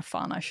was kind of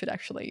fun. I should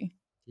actually,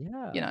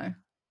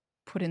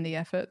 put in the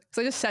effort.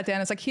 So I just sat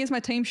down. It's like, here's my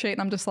team sheet,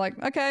 and I'm just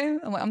like, okay.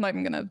 I'm not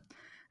even gonna.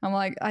 I'm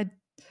like, I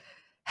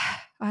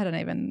don't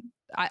even.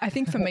 I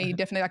think for me,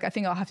 definitely, like, I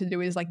think I'll have to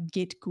do is like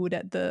get good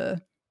at the,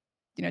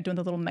 doing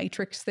the little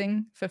matrix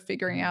thing for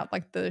figuring out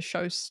like the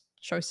show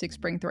 6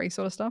 bring 3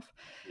 sort of stuff.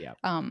 Yeah.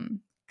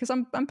 Because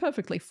I'm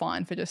perfectly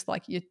fine for just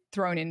like you're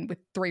thrown in with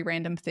 3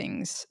 random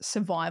things,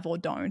 survive or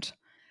don't,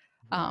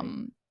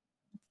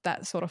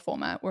 that sort of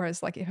format.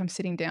 Whereas like if I'm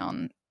sitting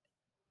down,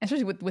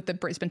 especially with the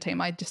Brisbane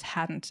team, I just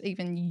hadn't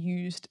even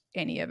used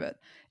any of it.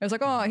 It was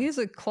like, oh, here's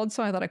a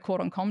Clodsire that I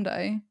caught on Com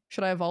Day.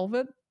 Should I evolve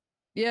it?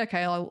 Yeah,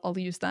 okay, I'll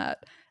use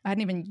that. I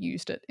hadn't even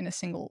used it in a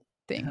single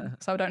thing,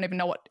 so I don't even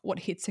know what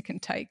hits it can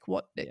take,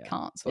 what it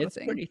can't, sort of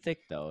thing. It's pretty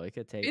thick though. It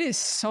could take. It is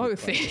so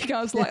thick.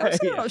 I was like, I'm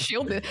still not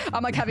shielded.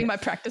 I'm like having my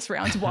practice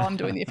rounds while I'm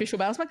doing the official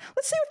battles. I'm like,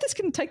 let's see if this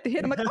can take the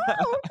hit. I'm like, oh,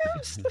 okay,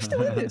 I'm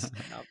still in this.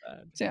 Not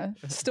bad. So yeah,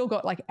 still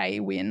got like a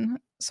win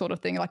sort of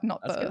thing, like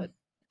not That's the good.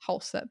 Whole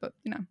set, but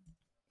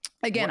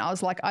Again, I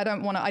was like, I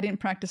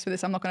didn't practice for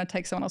this. I'm not going to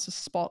take someone else's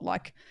spot.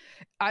 Like,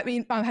 I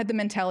mean, I had the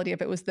mentality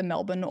of it was the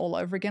Melbourne all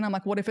over again. I'm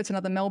like, what if it's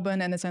another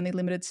Melbourne and there's only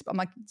limited? I'm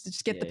like,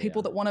 just get the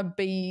people that want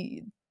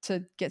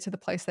to get to the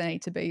place they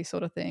need to be,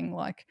 sort of thing.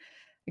 Like,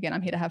 again,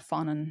 I'm here to have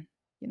fun and,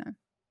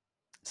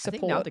 support. I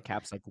think now the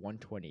cap's like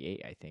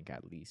 128, I think,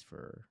 at least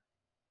for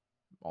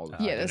all of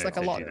there's like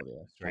a lot.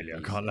 Australia,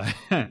 I can't lie.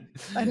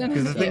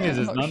 Because the thing is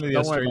none of the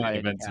Australian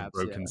events have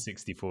broken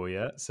 64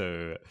 yet.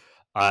 So,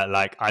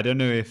 I don't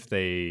know if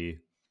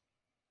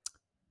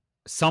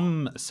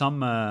some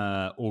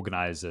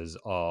organizers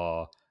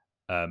are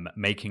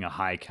making a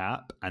high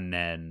cap, and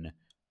then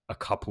a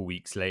couple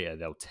weeks later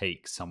they'll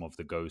take some of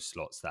the Go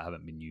slots that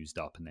haven't been used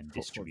up and then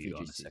distribute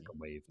on a second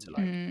wave to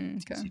like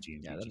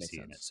TCG and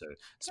VGC in it. So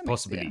it's a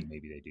possibility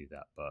maybe they do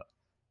that, but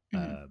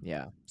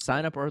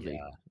sign up early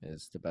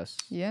is the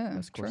best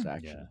course of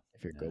action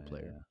if you're a Go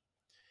player.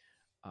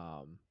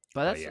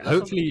 But that's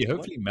hopefully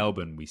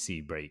Melbourne we see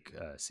break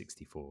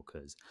 64,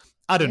 because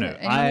I don't know.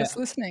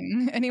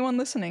 Anyone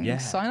listening,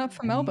 sign up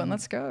for Melbourne.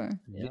 Let's go.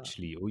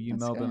 Literally, all you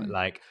Melbourne. Go.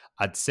 Like,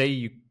 I'd say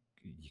you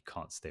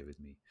can't stay with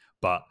me,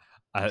 but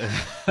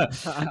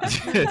this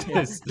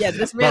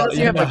man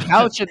doesn't have a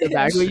couch in the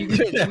back where you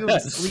can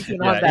sleeping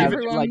on that.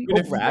 Even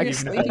if I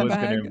was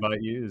going to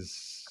invite you,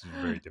 it's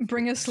very difficult.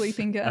 Bring a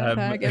sleeping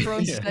bag.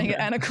 Everyone's staying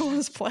at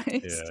Anacor's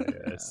place.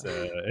 It's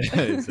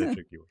a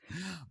tricky one.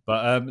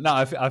 But no,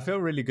 I feel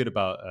really good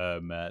about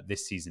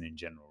this season in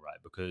general, right?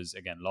 Because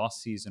again,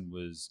 last season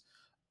was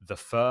the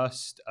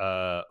first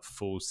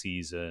full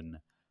season.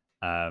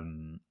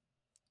 The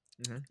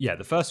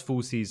first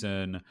full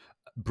season.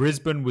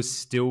 Brisbane was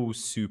still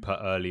super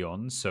early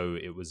on, so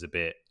it was a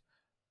bit,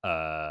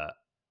 a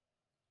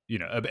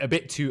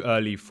bit too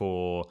early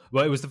for.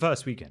 Well, it was the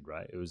first weekend,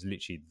 right? It was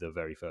literally the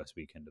very first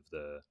weekend of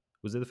the.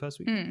 Was it the first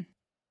weekend?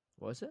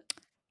 Was it?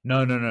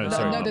 No.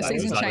 Sorry, no. The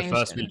season changed. The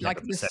first weekend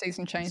like the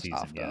season changed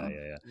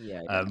after.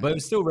 Yeah. But it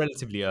was still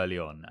relatively early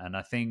on, and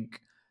I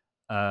think,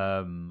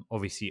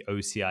 obviously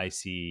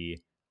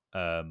OCIC.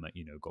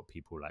 Got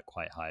people like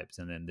quite hyped,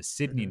 and then the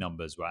Sydney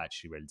numbers were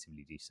actually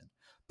relatively decent.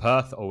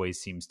 Perth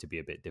always seems to be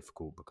a bit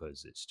difficult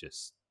because it's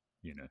just,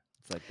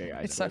 it's like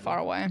very it's so far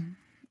away.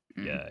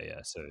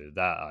 Yeah. So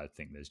that I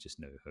think there's just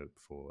no hope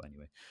for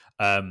anyway.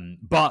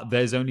 But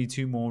there's only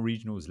 2 more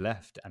regionals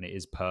left, and it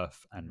is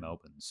Perth and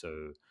Melbourne.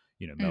 So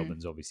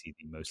Melbourne's obviously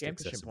the most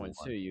championship accessible points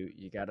one. too.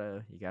 You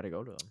gotta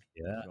go to them.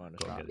 Yeah, if you want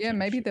to shot. Yeah,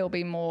 maybe there'll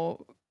be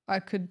more. I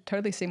could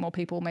totally see more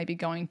people maybe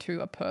going to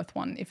a Perth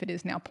one if it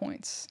is now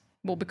points.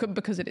 Well,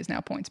 because it is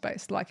now points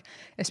based. Like,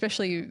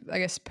 especially, I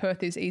guess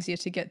Perth is easier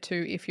to get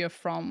to if you're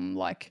from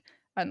like,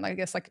 and I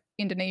guess like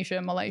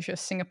Indonesia, Malaysia,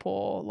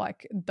 Singapore,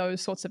 like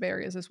those sorts of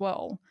areas as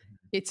well.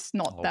 It's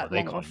not that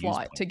long of a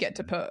flight to get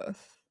to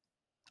Perth.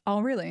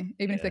 Oh, really?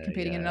 Even if they're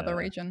competing in another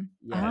region?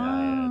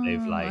 Yeah.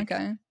 They've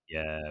Okay.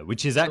 Yeah,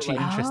 which is actually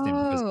interesting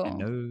because I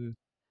know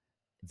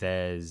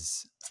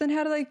there's. So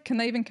then, can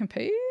they even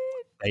compete?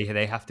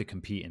 They have to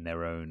compete in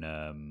their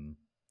own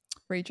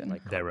region,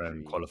 like their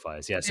own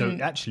qualifiers. Yeah. So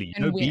actually,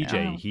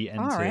 BJ, he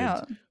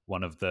entered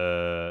one of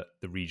the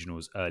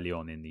regionals early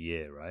on in the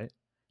year, right?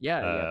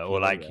 Yeah. Or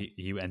like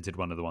he entered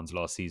one of the ones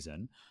last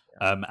season,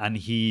 and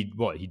he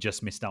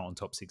just missed out on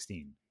top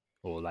 16.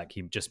 Or like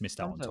he just missed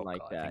out on top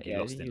like car. that. I think he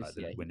lost in like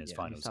the winners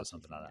finals or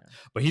something like that.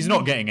 But he's he's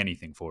not getting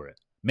anything for it.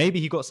 Maybe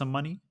he got some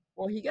money.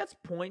 Well, he gets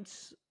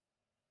points.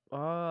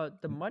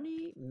 The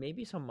money,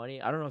 maybe some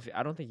money. I don't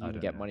think you can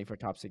get money for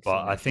top 16.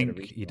 But I think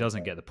he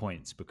doesn't get the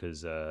points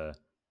because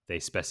they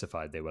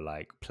specified they were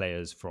like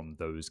players from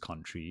those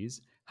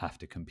countries have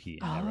to compete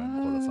in their own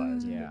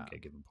qualifiers and don't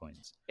get given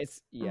points.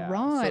 It's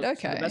right.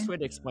 Okay. So the best way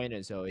to explain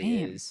it,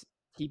 Zoe, is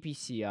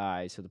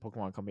TPCI. So the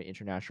Pokemon Company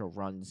International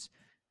runs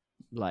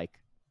like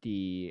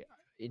the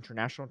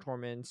international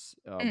tournaments,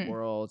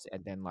 worlds,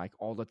 and then like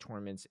all the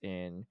tournaments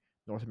in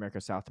North America,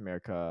 South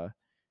America,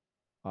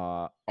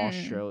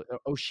 Australia,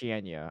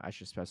 Oceania, I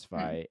should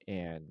specify,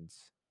 and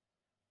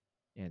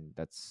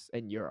that's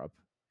in Europe.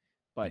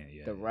 But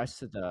the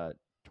rest of the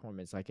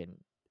tournaments, like in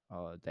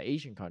the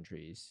Asian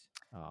countries,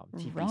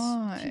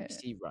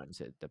 TPC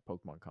runs it, the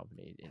Pokemon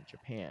Company in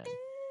Japan.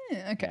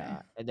 Okay.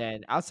 Yeah. And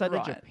then outside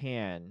of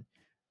Japan,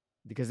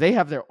 because they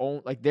have their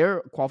own, like their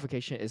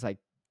qualification is like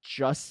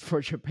just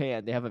for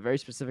Japan. They have a very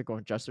specific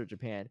one just for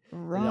Japan.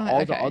 Right. And then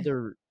all the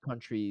other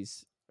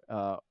countries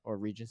or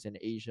regions in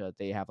Asia,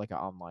 they have like an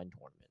online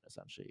tournament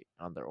essentially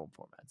on their own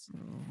formats.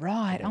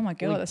 Right. Oh my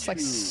god, that's like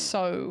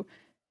so.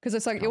 Because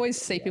it's like you always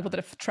see people that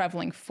are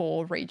traveling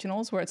for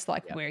regionals where it's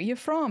like, where are you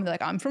from? They're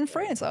like, I'm from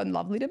France. I'm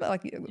lovely to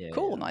like,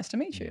 cool, nice to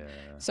meet you.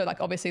 So like,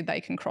 obviously they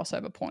can cross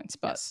over points,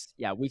 but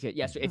we could.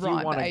 So if you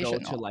want to go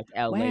to like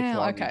LA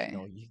for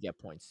regional, you can get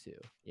points too.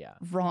 Yeah.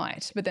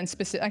 Right, but then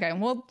specific. Okay,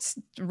 well,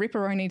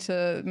 ripperoni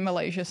to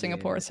Malaysia,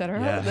 Singapore,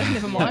 etc.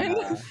 Never mind.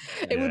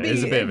 It would be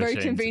very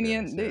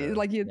convenient.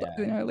 Like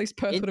at least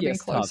Perth would have been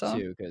closer tough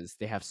too because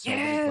they have so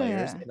many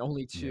players and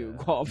only 2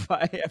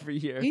 qualify every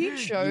year. Are you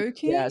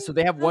joking? Yeah, so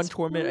they have one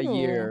tournament a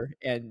year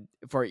and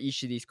for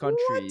each of these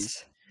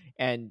countries,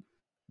 and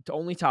the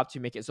only top 2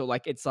 make it. So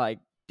like it's like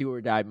do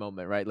or die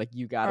moment, right? Like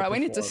you got. All right, we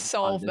need to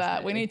solve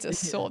that. We need to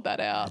sort that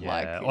out.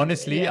 Like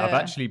honestly, I've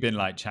actually been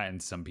like chatting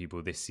to some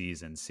people this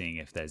season, seeing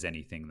if there's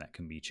anything that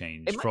can be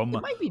changed. It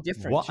might be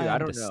different what too. I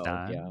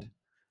understand. Know.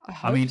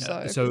 I mean,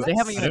 so they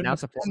haven't even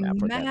announced a format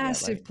for that.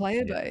 Massive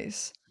player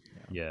base.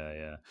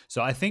 Yeah.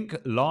 So I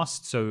think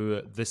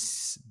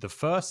the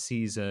first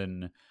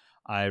season,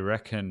 I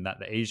reckon that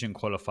the Asian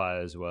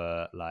qualifiers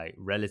were like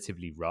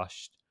relatively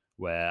rushed.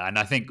 And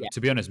I think,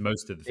 to be honest,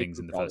 most of the things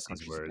in the first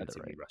season were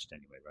relatively rushed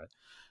anyway, right?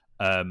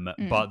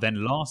 But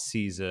then last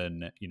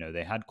season,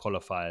 they had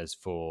qualifiers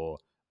for,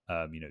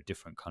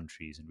 different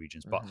countries and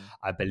regions. But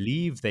I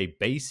believe they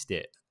based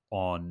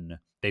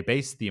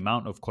the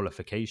amount of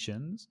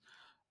qualifications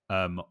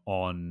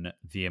on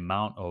the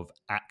amount of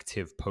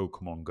active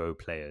Pokemon Go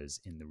players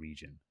in the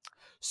region.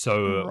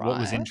 So what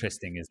was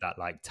interesting is that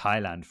like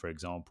Thailand, for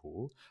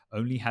example,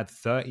 only had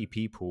 30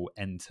 people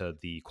enter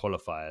the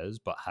qualifiers,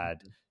 but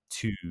had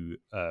 2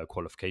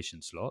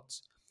 qualification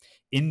slots.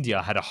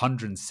 India had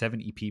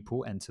 170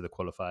 people enter the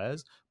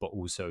qualifiers, but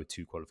also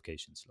 2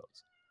 qualification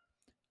slots.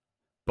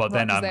 But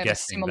then I'm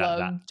guessing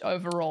that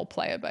overall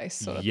player base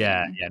sort of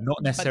thing. Not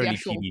but necessarily the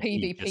actual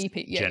PvP,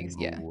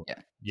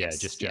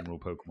 just general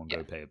Pokemon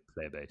Go player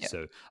base. Yeah.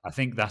 So I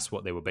think that's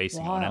what they were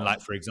basing on. And like,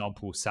 for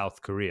example,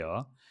 South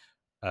Korea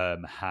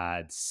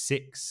had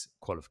 6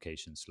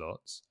 qualification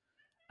slots.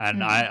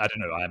 And I don't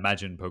know, I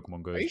imagine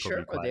Pokemon Go is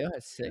probably quite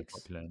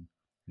popular.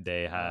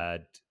 They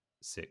had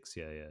 6,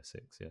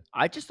 6.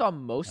 I just thought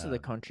most of the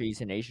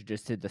countries in Asia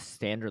just did the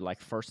standard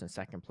like first and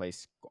second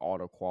place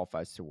auto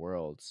qualifies to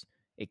Worlds,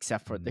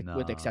 except for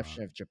with the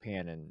exception of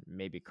Japan and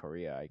maybe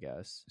Korea, I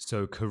guess.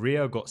 So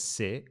Korea got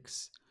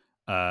 6,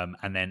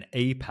 and then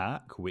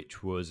APAC,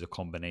 which was a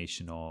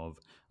combination of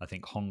I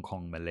think Hong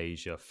Kong,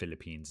 Malaysia,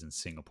 Philippines, and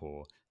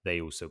Singapore. They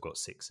also got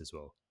 6 as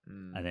well,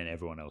 and then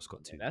everyone else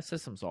got 2. That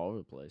system's all over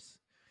the place.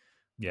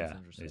 Yeah,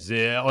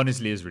 it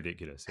honestly is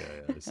ridiculous.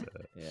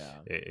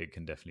 It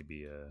can definitely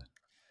be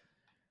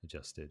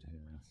adjusted.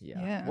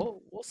 Yeah.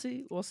 We'll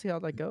see how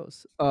that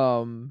goes.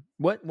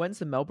 When's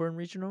the Melbourne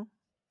regional?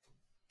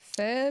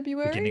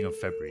 February, beginning of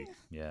February.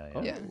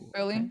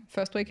 Early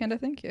first weekend, I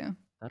think.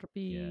 That'll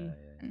be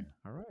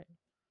all right.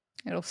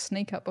 It'll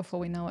sneak up before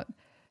we know it.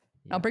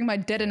 I'll bring my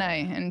Dedenne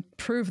and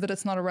prove that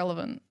it's not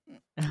irrelevant.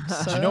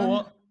 So, do you know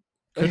what?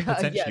 Could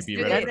potentially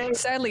be relevant.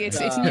 Sadly, its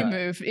new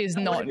move is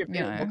not,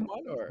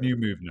 new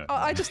move. No,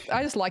 I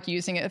just like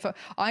using it.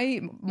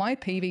 My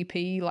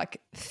PvP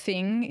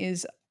thing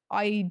is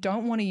I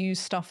don't want to use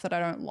stuff that I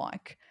don't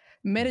like.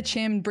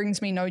 Metacham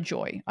brings me no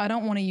joy. I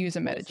don't want to use a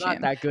Metacham. It's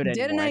not that good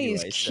anymore anyway,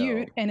 is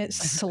cute and it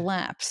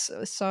slaps,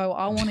 so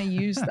I want to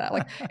use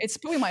that. It's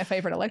probably my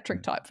favorite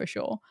electric type for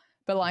sure.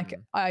 But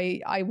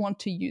I want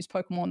to use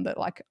Pokemon that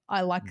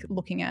I like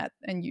looking at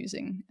and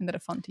using and that are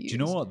fun to use. Do you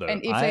know what though?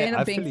 And if they end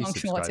up being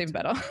functional, that's even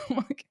better.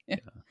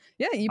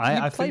 You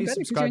play fully better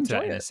subscribe to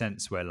that in a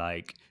sense where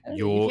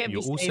you're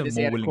also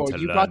more willing to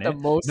learn. You got the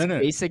most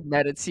basic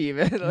meta team.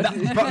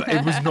 But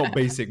it was not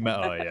basic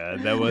meta. Yeah,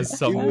 there was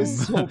some. It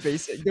was so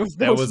basic.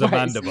 There was a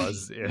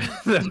Mandibuzz. Yeah.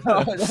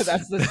 No,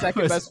 that's the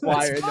second best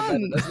flyer in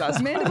the meta.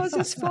 Mandibuzz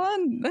is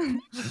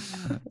fun.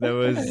 There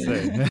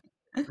was.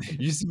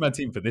 You see my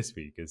team for this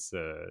week is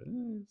I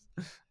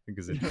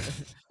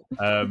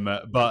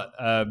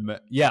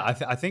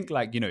think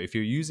if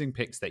you're using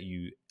picks that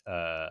you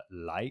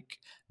like,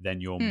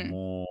 then you're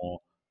more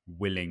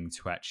willing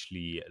to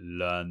actually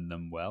learn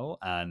them well.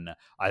 And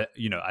I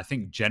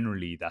think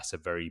generally that's a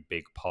very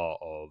big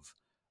part of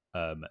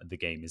the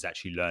game is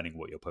actually learning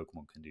what your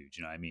Pokemon can do. Do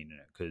you know what I mean?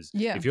 Because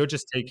if you're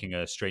just taking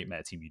a straight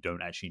meta team, you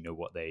don't actually know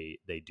what they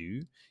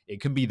do.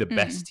 It can be the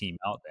best team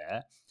out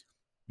there.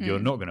 You're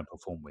not going to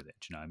perform with it.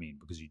 Do you know what I mean?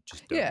 Because you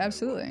just don't. Yeah,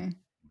 absolutely.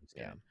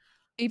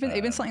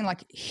 Even something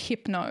like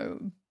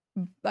Hypno,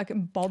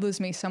 it bothers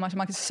me so much.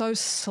 I'm it's so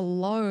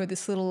slow.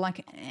 This little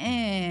attack,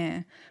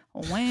 and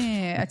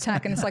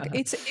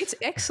it's it's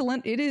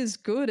excellent. It is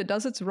good. It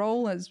does its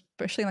role,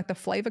 especially the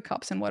flavor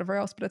cups and whatever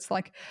else. But it's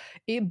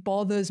it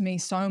bothers me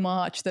so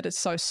much that it's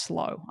so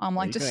slow.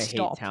 I'm just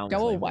stop,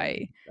 go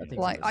away.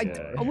 I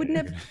would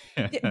never.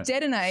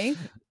 Dedenne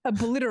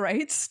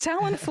obliterates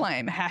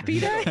Talonflame. Happy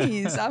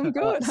days. I'm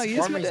good.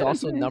 Skarmory is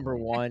also number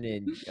one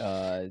in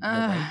the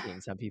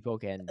rankings. Some people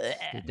can.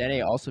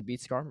 Dedenne also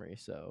beats Skarmory,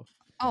 so.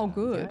 Oh,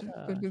 good.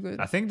 Good.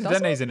 I think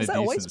Dedenne's in a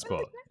decent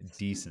spot.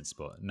 Decent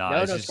spot. No,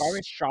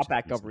 Skarmory's shot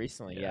back up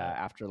recently. Yeah,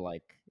 after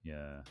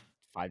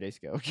 5 days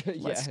ago.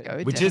 Let's go.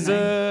 Which is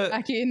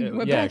back in.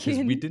 We're back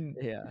in. We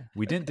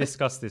didn't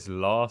discuss this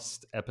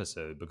last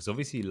episode because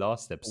obviously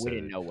last episode we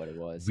didn't know what it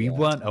was. We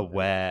weren't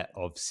aware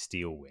of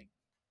Steel Wing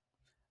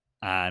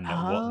and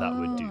what that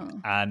would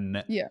do.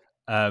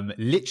 And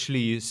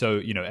literally, so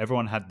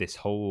everyone had this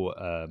whole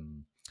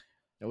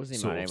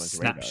sort of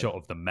snapshot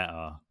of the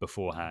meta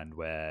beforehand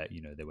where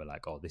they were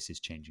like, oh, this is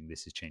changing,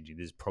 this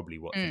is probably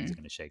what things are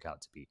going to shake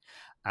out to be.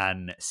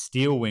 And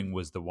Steel Wing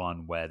was the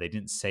one where they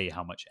didn't say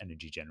how much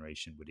energy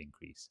generation would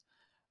increase,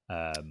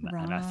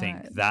 and I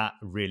think that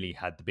really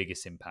had the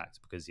biggest impact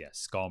because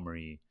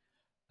Skarmory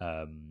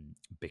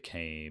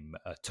became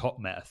a top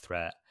meta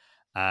threat.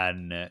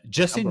 And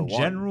just in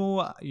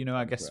general,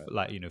 I guess for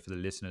the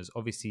listeners,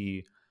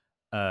 obviously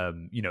a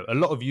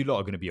lot of you lot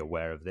are going to be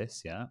aware of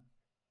this.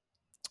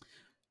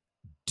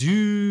 Do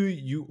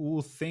you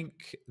all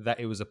think that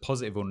it was a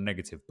positive or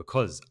negative?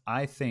 Because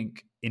I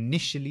think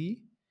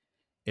initially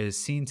it was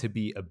seen to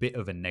be a bit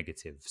of a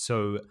negative.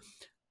 So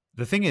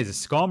the thing is,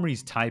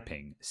 Skarmory's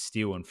typing,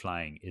 Steel and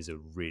Flying, is a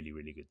really,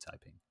 really good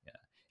typing. Yeah,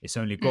 it's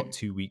only got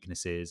 2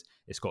 weaknesses.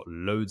 It's got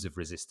loads of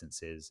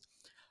resistances,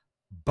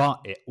 but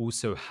it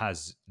also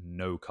has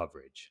no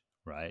coverage,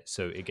 right?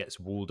 So it gets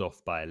walled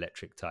off by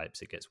electric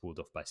types. It gets walled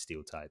off by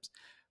steel types.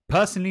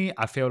 Personally,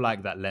 I feel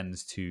like that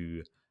lends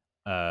to...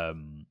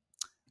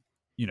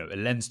 it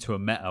lends to a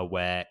meta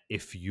where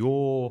if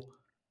you're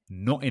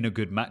not in a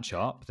good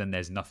matchup, then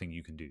there's nothing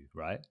you can do,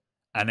 right?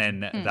 And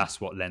then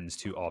that's what lends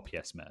to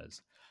RPS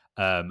metas.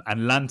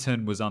 And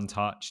Lantern was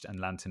untouched, and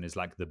Lantern is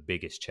the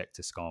biggest check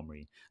to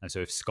Skarmory. And so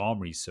if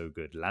Skarmory's so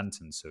good,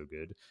 Lantern's so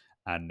good,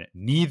 and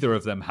neither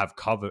of them have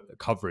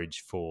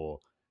coverage for,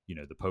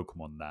 the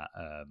Pokemon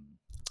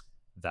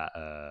that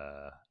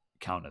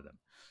counter them.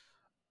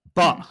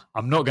 But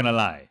I'm not going to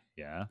lie,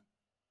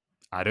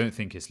 I don't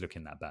think it's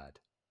looking that bad.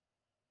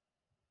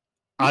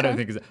 I don't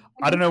think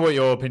I don't know what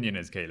your opinion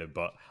is, Caleb,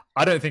 but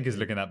I don't think it's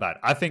looking that bad.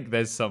 I think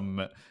there's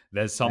some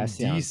Bastion's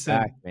decent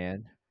back,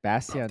 man.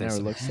 Bastion never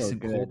looks so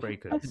good.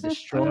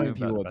 Destroying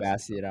people with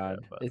Bastion.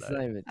 It's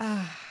not even.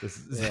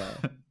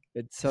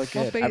 It's so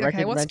good.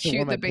 Okay, what's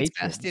cute that beats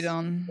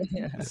Bastion?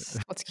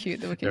 What's cute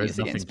that we can use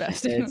against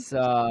Bastion? It's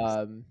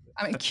I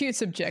mean, cute's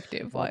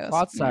subjective.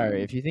 Clodsire.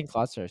 If you think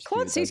Clodsire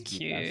is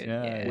cute,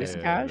 yeah.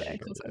 Whiscash,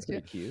 that's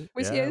pretty cute.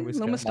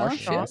 Little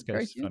moustache.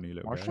 Very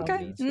cute.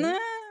 Okay, no.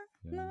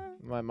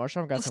 My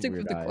Marshall got some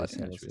weird eyes.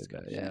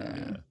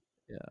 Yeah.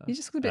 He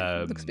just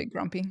looks a bit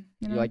grumpy.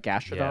 You like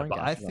Gastrodon? Yeah, but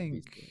I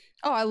think.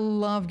 Oh, I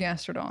love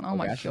Gastrodon. Oh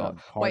my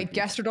god! Wait,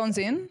 Gastrodon's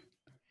in?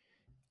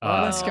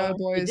 Let's go,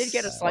 boys. It did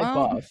get a slight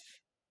buff.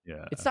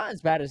 Yeah, it's not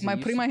as bad as.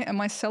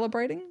 Am I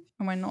celebrating?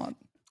 Am I not?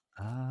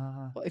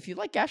 Well, if you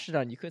like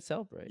Gastrodon, you could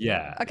celebrate.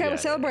 Yeah. Okay, we're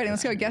celebrating.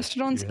 Let's go. True.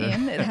 Gastrodon's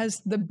in. It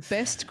has the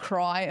best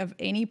cry of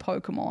any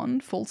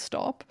Pokemon, full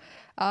stop.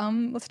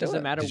 Let's do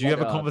it. Did you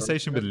have a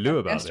conversation with Lou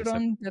about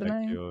Gastrodon,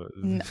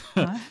 this?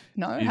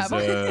 No, have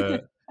I?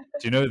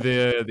 Do you know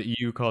the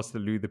EU caster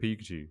Lou the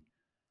Pikachu?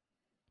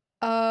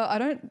 I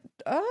don't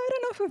know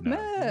if we've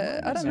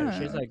met. I don't know.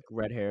 She's like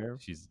red hair.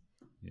 She's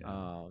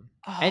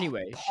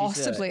anyway,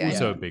 possibly she's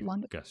also a big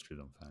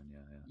Gastrodon fan.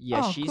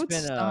 Yeah, she's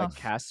been a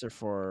caster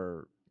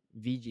for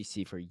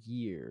VGC for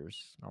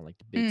years on like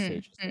the big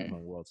stages,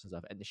 on Worlds and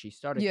stuff, and she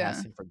started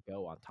casting for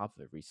Go on top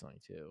of it recently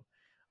too.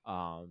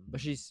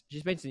 But she's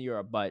based in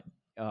Europe, but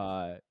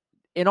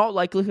in all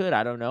likelihood,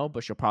 I don't know,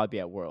 but she'll probably be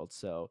at Worlds.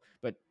 So,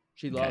 but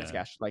she loves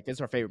Gash. Like, it's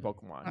her favorite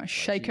Pokemon.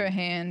 Shake her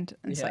hand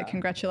and say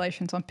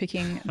congratulations on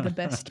picking the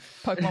best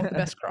Pokemon with the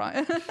best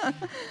cry.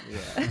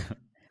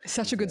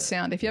 Such a good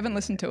sound. If you haven't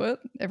listened to it,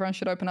 everyone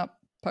should open up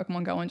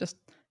Pokemon Go and just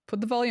put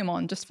the volume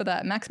on just for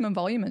that maximum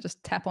volume and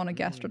just tap on a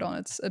Gastrodon.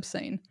 It's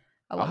obscene.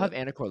 I'll have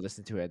Anacor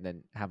listen to it and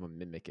then have him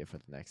mimic it for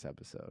the next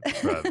episode.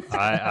 Bro,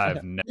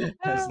 I've never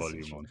put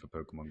volume on for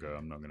Pokemon Go.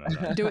 I'm not going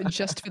to lie. Do it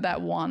just for that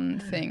one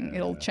thing.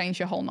 It'll change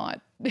your whole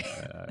night.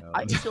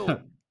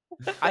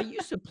 I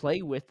used to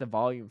play with the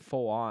volume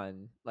full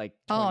on, like,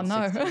 oh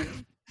no,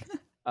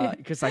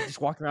 because I just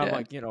walk around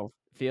like,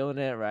 feeling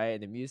it, right,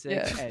 and the music.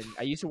 And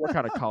I used to work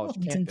on a college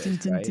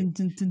campus, right?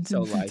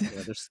 So like,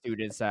 there's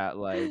students that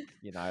like,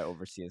 I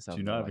oversee and stuff.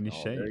 Do you not have any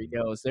shame?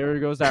 There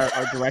goes our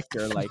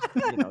director, like,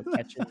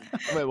 catching.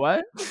 Wait,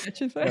 what?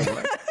 Catching fire.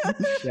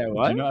 Yeah,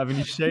 what? Do you not have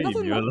any shame?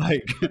 You're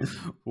like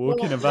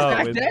walking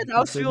about. Back then, I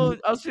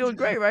was feeling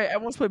great, right?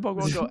 Everyone's playing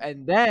Pokemon Go,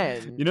 and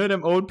then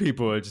them old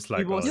people are just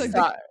like,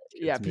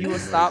 people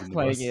stop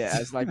playing it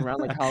as like around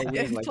like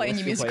Halloween, like playing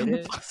your music on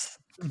the bus.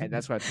 And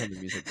that's why I turn the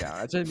music down.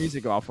 I turn the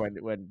music off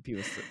when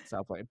people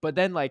stop playing. But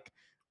then like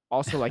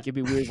also like it'd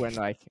be weird when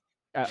like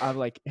I'm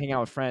like hang out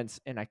with friends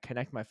and I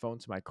connect my phone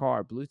to my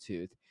car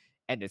Bluetooth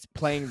and it's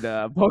playing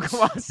the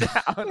Pokemon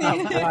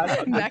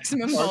sound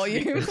maximum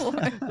volume.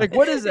 Like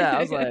what is that?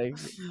 I was like,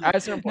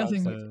 at certain point,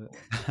 nothing.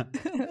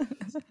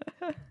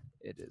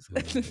 It is.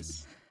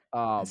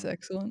 That's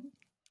excellent.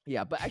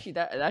 Yeah, but actually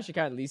that actually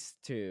kind of leads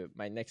to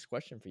my next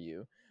question for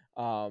you.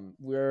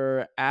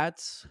 We're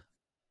at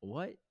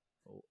what?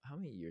 How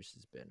many years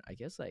has it been? I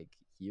guess like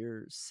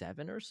year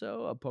 7 or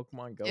so of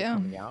Pokemon Go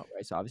coming out,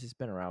 right? So obviously it's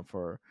been around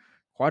for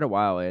quite a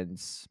while, and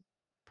it's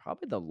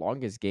probably the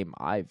longest game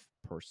I've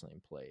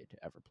personally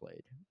ever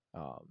played,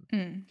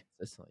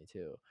 consistently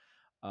too.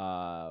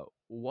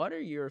 What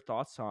are your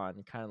thoughts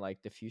on kind of like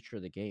the future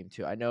of the game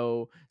too? I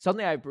know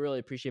something I really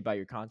appreciate about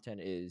your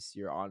content is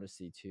your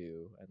honesty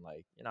too, and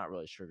like you're not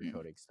really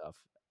sugarcoating stuff.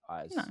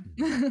 Like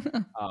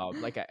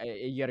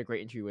you had a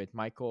great interview with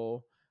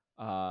Michael,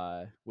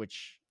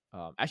 which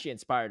actually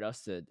inspired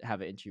us to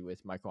have an interview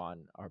with Michael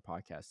on our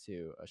podcast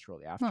too,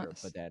 shortly after.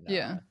 Nice. But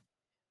then,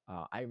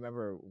 I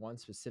remember one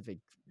specific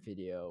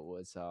video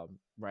was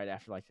right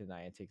after like the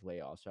Niantic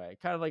layoffs, right?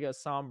 Kind of like a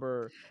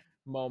somber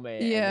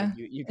moment. Yeah, and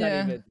you kind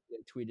of even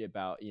tweeted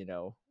about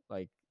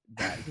like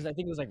that because I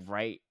think it was like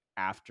right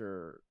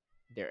after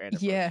their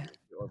anniversary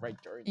or right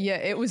during.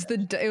 It was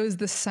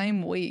the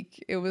same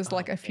week. It was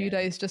like a few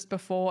days just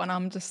before, and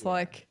I'm just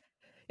like,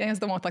 it was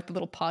the one with like the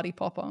little party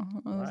popper.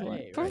 I was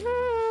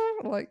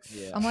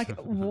I'm like,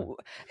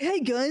 hey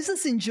guys,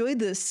 let's enjoy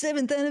the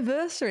 7th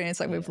anniversary. And it's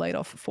like we've laid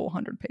off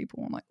 400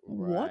 people. I'm like,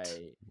 what?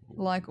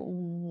 Like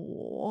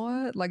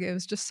what? Like it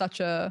was just such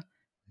a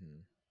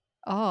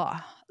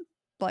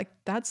like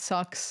that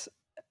sucks.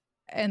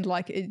 And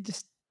like it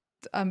just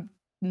I'm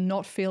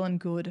not feeling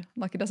good.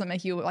 Like it doesn't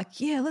make you like,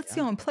 let's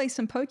go and play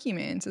some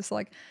Pokemons. It's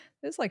like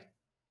there's like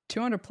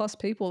 200 plus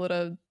people that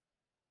are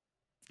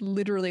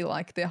literally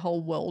like their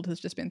whole world has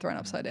just been thrown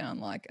upside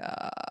down. Like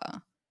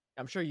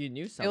I'm sure you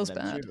knew some of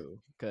them too,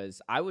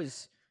 because I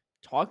was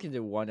talking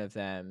to one of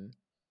them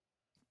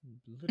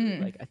literally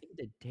like I think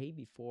the day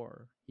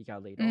before he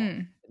got laid off,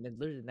 and then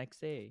literally the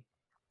next day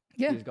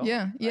he was gone,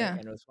 right?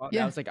 And it was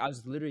I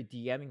was literally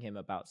DMing him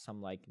about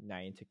some like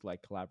Niantic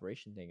like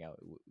collaboration thing I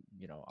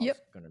was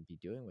gonna be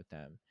doing with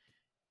them,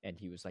 and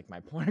he was like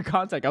my point of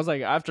contact. I was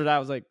like, after that I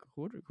was like,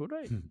 who do I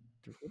write?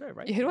 Who do I?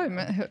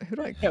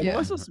 What am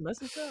I supposed to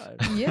message that?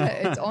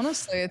 It's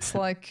honestly, it's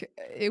like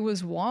it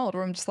was wild.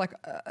 Where I'm just like,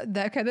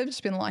 they've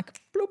just been like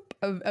bloop,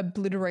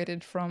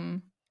 obliterated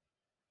from.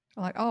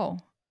 Like, oh,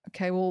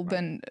 okay. Well,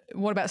 then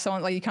what about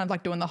someone like you kind of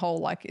like doing the whole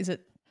like, is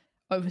it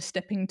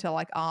overstepping to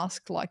like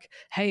ask like,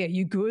 hey, are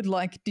you good?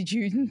 Like, did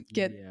you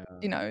get?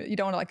 You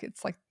don't want to like.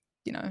 It's like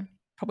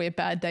probably a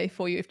bad day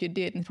for you if you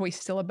did, and probably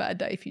still a bad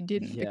day if you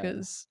didn't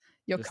because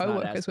your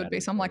coworkers would be.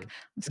 So I'm like,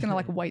 I'm just gonna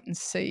like wait and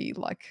see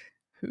like.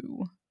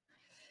 Who,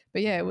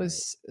 but it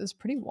was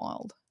pretty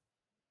wild.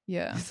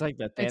 It's like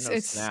the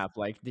Thanos snap.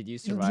 Like, did you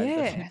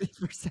survive the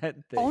 50%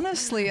 thing?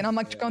 Honestly, and I'm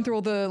like going through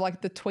all the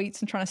like the tweets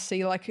and trying to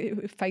see like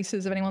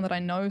faces of anyone that I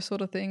know,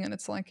 sort of thing. And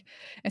it's like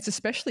it's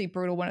especially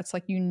brutal when it's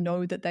like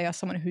that they are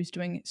someone who's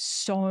doing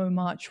so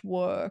much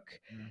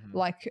work,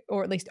 like,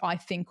 or at least I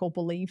think or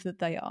believe that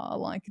they are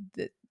like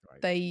that.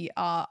 they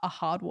are a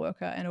hard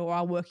worker and or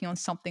are working on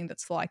something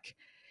that's like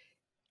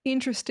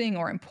interesting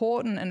or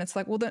important, and it's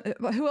like, well, then,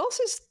 who else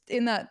is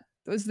in that?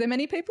 Was there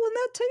many people in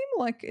that team?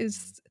 Like,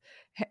 is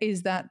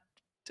that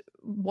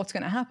what's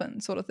going to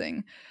happen, sort of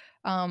thing?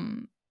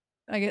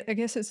 I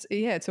guess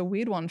it's a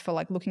weird one for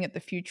like looking at the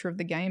future of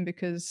the game,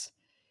 because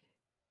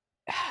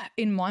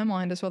in my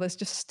mind as well, there's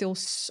just still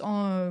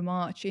so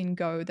much in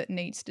Go that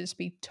needs to just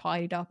be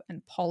tidied up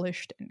and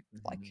polished and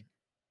like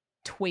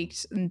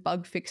tweaks and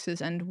bug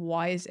fixes. And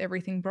why is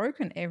everything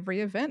broken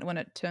every event when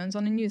it turns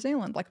on in New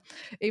Zealand? Like,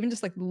 even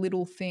just like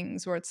little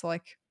things where it's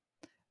like,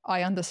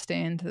 I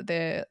understand that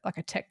they're like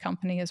a tech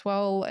company as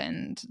well,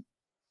 and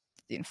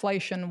the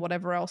inflation,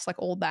 whatever else, like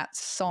all that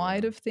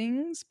side of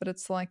things. But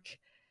it's like,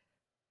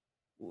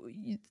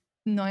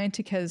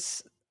 Niantic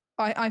has,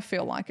 I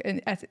feel like,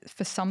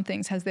 for some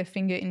things, has their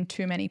finger in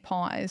too many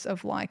pies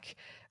of like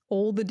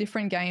all the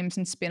different games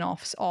and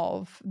spin-offs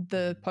of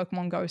the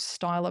Pokemon Go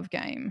style of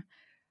game,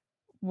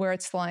 where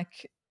it's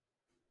like,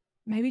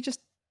 maybe just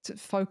to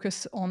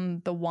focus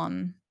on the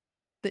one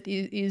that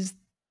is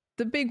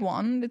the big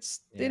one.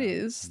 It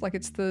is like,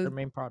 it's the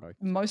main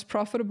product, most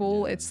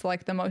profitable. It's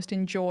like the most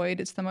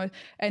enjoyed. It's the most,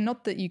 and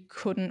not that you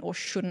couldn't or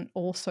shouldn't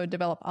also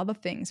develop other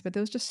things, but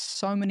there was just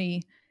so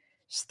many,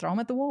 just throw them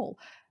at the wall,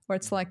 where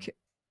it's like,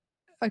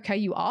 okay,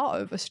 you are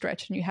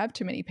overstretched and you have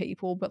too many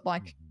people, but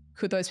like,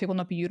 could those people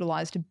not be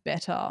utilized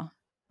better,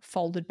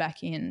 folded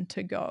back in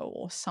to Go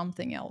or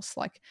something else?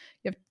 Like,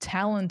 you have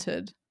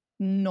talented,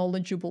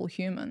 knowledgeable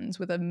humans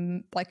with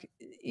a like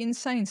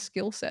insane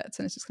skill sets,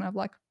 and it's just kind of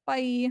like,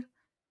 bye.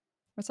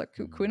 It's like,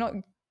 could we not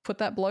put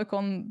that bloke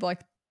on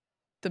like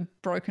the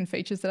broken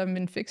features that haven't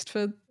been fixed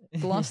for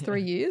the last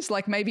 3 years?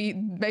 Like, maybe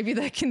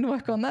they can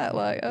work on that.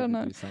 Like, I don't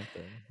know. Do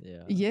something.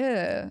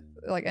 Yeah.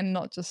 Like, and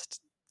not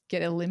just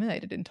get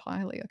eliminated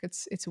entirely. Like,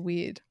 it's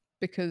weird,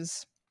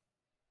 because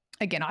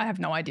again, I have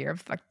no idea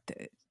of like,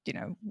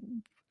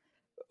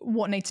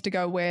 what needs to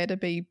go where to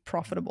be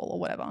profitable or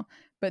whatever.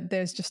 But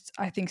there's just,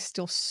 I think,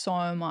 still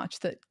so much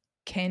that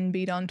can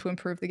be done to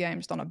improve the game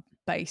just on a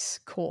base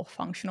core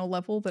functional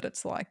level, that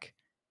it's like,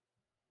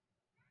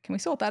 can we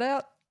sort that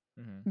out?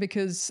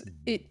 Because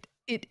it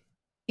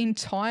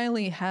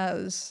entirely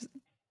has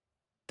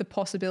the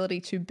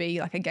possibility to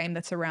be like a game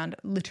that's around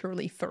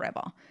literally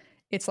forever.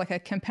 It's like a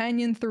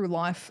companion through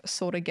life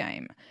sort of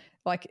game.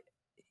 Like,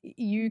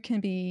 you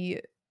can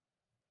be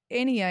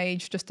any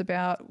age, just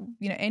about,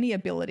 any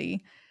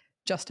ability,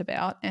 just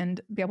about, and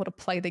be able to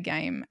play the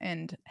game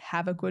and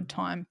have a good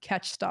time,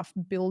 catch stuff,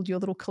 build your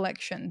little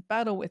collection,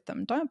 battle with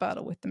them, don't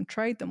battle with them,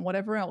 trade them,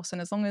 whatever else.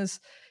 And as long as,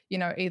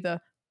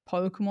 either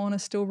Pokemon are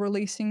still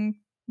releasing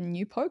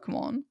new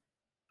Pokemon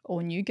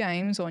or new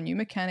games or new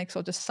mechanics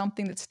or just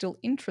something that's still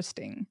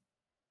interesting,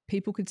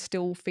 people could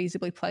still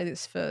feasibly play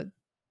this for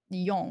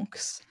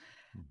yonks.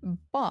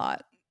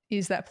 But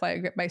is that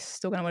player base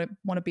still going to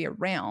want to be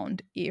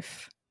around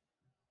if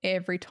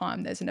every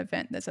time there's an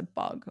event there's a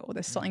bug or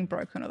there's something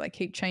broken or they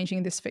keep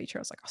changing this feature?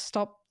 I was like, oh,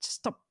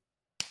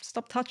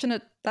 stop touching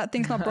it. That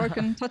thing's not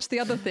broken. Touch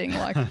the other thing.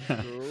 Like,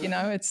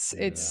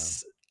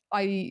 it's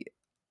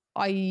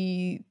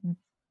I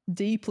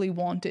deeply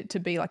want it to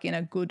be like in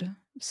a good,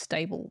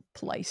 stable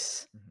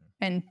place,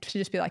 and to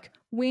just be like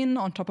win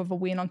on top of a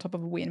win on top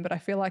of a win. But I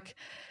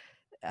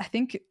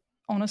think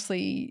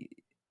honestly,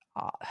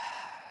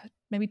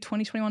 maybe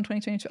 2021,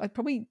 2022, like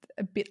probably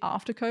a bit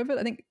after COVID,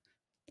 I think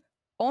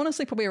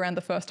honestly probably around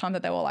the first time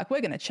that they were like,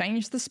 we're going to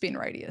change the spin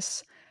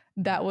radius.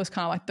 That was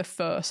kind of like the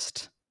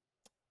first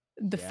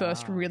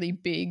really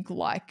big,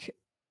 like,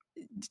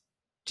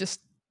 just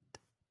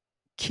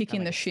kick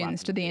in the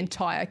shins to the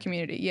entire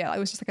community. Yeah, it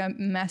was just like a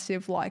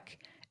massive, like,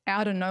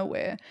 out of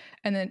nowhere.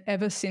 And then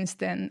ever since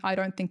then, I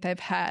don't think they've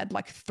had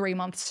like 3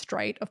 months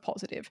straight of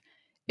positive.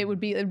 It'd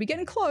be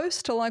getting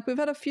close to like, we've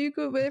had a few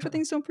good,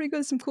 everything's doing pretty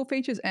good, some cool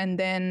features, and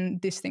then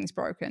this thing's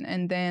broken,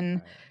 and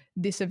then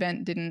this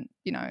event didn't,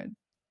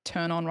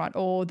 turn on right,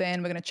 or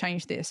then we're going to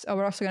change this, or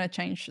we're also going to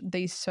change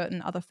these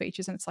certain other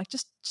features. And it's like,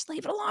 just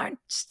leave it alone.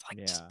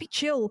 Just be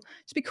chill.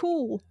 Just be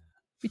cool.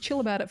 Be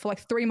chill about it for like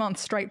 3 months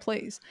straight,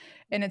 please.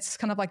 And it's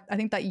kind of like, I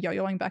think that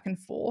yo-yoing back and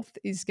forth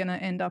is going to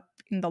end up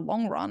in the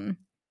long run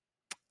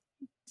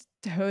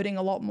hurting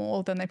a lot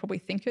more than they probably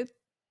think it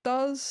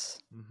does.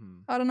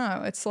 I don't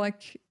know. It's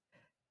like,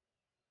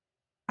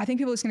 I think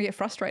people are just going to get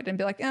frustrated and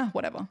be like,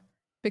 whatever.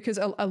 Because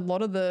a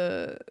lot of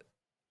the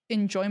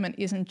enjoyment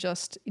isn't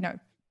just,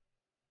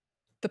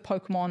 the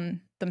Pokemon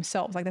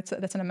themselves. Like,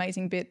 that's an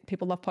amazing bit.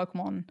 People love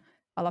Pokemon.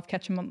 I love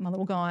catching my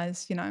little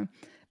guys,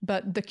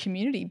 but the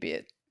community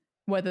bit,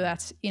 whether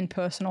that's in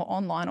person or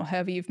online or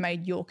however you've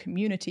made your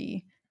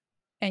community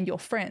and your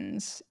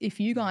friends, if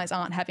you guys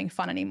aren't having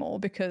fun anymore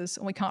because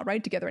we can't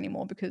raid together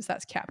anymore because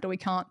that's capped, or we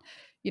can't,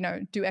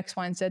 do X,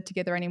 Y, and Z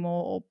together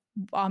anymore, or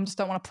I just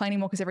don't want to play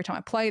anymore because every time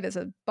I play there's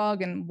a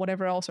bug and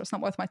whatever else, or it's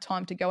not worth my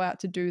time to go out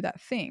to do that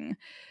thing.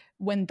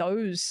 When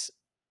those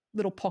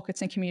little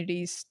pockets and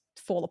communities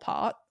fall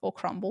apart or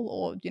crumble,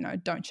 or,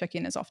 don't check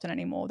in as often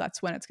anymore,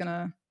 that's when it's going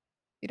to,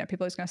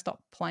 people are just going to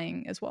stop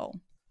playing as well.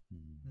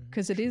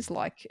 Because it is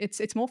like,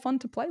 it's more fun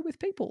to play with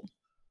people.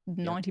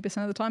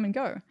 90% of the time and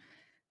go.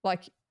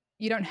 Like,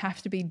 you don't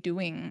have to be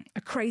doing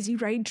a crazy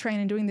raid train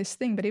and doing this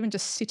thing, but even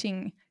just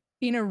sitting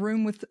in a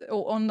room with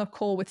or on the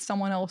call with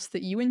someone else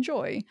that you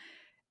enjoy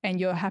and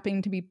you're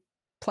happy to be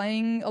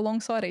playing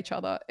alongside each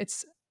other,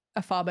 it's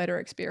a far better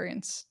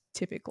experience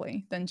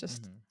typically than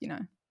just,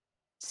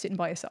 sitting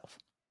by yourself.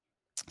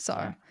 So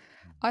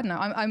I don't know.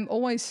 I'm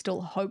always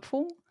still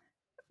hopeful,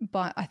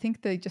 but I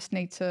think they just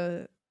need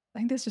to, I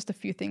think there's just a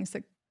few things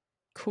that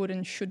could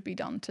and should be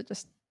done to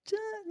just,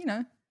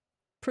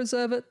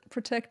 preserve it,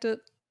 protect it,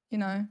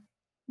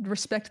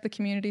 respect the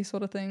community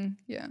sort of thing.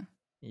 Yeah.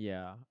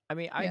 Yeah. I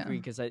mean, I agree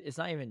because it's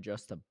not even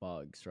just the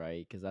bugs,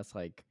 right? Because that's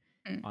like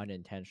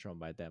unintentional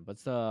by them.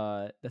 But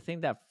the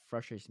thing that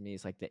frustrates me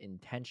is like the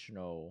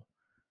intentional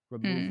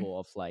removal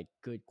of like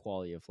good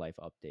quality of life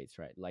updates,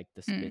 right? Like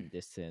the spin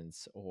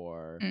distance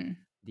or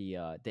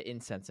the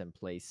incense in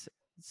place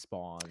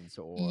spawns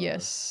or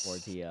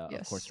the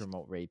of course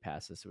remote raid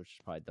passes, which is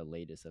probably the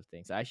latest of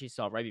things. I actually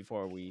saw right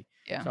before we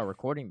started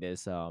recording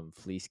this,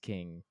 Fleece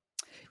King.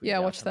 Yeah, I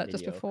watched that video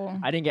just before.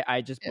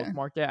 I just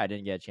bookmarked it. I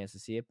didn't get a chance to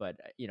see it, but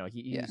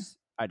he's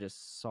I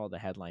just saw the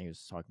headline. He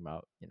was talking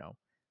about,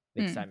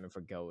 the excitement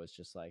for Go is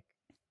just like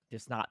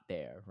just not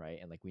there, right?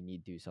 And like we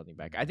need to do something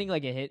back. I think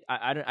like it hit.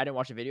 I didn't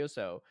watch the video,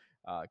 so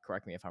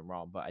correct me if I'm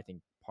wrong, but I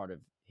think part of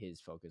his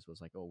focus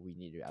was like, oh, we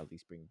need to at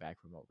least bring back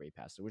remote raid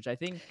passes, which I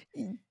think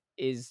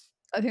is.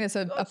 I think that's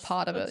a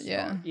part of it.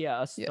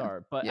 A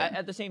start. But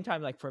at the same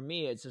time, like for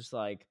me, it's just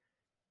like,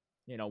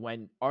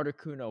 when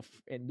Articuno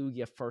and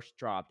Lugia first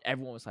dropped,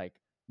 everyone was like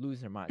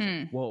losing their minds.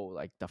 Like, whoa,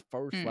 like the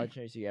first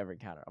legendaries you ever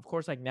encounter. Of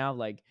course, like now,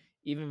 like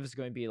even if it's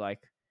going to be like,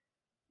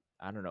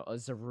 I don't know, a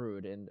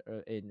Zarude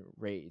in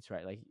raids,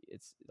 right? Like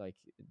it's like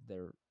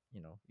they're,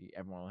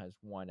 everyone has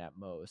one at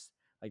most.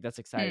 Like that's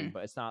exciting,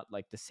 but it's not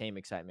like the same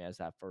excitement as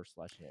that first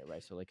legendary,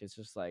 right? So like it's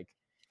just like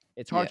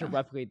it's hard to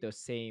replicate those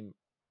same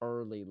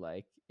early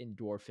like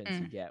endorphins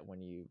you get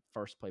when you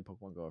first play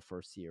Pokemon Go or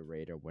first see a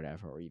raid or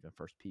whatever, or even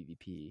first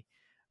PvP.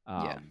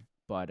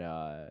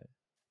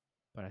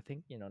 But I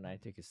think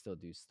Niantic can still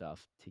do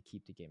stuff to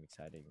keep the game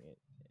exciting and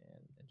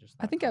just.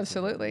 I think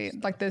absolutely.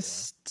 Like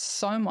there's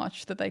so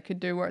much that they could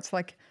do where it's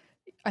like,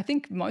 I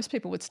think most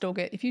people would still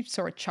get, if you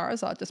saw a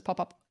Charizard just pop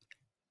up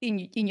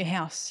in your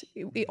house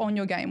on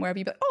your game wherever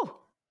you, but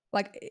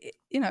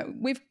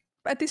we've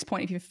at this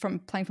point, if you're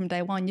playing from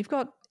day one, you've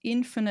got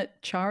infinite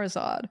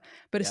Charizard,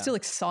 but it's still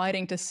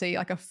exciting to see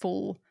like a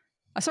full.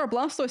 I saw a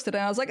Blastoise today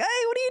and I was like, hey,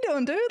 what are you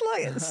doing, dude?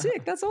 Like,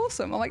 sick. That's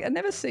awesome. I'm like, I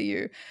never see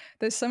you.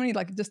 There's so many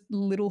like just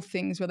little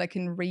things where they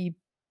can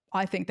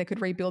I think they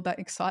could rebuild that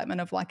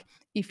excitement of like,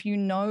 if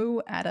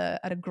at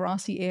a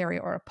grassy area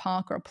or a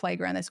park or a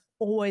playground, there's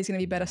always going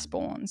to be better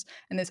spawns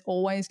and there's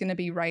always going to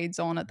be raids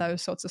on at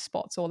those sorts of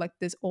spots. Or like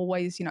there's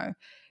always,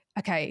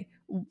 okay,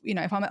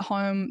 if I'm at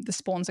home, the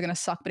spawns are going to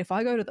suck. But if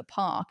I go to the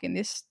park in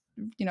this,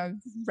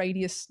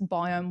 radius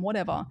biome,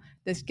 whatever,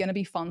 there's going to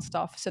be fun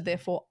stuff. So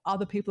therefore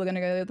other people are going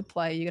to go there to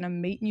play. You're going to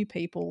meet new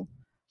people.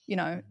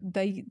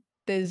 They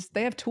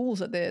have tools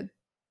that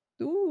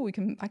I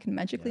can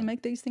magically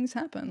make these things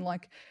happen.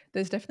 Like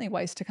there's definitely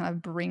ways to kind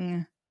of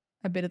bring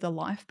a bit of the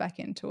life back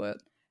into it.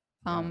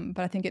 But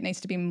I think it needs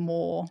to be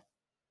more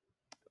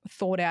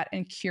thought out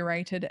and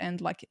curated and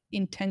like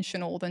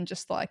intentional than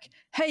just like,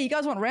 hey, you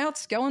guys want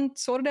routes? Go and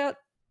sort it out.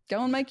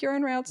 Go and make your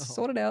own routes,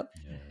 sort it out.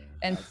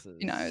 And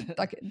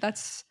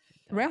that's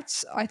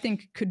routes I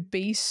think could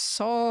be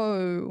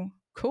so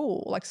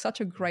cool, like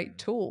such a great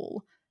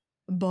tool.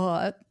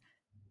 But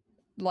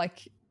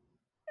like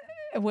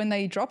when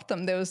they dropped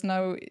them, there was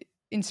no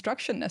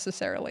instruction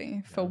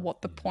necessarily for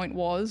what the point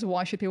was.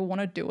 Why should people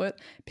want to do it?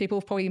 People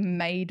have probably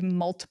made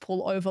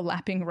multiple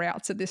overlapping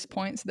routes at this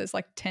point. So there's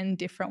like 10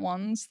 different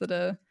ones that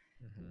are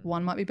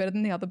one might be better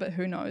than the other, but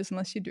who knows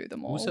unless you do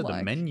them all. Also,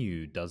 the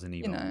menu doesn't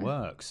even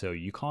work, so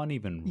you can't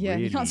even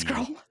you can't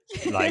scroll.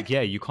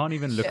 You can't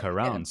even look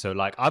around. So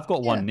like I've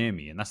got one near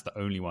me and that's the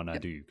only one I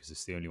do because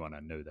it's the only one I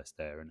know that's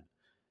there, isn't it?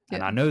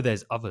 And I know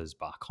there's others,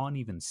 but I can't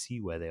even see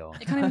where they are.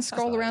 You can't even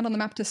scroll around on the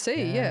map to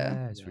see.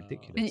 Yeah, it's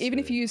ridiculous. And even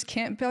if you use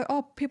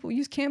people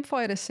use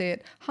Campfire to see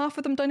it. Half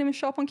of them don't even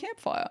show up on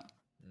Campfire.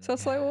 So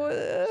it's like,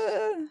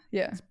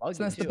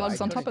 so that's the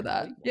bugs on top of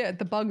that. Yeah,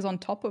 the bugs on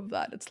top of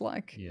that. It's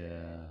like,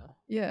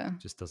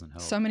 just doesn't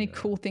help. So many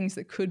cool things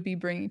that could be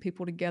bringing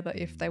people together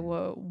if they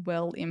were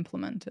well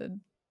implemented.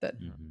 That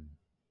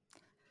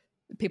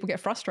people get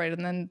frustrated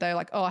and then they're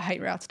like, oh, I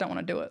hate routes, don't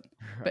want to do it.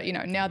 But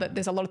now that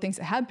there's a lot of things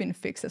that have been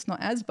fixed that's not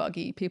as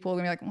buggy, people are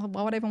gonna be like, well,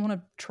 why would I even want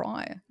to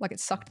try? Like it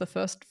sucked the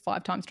first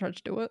 5 times I tried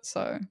to do it.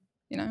 So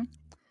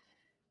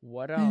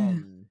what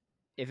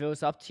if it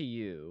was up to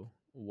you,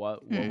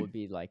 what would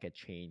be like a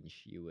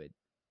change you would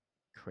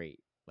create,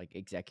 like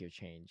executive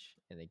change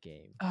in the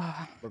game,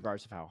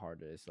 regardless of how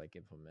hard it is like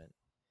implement?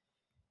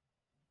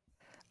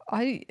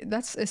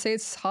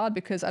 It's hard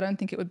because I don't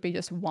think it would be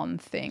just one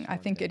thing. I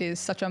think it is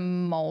such a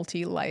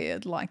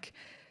multi-layered, like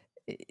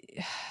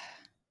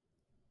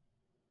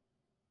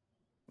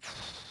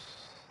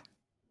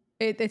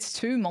it's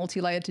too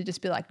multi-layered to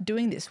just be like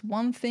doing this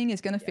one thing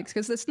is going to fix,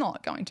 because it's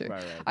not going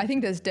to. I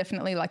think there's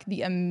definitely like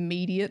the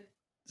immediate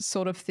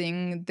sort of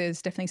thing.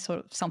 There's definitely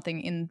sort of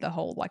something in the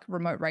whole like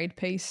remote raid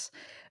piece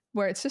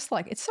where it's just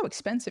like it's so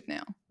expensive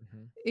now.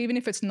 Even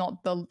if it's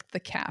not the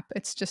cap,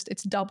 it's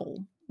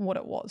double what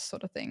it was,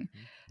 sort of thing.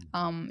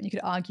 You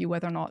could argue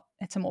whether or not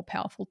it's a more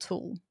powerful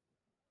tool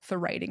for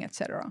raiding,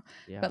 etc.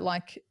 But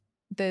like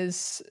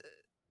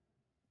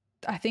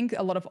I think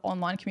a lot of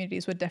online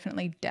communities were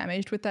definitely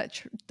damaged with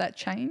that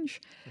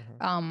change.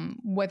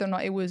 Whether or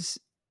not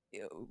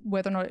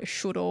it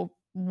should or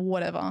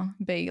whatever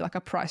be like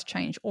a price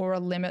change or a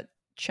limit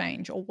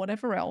change or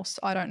whatever else,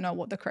 I don't know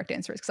what the correct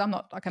answer is, because I'm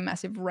not like a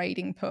massive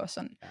raiding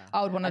person.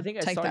 I would want to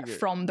take that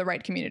from the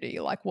raid community,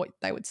 like what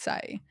they would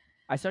say.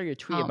 I saw your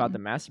tweet about the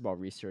Master Ball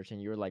research,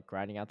 and you were like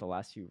grinding out the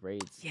last few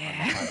raids.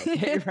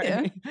 Yeah.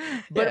 Right?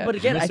 But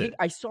again, I think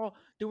I saw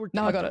there were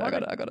I got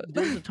it.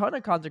 There was a ton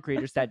of content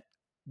creators that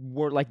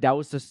were like, that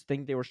was the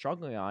thing they were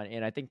struggling on,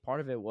 and I think part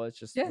of it was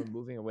just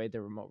moving away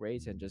the remote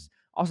raids, and just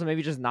also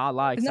maybe just not a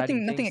lot of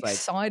exciting nothing things,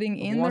 exciting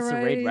like, in the wants to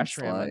raid raids,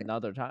 Reshiram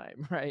another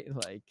time, right?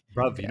 Like,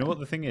 bruv, you know what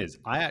the thing is?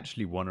 I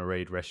actually want to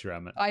raid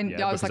Reshiram. I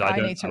was like, I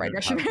need to raid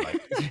Reshiram.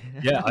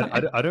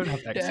 I don't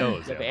have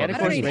XLs. The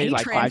Anacor's raided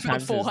like 5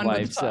 times in his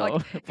life, so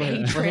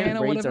for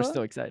him, raids are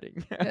still exciting.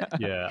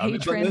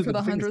 Heatran for the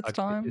 100th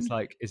time. It's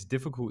like, it's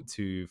difficult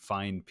to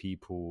find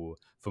people.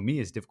 For me,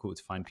 it's difficult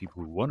to find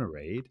people who want to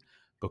raid,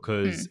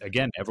 because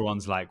again,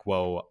 everyone's like,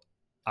 well,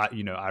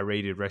 I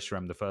raided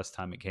Reshiram the first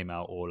time it came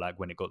out, or like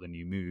when it got the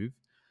new move.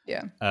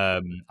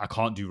 I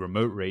can't do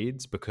remote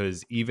raids,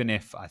 because even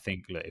if I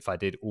think, look, if I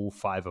did all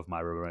 5 of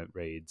my remote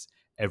raids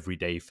every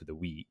day for the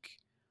week,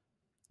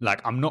 like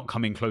I'm not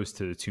coming close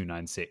to the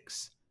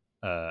 296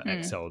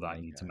 XL that I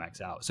need to max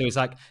out. So it's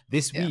like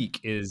this week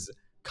is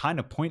kind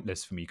of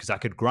pointless for me, because I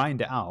could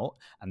grind it out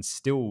and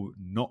still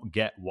not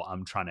get what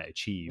I'm trying to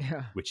achieve,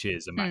 which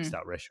is a maxed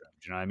out Reshiram.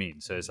 Do you know what I mean?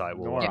 So it's like,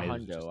 well, nor a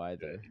hundo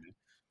either.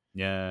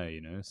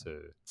 So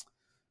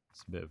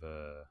it's a bit of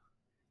a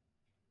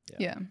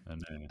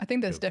I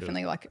think there's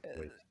definitely like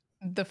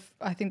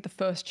I think the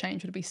first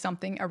change would be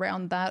something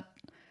around that,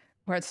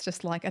 where it's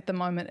just like at the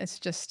moment it's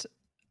just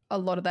a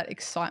lot of that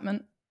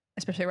excitement,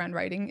 especially around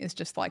raiding, is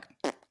just like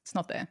it's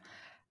not there.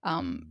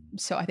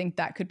 So I think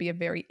that could be a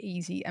very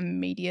easy,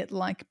 immediate,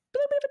 like a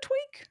bit of a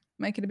tweak,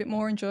 make it a bit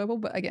more enjoyable.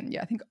 But again,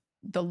 I think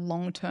the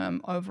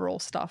long-term overall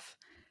stuff,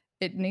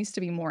 it needs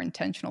to be more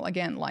intentional.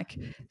 Again, like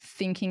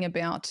thinking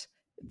about,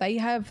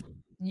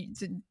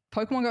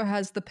 Pokemon Go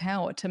has the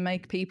power to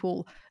make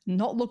people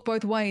not look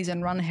both ways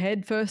and run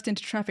head first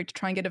into traffic to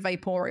try and get a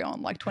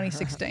Vaporeon, like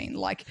 2016.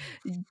 Like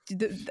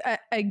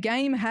a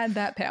game had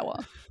that power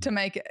to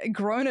make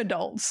grown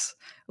adults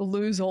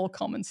lose all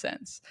common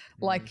sense.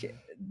 Like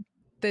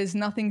there's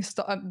nothing,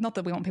 not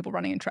that we want people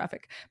running in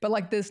traffic, but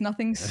like there's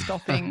nothing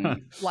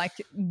stopping like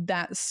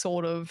that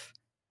sort of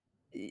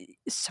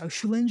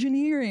social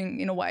engineering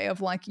in a way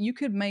of like, you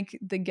could make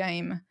the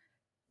game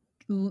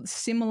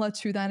similar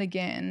to that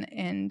again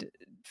and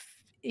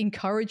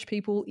encourage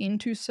people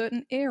into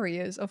certain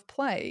areas of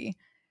play.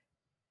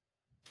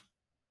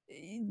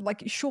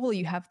 Like surely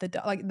you have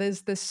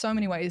there's so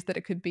many ways that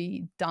it could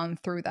be done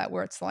through that,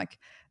 where it's like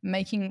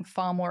making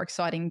far more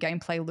exciting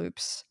gameplay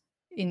loops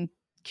in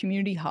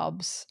community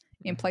hubs,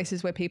 in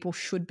places where people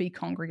should be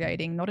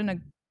congregating, not in a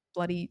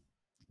bloody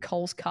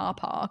Coles car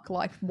park.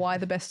 Like, why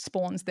the best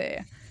spawns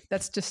there?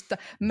 That's just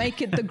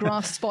make it the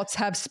grass spots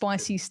have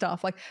spicy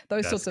stuff, like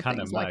those sorts of things.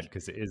 That's kind of mad,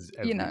 because it is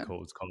every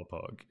Coles car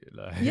park.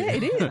 Like,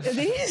 it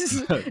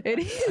is. It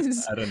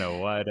is. I don't know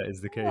why that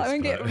is the case. I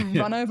won't get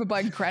run over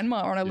by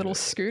grandma on a little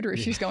scooter if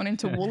she's going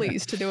into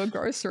Woolies to do her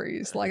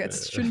groceries. Like, it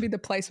shouldn't be the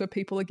place where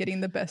people are getting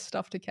the best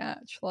stuff to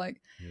catch.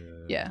 Like,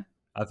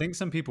 I think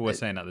some people were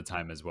saying at the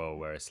time as well,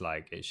 where it's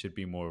like it should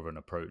be more of an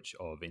approach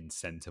of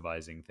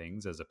incentivizing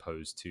things as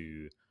opposed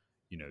to,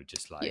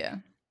 just like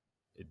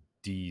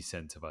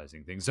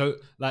decentivizing things. So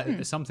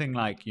like something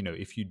like,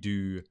 if you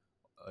do,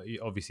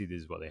 obviously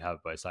this is what they have,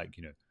 but it's like,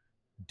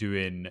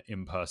 doing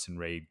in-person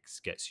raids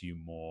gets you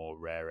more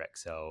rare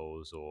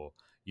XLs or,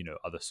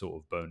 other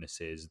sort of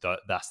bonuses.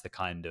 That's the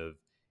kind of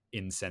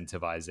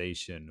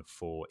incentivization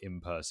for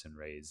in-person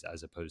raids,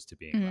 as opposed to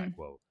being like,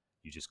 well,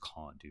 you just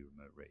can't do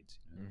remote raids.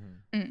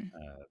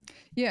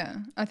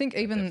 I think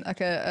even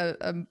like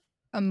a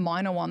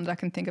minor one that I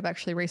can think of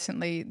actually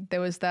recently, there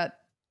was that,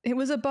 it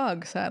was a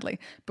bug, sadly,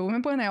 but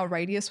remember when our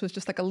radius was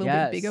just like a little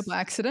bit bigger by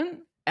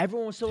accident?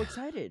 Everyone was so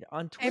excited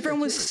on Twitter.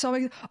 Everyone was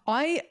so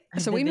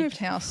so we moved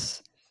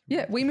house.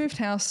 Yeah, we moved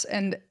house,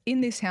 and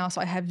in this house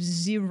I have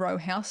 0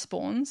 house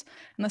spawns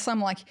unless I'm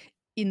like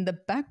in the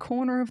back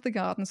corner of the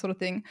garden sort of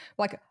thing.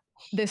 Like,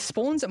 there's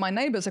spawns at my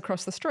neighbors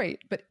across the street,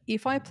 but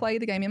if I play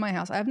the game in my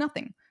house, I have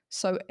nothing.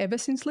 So ever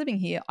since living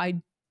here,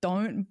 I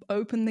don't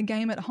open the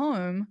game at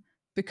home,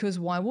 because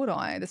why would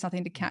I? There's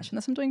nothing to catch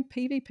unless I'm doing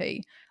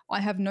PvP. I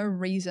have no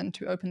reason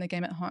to open the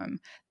game at home.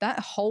 That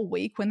whole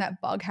week when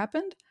that bug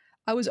happened,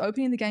 I was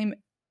opening the game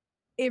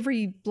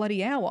every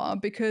bloody hour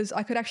because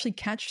I could actually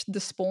catch the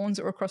spawns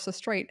that were across the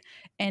street,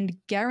 and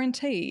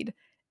guaranteed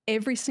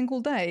every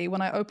single day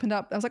when I opened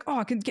up, I was like, oh,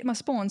 I can get my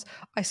spawns.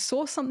 I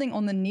saw something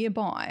on the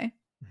nearby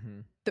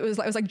that was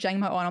like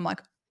Jangmo, and I'm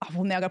like, oh,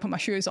 well, now I got to put my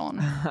shoes on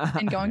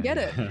and go and get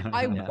it.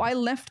 I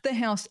left the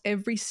house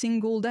every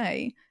single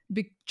day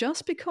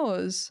just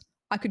because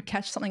I could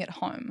catch something at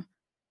home.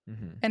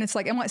 And it's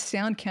like, it might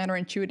sound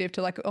counterintuitive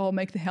to like, oh,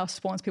 make the house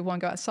spawns, people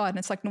won't go outside. And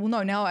it's like, well,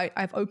 no, now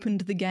I've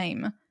opened the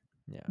game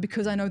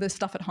because I know there's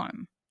stuff at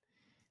home.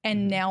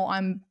 And now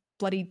I'm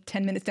bloody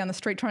 10 minutes down the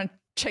street trying to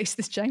chase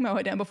this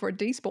Jangmo down before it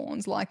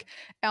despawns. Like,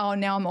 oh,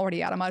 now I'm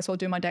already out. I might as well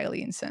do my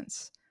daily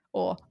incense.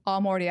 Or oh,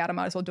 I'm already out. I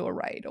might as well do a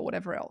raid or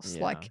whatever else.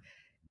 Yeah. Like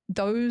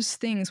those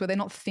things where they're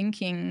not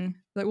thinking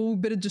like, well, we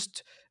better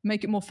just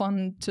make it more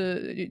fun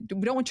we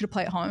don't want you to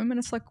play at home. And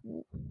it's like,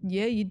 well,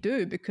 yeah, you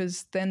do,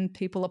 because then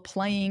people are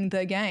playing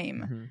the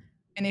game.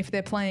 And if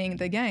they're playing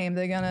the game,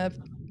 they're going to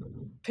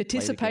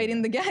participate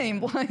in the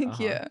game. Like,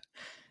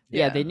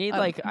 Yeah, they need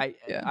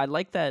I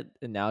like that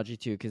analogy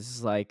too, because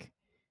it's like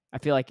I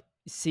feel like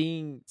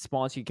seeing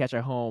spawns you catch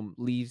at home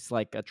leaves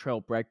like a trail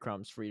of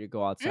breadcrumbs for you to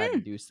go outside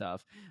and do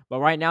stuff. But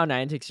right now,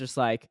 Niantic's just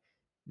like,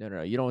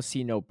 no, you don't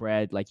see no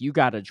bread. Like you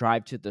got to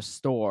drive to the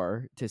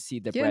store to see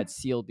the bread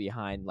sealed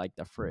behind like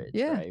the fridge,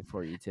 right,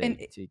 for you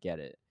to get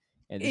it.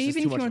 And it's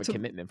just too much of a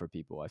commitment for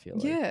people, I feel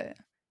like. Yeah.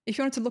 If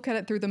you wanted to look at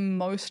it through the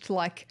most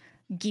like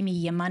gimme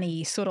your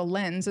money sort of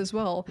lens as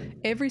well,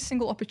 every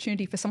single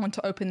opportunity for someone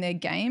to open their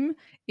game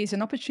is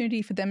an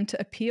opportunity for them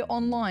to appear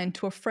online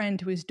to a friend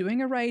who is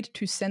doing a raid,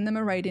 to send them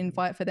a raid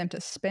invite, for them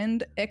to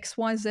spend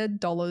XYZ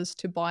dollars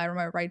to buy a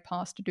remote raid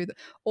pass, to do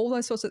all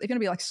those sorts of, they're going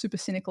to be like super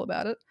cynical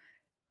about it.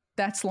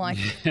 That's like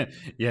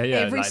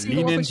every like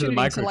single lean into the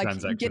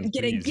microtransactions.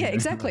 Like, yeah,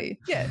 exactly.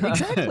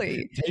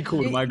 Take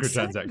all the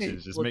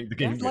microtransactions. Just make the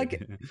game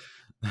like.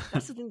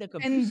 That's the thing that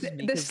confuses me.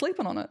 And they're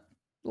sleeping on it.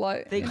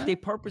 Like they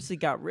purposely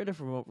got rid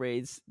of remote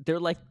raids. They're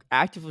like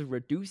actively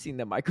reducing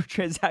the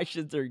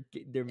microtransactions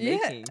they're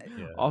making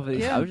off of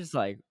these. I was just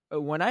like,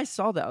 when I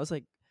saw that, I was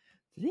like,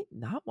 do they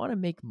not want to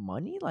make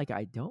money? Like,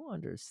 I don't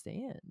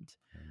understand.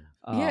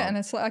 And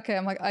it's like, okay,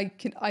 I'm like,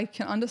 I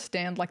can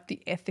understand like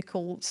the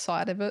ethical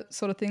side of it,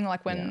 sort of thing.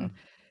 Like when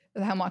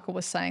how Michael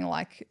was saying,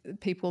 like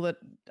people that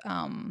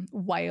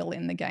whale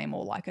in the game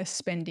or like are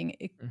spending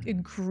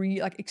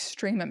like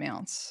extreme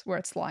amounts, where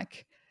it's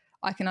like,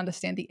 I can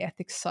understand the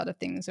ethics side of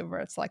things, where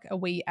it's like, are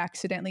we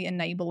accidentally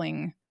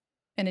enabling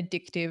an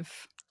addictive,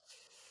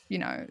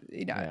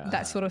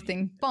 that sort of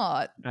thing?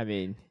 But I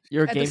mean,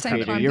 you're a game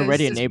creator. You're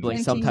already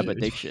enabling some type of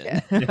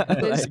addiction.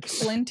 There's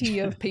plenty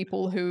of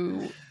people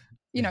who,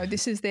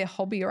 this is their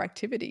hobby or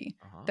activity.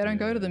 They don't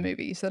go to the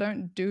movies. They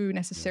don't do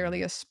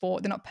necessarily a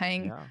sport. They're not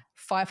paying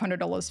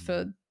 $500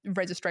 for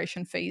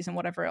registration fees and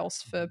whatever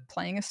else for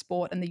playing a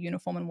sport and the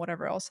uniform and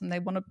whatever else. And they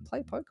want to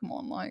play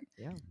Pokemon. Like,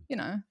 Do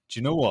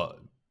you know what?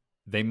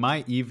 They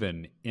might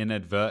even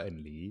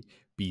inadvertently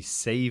be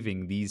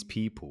saving these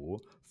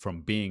people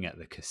from being at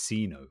the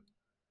casino.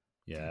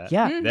 They're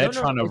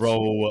trying to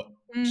roll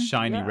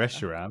shiny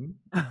Reshiram.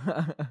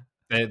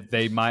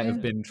 They might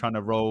have been trying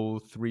to roll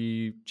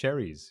 3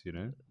 cherries, I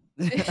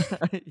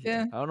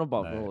don't know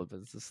about roll it, but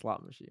it's a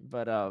slot machine.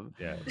 But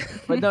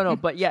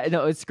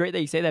it's great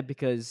that you say that,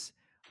 because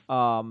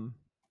one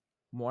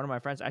of my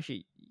friends,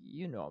 actually,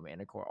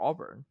 Manicor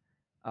Auburn,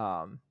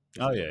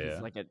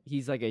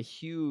 he's like a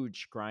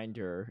huge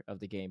grinder of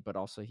the game, but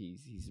also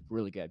he's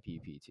really good at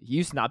PvP too. He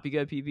used to not be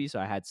good at PvP, so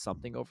I had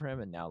something over him,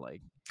 and now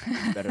like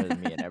he's better than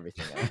me in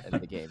everything in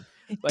the game.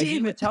 But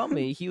he would tell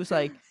me, he was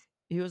like,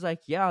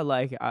 yeah,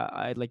 like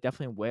I like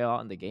definitely whale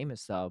out in the game and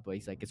stuff, but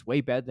he's like, it's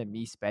way better than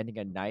me spending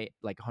a night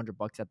like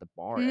 $100 at the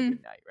bar every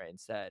night, right?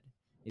 Instead,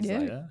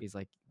 he's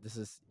like, this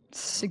is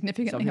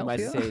significantly healthier.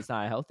 Some people might say it's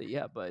not healthy,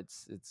 but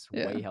it's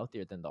way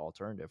healthier than the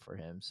alternative for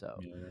him. So,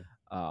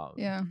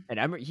 and I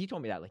remember he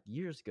told me that like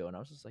years ago, and I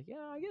was just like,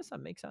 yeah, I guess that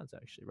makes sense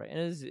actually, right? And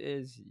it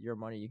is your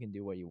money, you can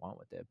do what you want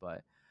with it,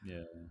 but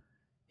I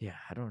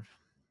don't.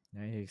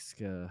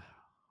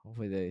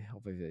 Hopefully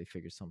they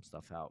figure some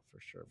stuff out for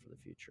sure for the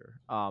future.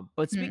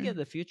 But speaking of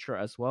the future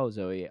as well,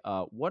 Zoe,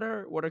 what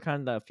are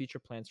kind of the future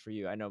plans for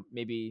you? I know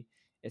maybe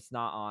it's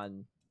not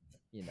on,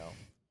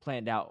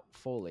 planned out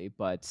fully,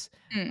 but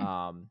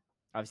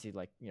obviously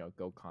like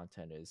Go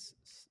content is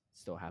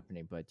still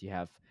happening. But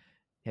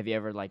have you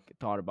ever like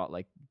thought about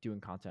like doing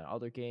content on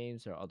other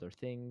games or other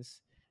things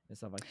and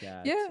stuff like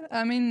that? Yeah,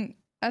 I mean,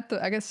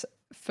 I guess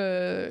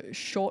for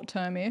short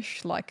term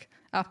ish, like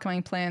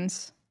upcoming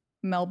plans,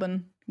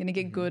 Melbourne. Gonna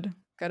get good.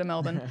 Go to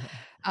Melbourne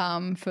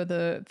for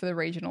the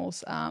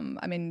regionals.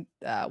 I mean,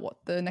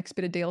 the next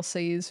bit of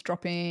DLC is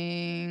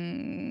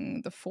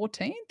dropping the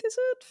 14th, is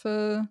it,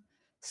 for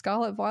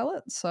Scarlet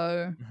Violet?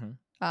 So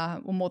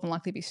we'll more than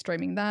likely be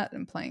streaming that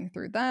and playing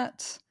through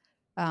that.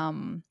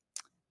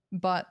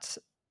 But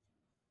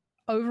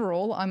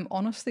overall, I'm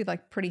honestly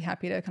like pretty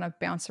happy to kind of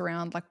bounce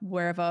around like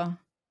wherever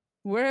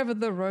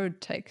the road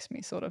takes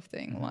me, sort of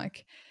thing.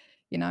 Like,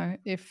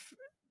 if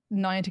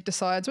Niantic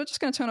decides we're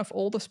just going to turn off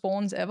all the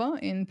spawns ever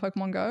in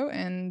Pokemon Go,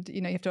 and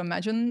you have to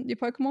imagine your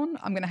Pokemon,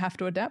 I'm going to have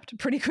to adapt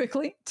pretty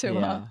quickly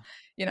to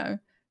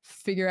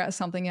figure out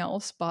something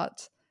else.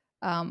 But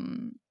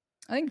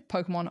I think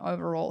Pokemon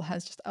overall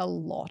has just a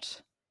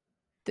lot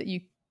that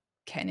you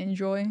can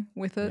enjoy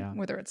with it,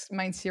 whether it's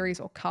main series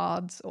or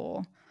cards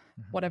or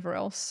whatever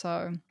else.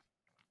 So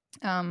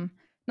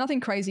nothing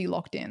crazy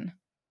locked in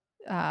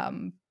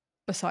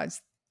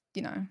besides,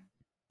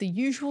 the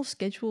usual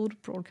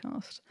scheduled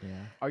broadcast. Yeah.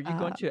 Are you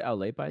going to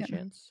LA by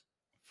chance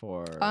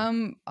for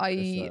I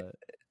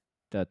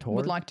the tour?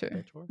 Would like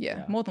to.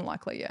 Yeah, more than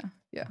likely. Yeah.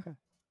 Okay.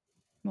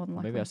 More than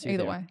likely. Maybe I'll see you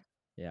either way.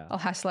 Yeah. I'll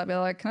hassle it, be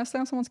like, can I stay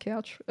on someone's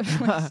couch?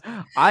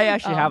 I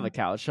actually have a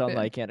couch,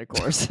 unlike Anna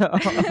Core. So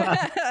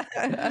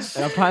and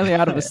I'm finally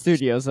out of a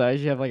studio, so I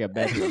actually have like a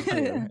bedroom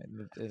too,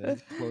 and a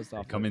closed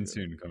off. Coming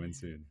soon.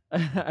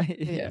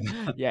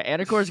 Yeah,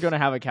 Anna Core is gonna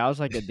have a couch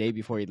like a day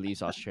before he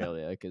leaves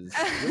Australia, because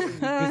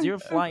you're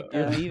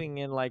leaving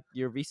in like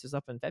your visa's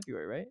up in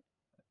February, right?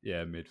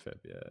 Yeah, mid-Feb.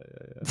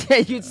 Yeah.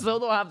 You still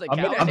don't have the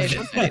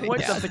couch.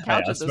 What's up the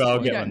couch? I swear I'll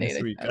get one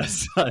this week.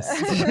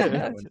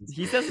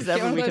 He says this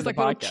every week in the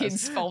podcast.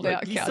 Kids fold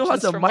out he still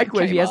has a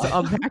microwave. He has to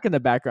unpack in the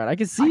background. I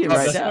can see it right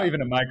now. That's not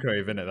even a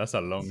microwave, in it. That's a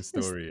long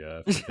story.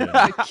 I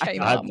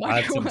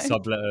had some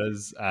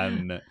subletters,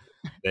 and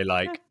they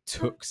like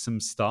took some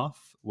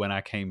stuff when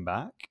I came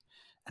back.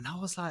 And I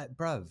was like,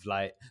 bruv,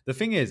 like, the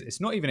thing is, it's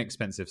not even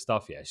expensive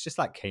stuff, it's just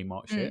like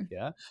Kmart shit,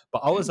 But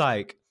I was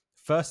like,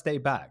 first day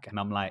back, and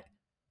I'm like,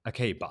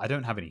 okay, but I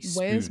don't have any spoons.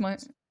 Where's my...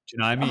 Do you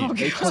know what I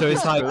mean? So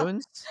it's like,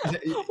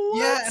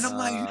 yeah, and I'm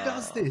like, who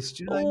does this?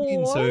 Do you know what I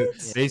mean? So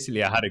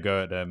basically, I had to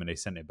go at them, and they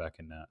sent it back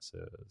in that. So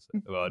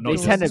well, they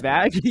sent it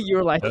back. You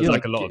were like, there's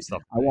like a lot of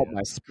stuff. I want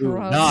my spoon.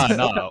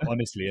 No,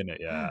 honestly, in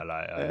it,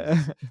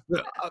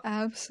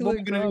 absolutely. What are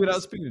we gonna do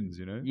without spoons?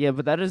 Yeah,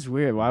 but that is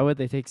weird. Why would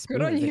they take spoons?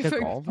 Good on you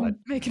for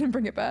making them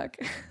bring it back.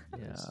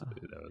 Yeah,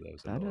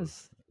 that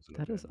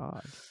is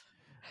odd.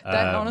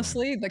 That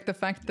honestly, like the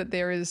fact that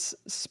there is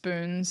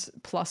spoons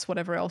plus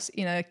whatever else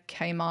in a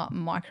Kmart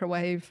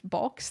microwave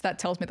box, that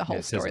tells me the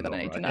whole story that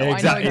I need to know.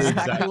 Exactly, I know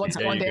exactly what's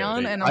going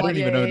down, and I'm like,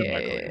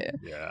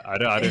 yeah. I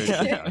don't.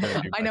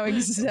 I know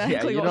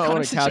exactly. You what don't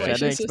own a couch. I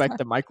didn't expect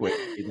the microwave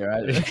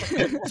either.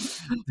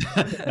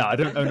 No, I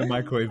don't own a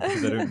microwave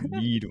because I don't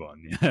need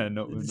one. Yeah,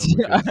 not because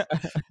I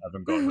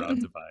haven't gotten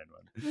around to buying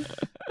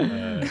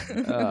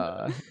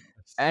one.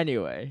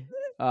 Anyway,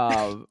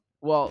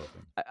 well,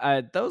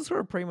 those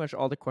were pretty much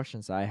all the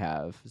questions I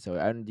have. So,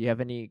 do you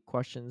have any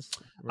questions?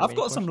 I've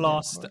got some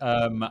last.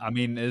 I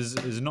mean,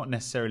 is not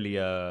necessarily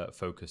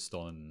focused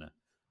on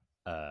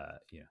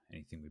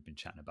anything we've been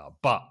chatting about,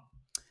 but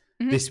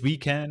this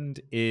weekend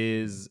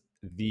is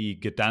the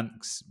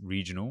Gdansk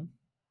regional.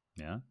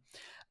 Yeah,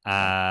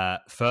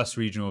 first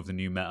regional of the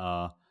new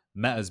meta.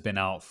 Meta's been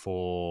out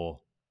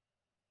for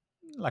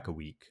like a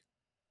week.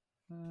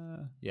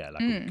 A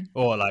week,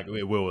 or like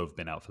it will have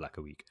been out for like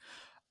a week.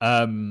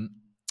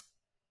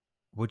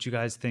 What do you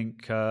guys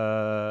think?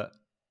 What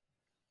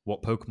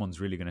Pokemon's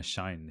really going to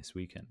shine this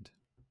weekend?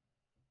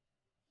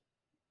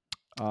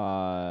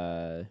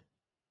 I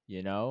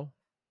mean,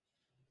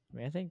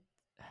 I think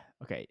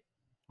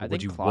I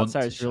think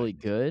Clodsire is really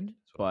good,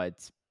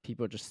 but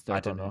people just still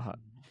don't know how.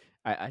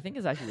 I think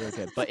it's actually really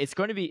good, but it's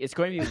going to be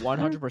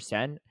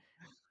 100%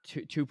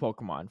 two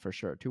Pokemon for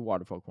sure, two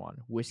water Pokemon.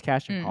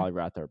 Whiscash and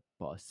Poliwrath are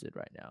busted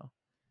right now.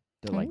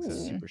 They're like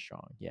super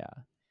strong.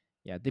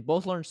 Yeah, they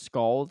both learned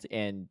Scald,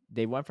 and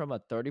they went from a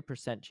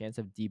 30% chance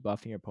of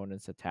debuffing your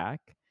opponent's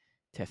attack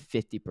to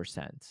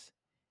 50%.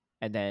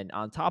 And then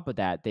on top of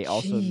that, they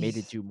also made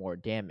it do more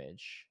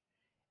damage.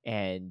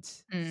 And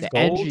the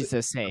energy is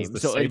the same.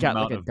 So it got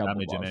like a double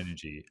damage and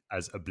energy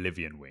as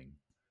Oblivion Wing.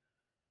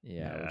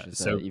 Yeah.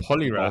 So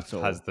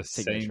Poliwrath has the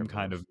same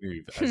kind of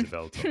move as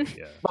Veltor.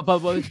 Yeah,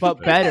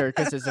 but better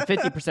because there's a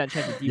 50% chance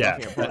of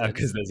debuffing your opponent.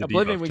 Because there's a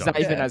Oblivion Wing's not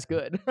even as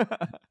good.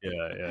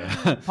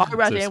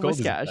 Poliwrath and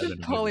Whiscash.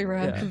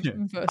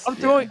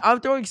 Poliwrath. I'm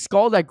throwing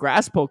Scald at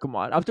grass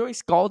Pokemon. I'm throwing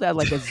Scald at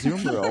like a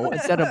Zoomro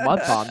instead of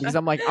Mud Bomb because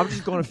I'm like, I'm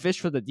just going to fish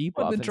for the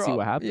debuff and see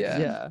what happens.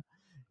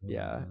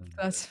 Yeah.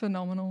 That's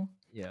phenomenal.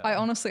 Yeah. I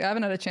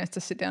haven't had a chance to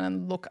sit down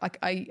and look. Like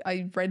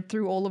I read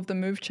through all of the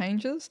move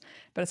changes,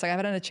 but it's like I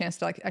haven't had a chance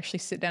to like actually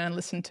sit down and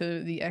listen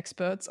to the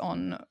experts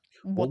on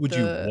what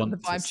the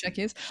vibe check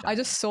is. I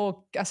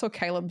saw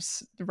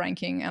Caleb's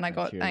ranking and I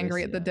got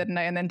angry at the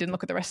Detonate and then didn't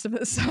look at the rest of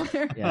it. So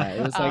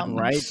it was like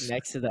right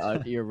next to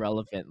the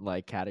irrelevant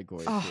like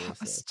category.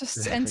 It's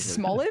just and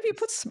Smoliv. You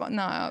put I'm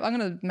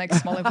gonna make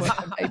Smoliv work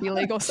for Baby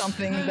League or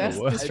something.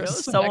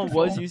 That's someone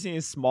was using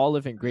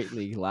Smoliv in Great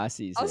League last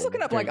season. I was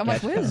looking up I'm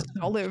like, where's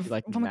Dolive?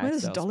 I'm like,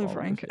 where's Dolive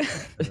rank?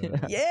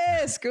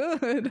 Yes,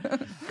 good.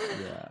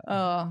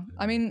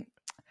 I mean,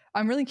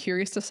 I'm really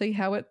curious to see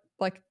how it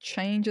like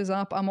changes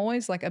up. I'm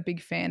always like a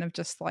big fan of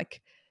just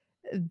like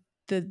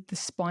the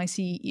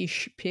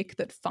spicy-ish pick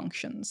that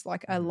functions.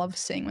 Like I love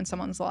seeing when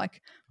someone's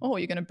like, oh,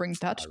 you're going to bring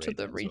that to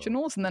the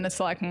regionals, and then it's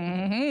like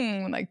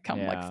when they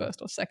come like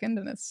first or second,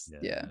 and it's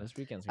this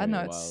weekend's I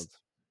know wild.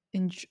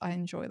 I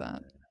enjoy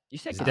that. You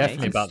said it's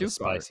definitely about the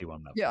spicy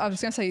one. I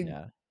was going to say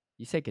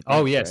you say Gdansk.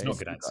 Oh yeah, it's not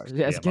Gdansk.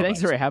 Yes,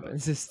 Gdansk where it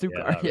happens. It's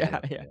Stuttgart. Yeah.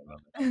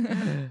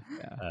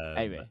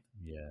 Anyway,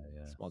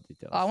 Small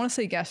details. I want to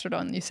see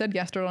Gastrodon. You said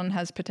Gastrodon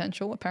has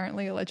potential,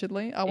 apparently,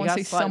 allegedly. I want to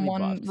see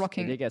someone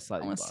rocking. They get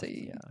slightly buffed,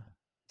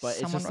 but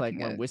it's just like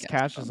when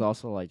Whiscash is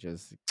also like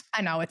just.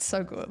 I know, it's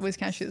so good.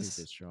 Whiscash is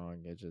super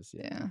strong. It just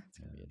it's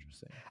gonna be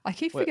interesting. I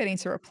keep forgetting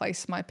to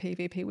replace my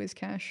PvP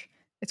Whiscash.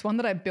 It's one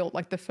that I built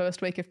like the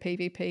first week of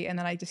PvP, and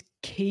then I just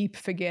keep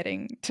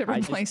forgetting to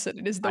replace it.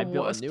 It is the worst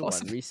built a new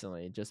possible. one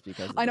recently just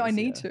because I know I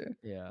need to.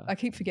 Yeah. I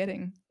keep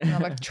forgetting. And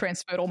I've like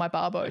transferred all my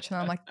Barboach, and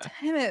I'm like,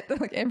 damn it,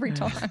 like every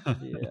time.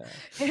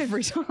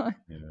 Every time.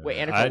 Yeah. Wait,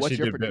 Annika, I what's actually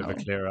your did a bit of a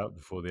clear out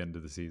before the end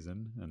of the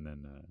season, and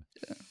then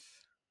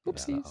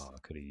Whoopsies. I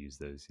could have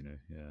used those,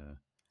 Yeah.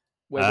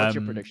 Wait, what's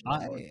your prediction?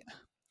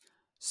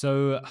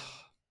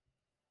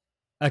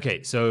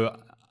 Okay, so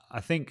I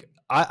think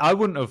I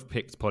wouldn't have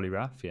picked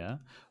Poliwrath,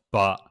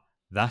 but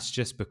that's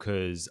just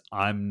because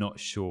I'm not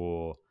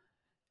sure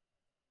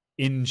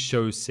in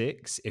show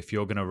 6 if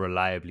you're going to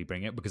reliably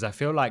bring it, because I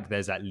feel like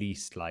there's at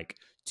least like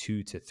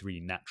 2 to 3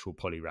 natural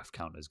Poliwrath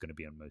counters going to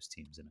be on most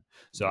teams in it.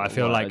 So I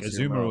feel like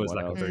Azumarill is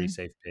like a very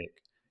safe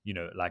pick,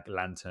 like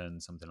Lantern,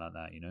 something like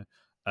that,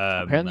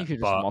 Apparently you could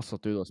just muscle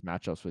through those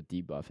matchups with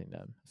debuffing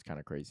them. It's kind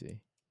of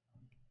crazy.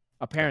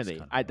 Apparently,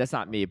 that's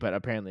not me, but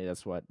apparently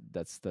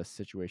that's the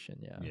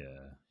situation. Yeah,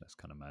 that's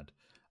kind of mad.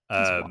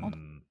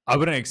 I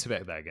wouldn't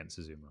expect that against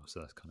Azumarill, so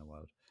that's kind of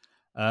wild.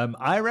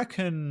 I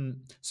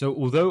reckon so.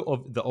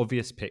 Although the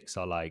obvious picks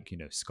are like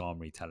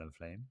Skarmory,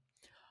 Talonflame,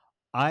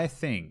 I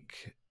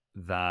think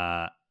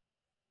that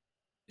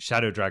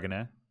Shadow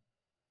Dragonair,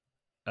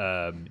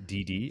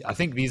 DD. I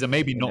think these are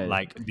maybe not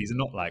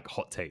like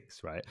hot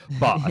takes, right?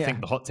 But I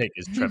think the hot take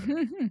is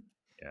Trevor.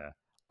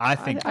 I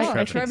think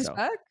Trev's so.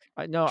 back.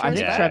 I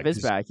think Trev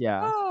is back.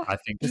 Yeah, I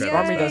think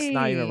Skarmory does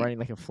not even running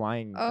like a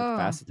flying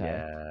fast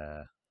attack.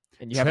 Yeah.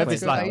 And Trev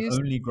is like the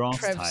only grass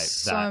Trev type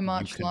so that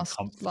much you can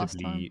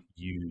comfortably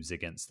use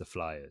against the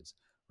flyers,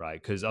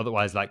 right? Because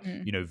otherwise, like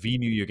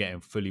Venu, you're getting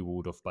fully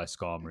walled off by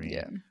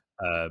Skarmory.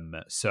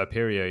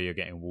 Serperior, you're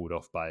getting walled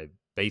off by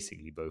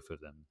basically both of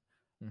them.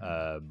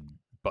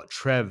 But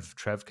Trev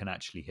can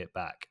actually hit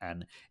back,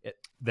 and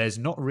there's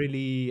not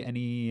really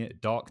any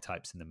dark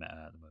types in the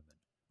meta at the moment,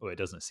 or it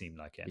doesn't seem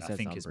like it. And I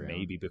think it's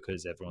maybe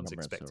because everyone's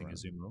expecting a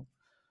Azumarill.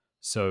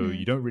 So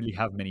you don't really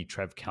have many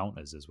Trev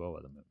counters as well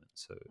at the moment.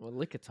 So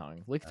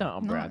Lickitung,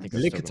 Umbreon. I think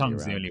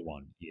Lickitun's the only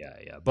one.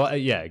 Yeah. But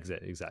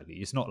exactly.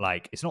 It's not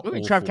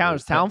Trev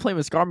counters. Talonflame and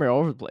Skarmory all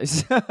over the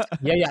place.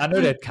 I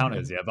know they're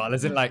counters. But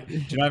as in, like, do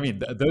you know what I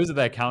mean? Those are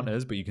their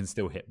counters, but you can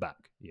still hit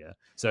back. Yeah.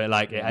 So it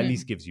at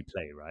least gives you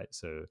play, right?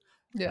 So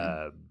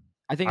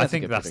I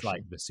think that's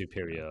like the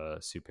superior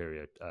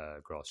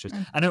grass.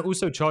 And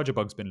also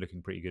Chargebug's been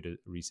looking pretty good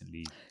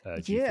recently.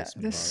 G-Fist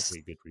been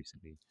pretty good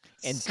recently.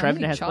 And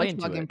Trevna has played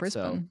into it,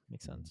 so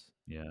makes sense.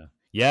 Yeah.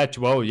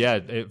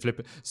 Flip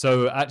it.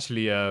 So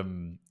actually,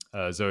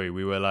 Zoe,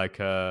 we were like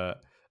the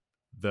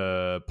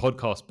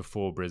podcast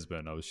before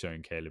Brisbane. I was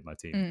showing Caleb my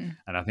team,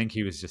 and I think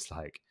he was just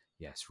like,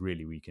 "Yes,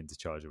 really weak into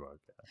Chargebug."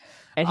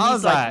 And I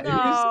was like,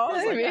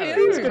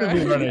 "Who's going to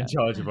be running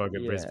Chargebug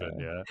at Brisbane?"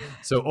 Yeah.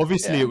 So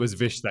obviously it was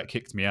Vish that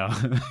kicked me out.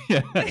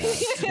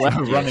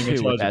 Running a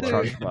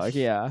Chargebug.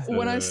 Yeah.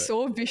 When I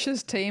saw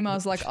Vish's team, I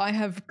was like, I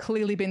have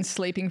clearly been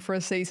sleeping for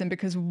a season,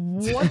 because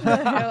what the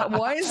hell?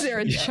 Why is there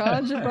a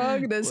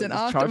Chargebug? There's an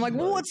Arctic. I'm like,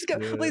 what's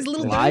going on? These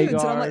little dudes.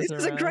 And I'm like, this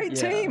is a great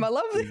team. I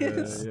love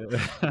this.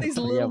 These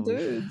little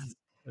dudes.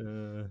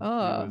 It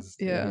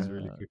was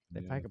really quick.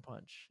 They pack a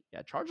punch.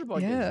 Yeah,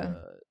 Chargebug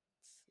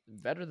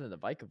is better than the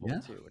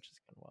Vikavolt too, which is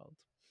kind of wild.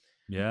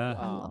 Yeah,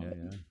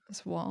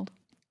 It's wild.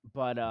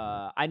 But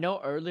I know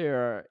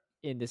earlier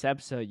in this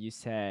episode you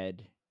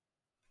said,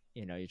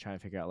 you're trying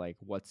to figure out like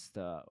what's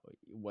the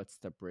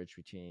bridge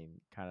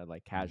between kind of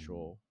like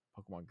casual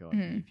Pokemon Go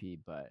and PvP.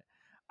 But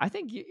I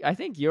think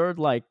you're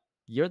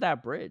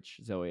that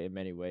bridge, Zoe, in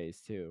many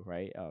ways too,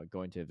 right?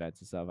 Going to events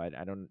and stuff. I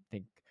don't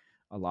think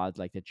a lot of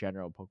like the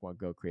general Pokemon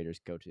Go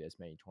creators go to as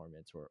many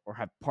tournaments or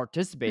have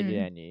participated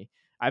in any.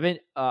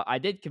 I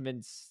did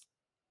convince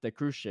the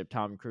cruise ship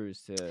Tom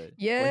Cruise to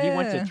when he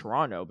went to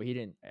Toronto, but he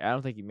didn't. I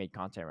don't think he made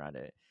content around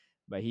it.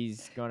 But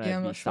he's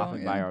gonna be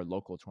stopping by our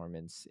local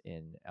tournaments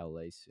in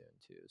LA soon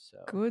too. So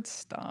good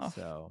stuff.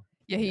 So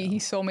he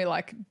saw me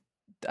like,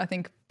 I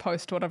think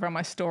post whatever on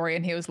my story,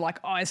 and he was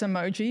like eyes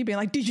emoji being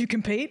like, did you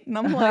compete? And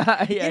I'm like,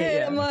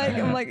 I'm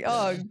like,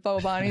 oh, blah, blah,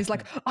 blah. And he's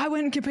like, I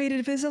went and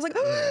competed for this. I was like,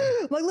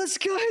 oh, like, let's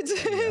go,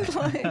 dude.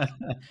 Like,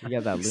 you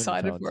got that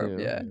excited for him,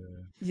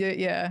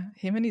 yeah.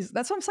 Him and his,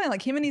 that's what I'm saying,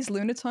 like him and his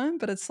Lunatone,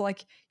 but it's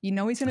like, he's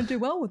going to do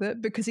well with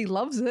it because he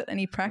loves it and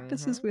he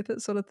practices with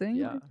it, sort of thing.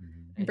 Yeah.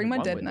 And bring my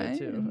dead name.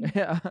 Too.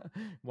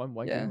 One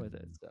game with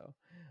it. So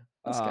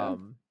let's go.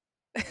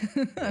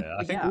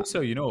 I think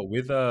also,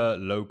 with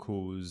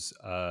locals,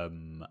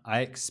 I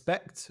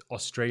expect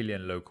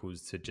Australian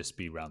locals to just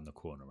be around the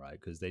corner, right?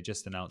 Because they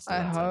just announced it.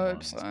 I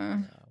hope so.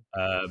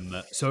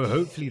 So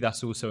hopefully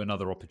that's also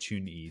another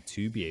opportunity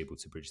to be able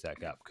to bridge that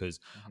gap. Because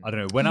I don't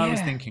know, when I was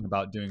thinking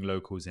about doing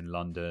locals in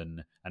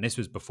London, and this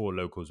was before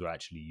locals were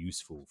actually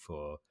useful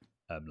for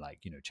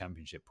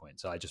championship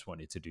points. So I just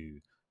wanted to do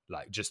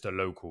like just a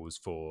locals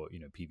for, you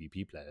know,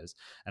 PvP players.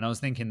 And I was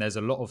thinking there's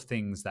a lot of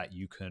things that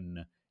you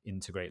can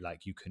integrate,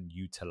 like you can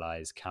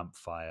utilize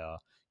Campfire,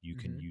 you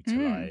can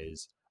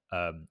utilize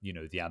you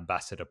know, the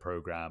ambassador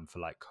program for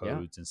like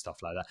codes and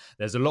stuff like that.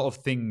 There's a lot of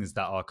things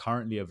that are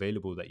currently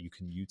available that you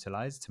can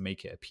utilize to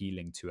make it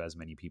appealing to as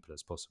many people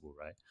as possible,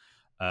 right?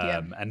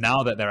 And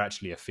now that they're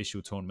actually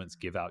official tournaments,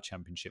 give out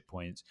championship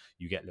points,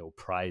 you get little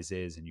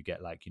prizes, and you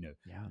get like, you know,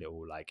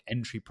 little like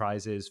entry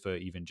prizes for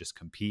even just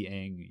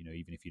competing, you know,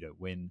 even if you don't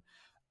win.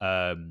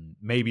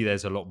 Maybe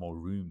there's a lot more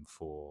room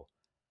for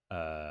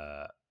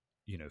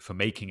you know, for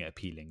making it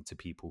appealing to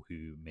people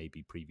who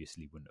maybe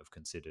previously wouldn't have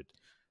considered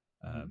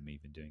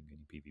even doing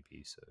any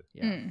PvP. So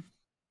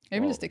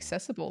even just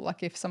accessible,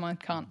 like if someone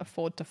can't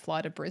afford to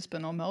fly to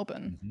Brisbane or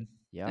Melbourne,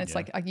 and it's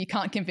like you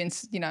can't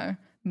convince, you know,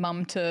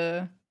 mum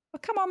to, oh,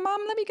 come on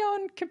mum, let me go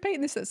and compete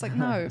in this. It's like,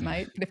 no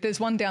mate, but if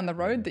there's one down the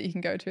road that you can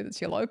go to that's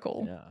your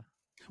local,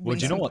 well,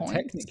 do you know what, points,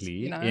 technically,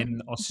 you know,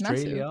 in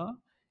Australia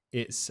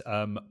it's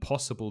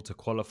possible to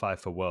qualify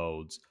for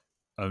Worlds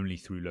only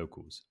through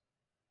locals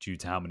due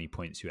to how many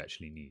points you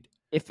actually need.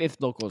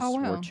 If locals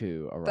were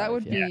to arrive, that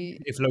would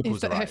be if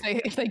locals arrive,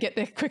 if they get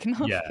there quick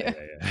enough.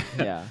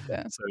 Yeah.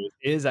 So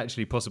it is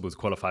actually possible to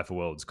qualify for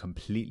Worlds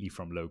completely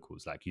from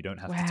locals. Like you don't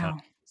have to turn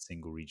a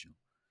single regional.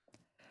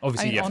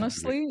 Obviously, I mean,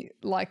 honestly,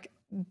 like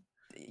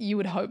you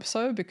would hope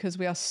so, because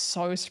we are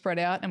so spread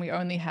out and we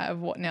only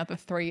have the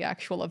 3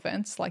 actual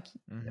events. Like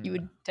you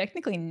would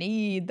technically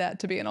need that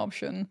to be an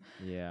option.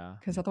 Yeah.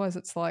 Because otherwise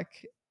it's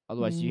like,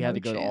 otherwise you had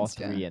to go to all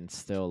 3 and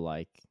still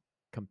like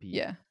compete.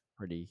 Yeah.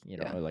 Pretty, you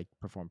know, or like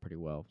perform pretty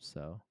well.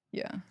 So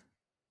yeah.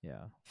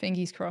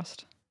 Fingers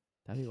crossed.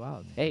 That'd be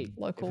wild. Hey,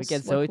 locals, if we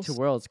get Zoe to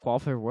Worlds,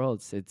 qualify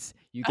Worlds, it's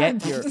you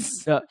get your. I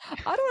don't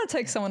want to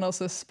take someone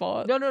else's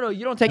spot. No.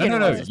 You don't take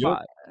anyone else's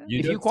spot.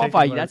 If you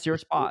qualify, that's your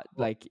spot.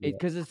 Like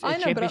because it's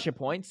championship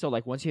points. So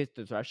like once you hit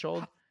the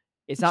threshold,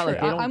 it's not like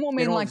they don't. I more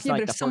mean like,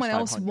 but if someone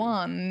else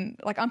won,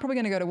 like I'm probably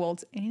going to go to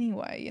Worlds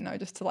anyway, you know,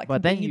 just to like.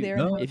 But then there.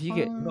 If you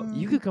get,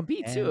 you could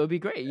compete too. It'd be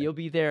great. You'll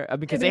be there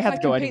because they have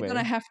to go anyway. Then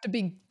I have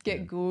to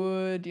get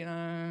good, you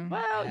know.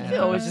 Well, you can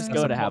always just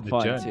go to have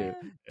fun too.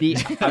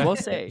 I will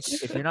say,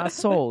 if you're not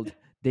sold,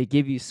 they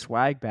give you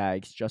swag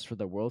bags just for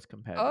the Worlds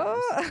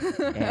competitors,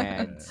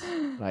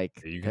 and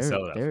like you can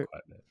sell that for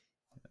quite a bit.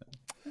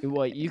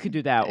 Well, you could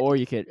do that, or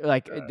you could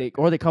they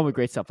come with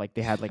great stuff. Like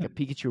they had like a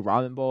Pikachu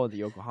ramen bowl, the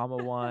Yokohama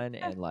one,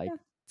 and like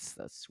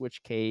a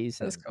Switch case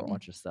and a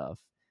bunch of stuff,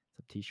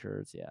 some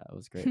T-shirts. Yeah, it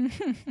was great.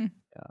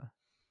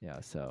 yeah.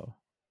 So,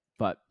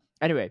 but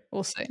anyway,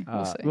 we'll see.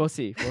 We'll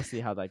see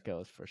how that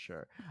goes for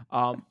sure.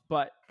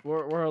 But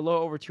we're a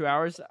little over 2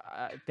 hours.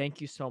 Thank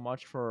you so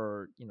much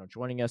for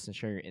joining us and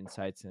sharing your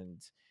insights.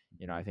 And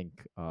I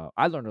think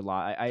I learned a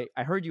lot.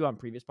 I heard you on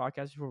previous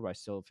podcasts before, but I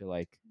still feel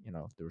like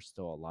there was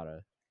still a lot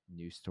of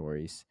new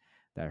stories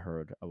that I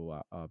heard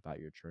about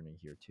your journey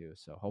here too.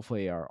 So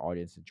hopefully our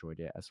audience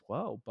enjoyed it as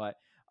well. But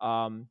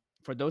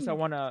for those that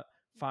want to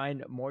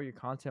find more of your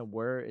content,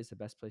 where is the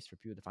best place for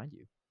people to find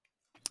you?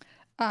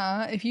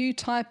 If you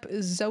type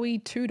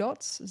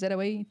ZoëTwoDots,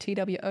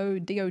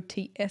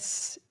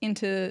 ZoëTwoDots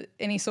into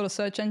any sort of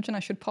search engine, I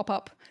should pop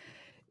up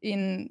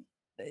in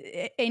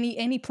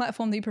any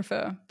platform that you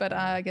prefer. But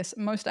I guess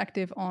most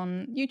active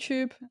on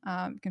YouTube.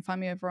 You can find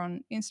me over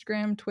on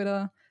Instagram,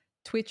 Twitter,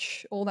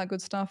 Twitch, all that good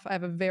stuff. I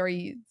have a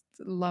very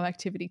low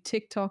activity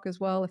TikTok as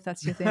well, if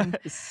that's your thing.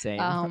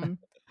 Same.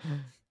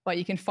 But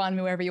you can find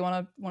me wherever you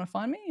want to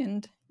find me,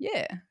 and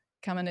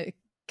come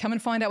and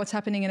find out what's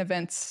happening in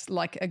events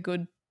like a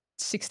good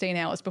 16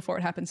 hours before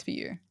it happens for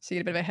you, so you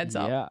get a bit of a heads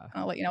up. And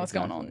I'll let you know what's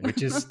going on.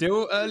 Which is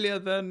still earlier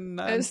than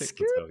it's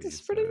good.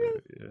 It's pretty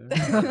good.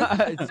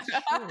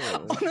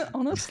 It's true.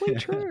 Honestly,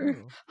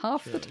 true.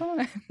 Half the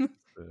time.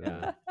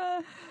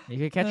 You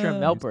can catch her in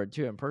Melbourne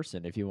too in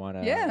person if you want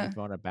to. If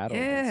you want to battle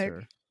against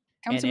her.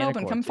 Come to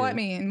Melbourne. Come fight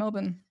me in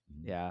Melbourne.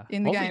 Yeah,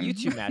 in the game.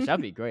 YouTube match.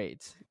 That'd be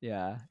great.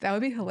 Yeah, that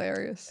would be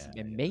hilarious.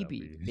 And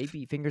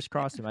maybe fingers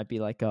crossed, it might be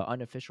like an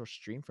unofficial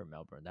stream from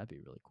Melbourne. That'd be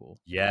really cool.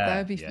 Yeah, that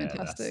would be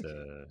fantastic.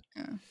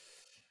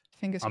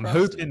 Fingers crossed. I'm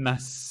hoping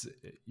that's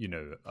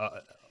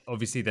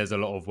obviously there's a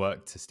lot of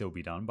work to still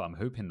be done, but I'm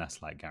hoping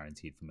that's like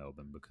guaranteed for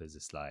Melbourne, because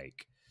it's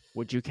like.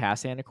 Would you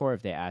cast Anacor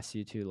if they asked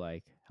you to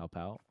like help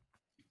out?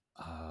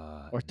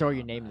 Or throw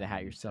your name in the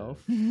hat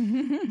yourself?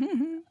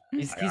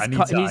 He's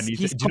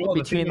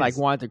between like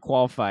wanting to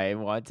qualify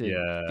and wanting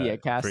to be a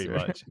caster.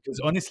 Pretty much. Because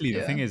honestly,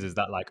 the thing is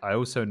that like I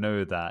also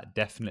know that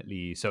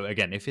definitely. So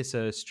again, if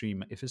a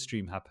stream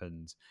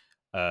happens,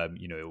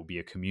 it will be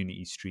a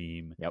community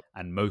stream,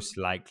 and most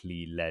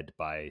likely led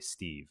by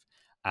Steve.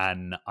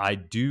 And I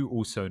do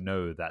also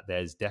know that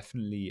there's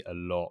definitely a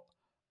lot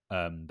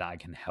that I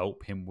can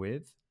help him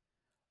with.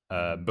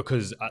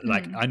 Because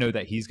I know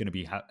that he's going to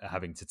be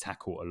having to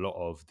tackle a lot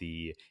of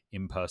the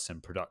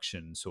in-person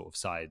production sort of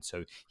side.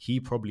 So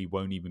he probably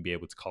won't even be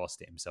able to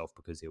cast it himself,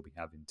 because he'll be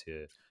having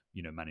to,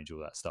 manage all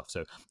that stuff.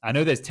 So I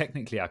know there's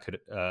technically a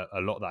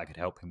lot that I could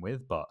help him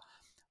with, but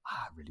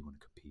I really want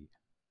to compete.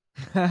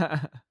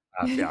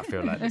 I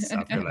feel like this.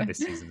 I feel like this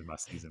season is my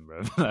season,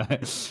 bro.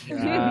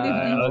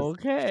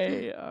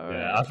 Okay. All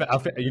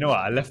right. You know what?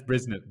 I left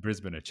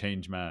Brisbane a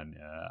changed man.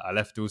 Yeah, I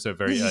left also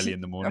very early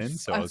in the morning,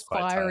 so I was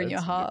quite fire tired. in your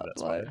So maybe heart,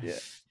 that's like, why. yeah.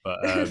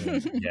 But The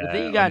thing yeah,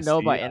 you gotta know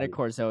about honestly,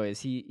 Anacor's though is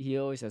he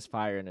always has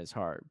fire in his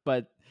heart,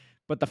 but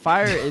the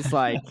fire is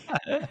like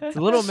it's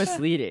a little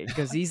misleading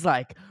because he's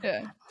like,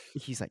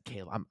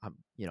 Caleb,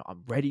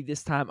 I'm ready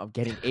this time. I'm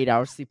getting 8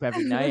 hours sleep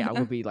every night. I'm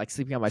gonna be like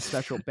sleeping on my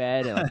special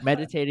bed and like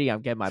meditating.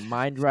 I'm getting my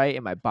mind right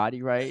and my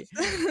body right,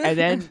 and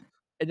then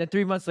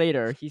 3 months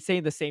later, he's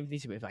saying the same thing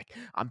to me. Like,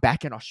 I'm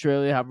back in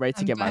Australia. I'm ready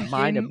to get my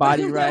mind and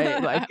body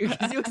right. Like,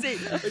 because he was saying,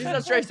 when he's in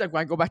Australia, he's like,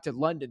 when I go back to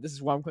London, this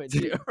is what I'm going to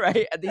do,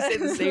 right? And they say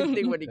the same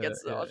thing when he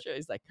gets to Australia.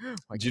 He's like, when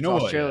I do you get know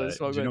to what? Australia, Yeah, this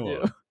is what do I'm you going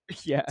know to do.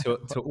 what? Yeah.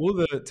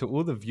 To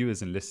all the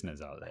viewers and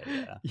listeners out there,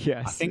 yeah.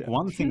 Yes. I think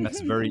one thing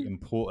that's very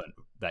important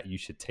that you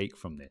should take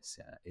from this,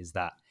 is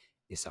that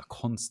it's a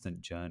constant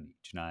journey.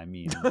 Do you know what I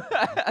mean?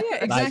 Yeah,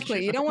 exactly.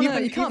 Like, you don't want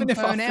to. You can't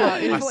burn out.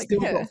 I still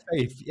got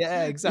faith.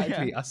 Yeah,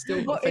 exactly. I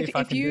still got faith.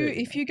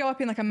 If you go up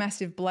in like a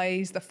massive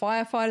blaze, the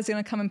firefighter's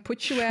going to come and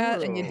put you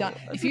out, and you're done.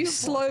 If you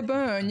slow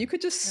burn, you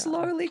could just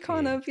slowly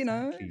kind of,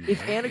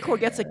 If Anacor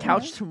gets a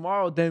couch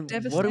tomorrow, then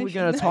what are we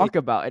going to Devastation. talk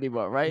about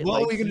anymore, right? What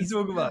like, are we going to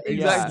talk about? Yeah,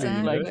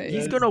 Exactly. like Exactly.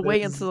 he's gonna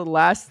wait until the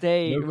last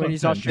day no when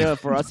he's in content. Australia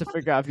for us to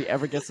figure out if he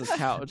ever gets his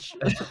couch.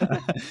 Do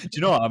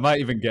you know what? I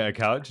might even get a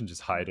couch and just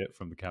hide it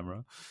from the camera.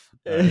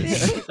 You're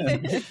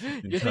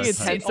thinking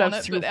 10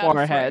 steps too far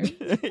ahead.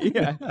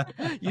 Yeah,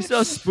 you still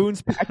have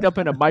spoons packed up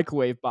in a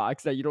microwave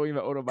box that you don't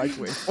even own a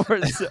microwave for.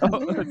 So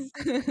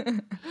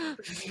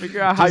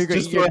figure out how you're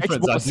gonna eat your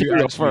reference, I do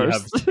cereal actually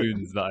first. have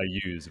spoons that I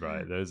use.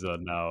 Right, those are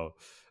now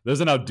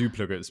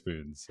duplicate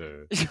spoons,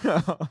 so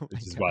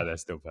which is why they're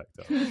still packed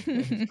up.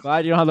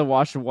 Glad you don't have to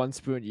wash the one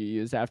spoon you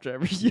use after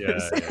every use.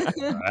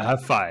 Yeah. I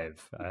have five.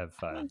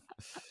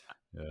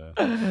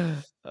 Yeah.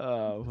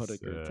 Oh, what a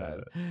great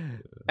time.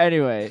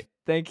 Anyway,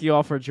 thank you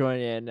all for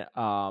joining in.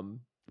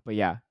 But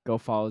yeah, go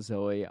follow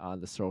Zoe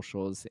on the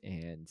socials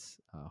and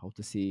hope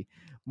to see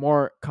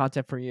more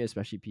content from you,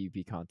 especially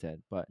PvP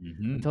content. But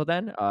until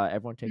then,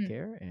 everyone take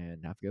care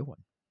and have a good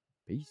one.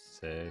 Peace.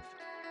 Safe.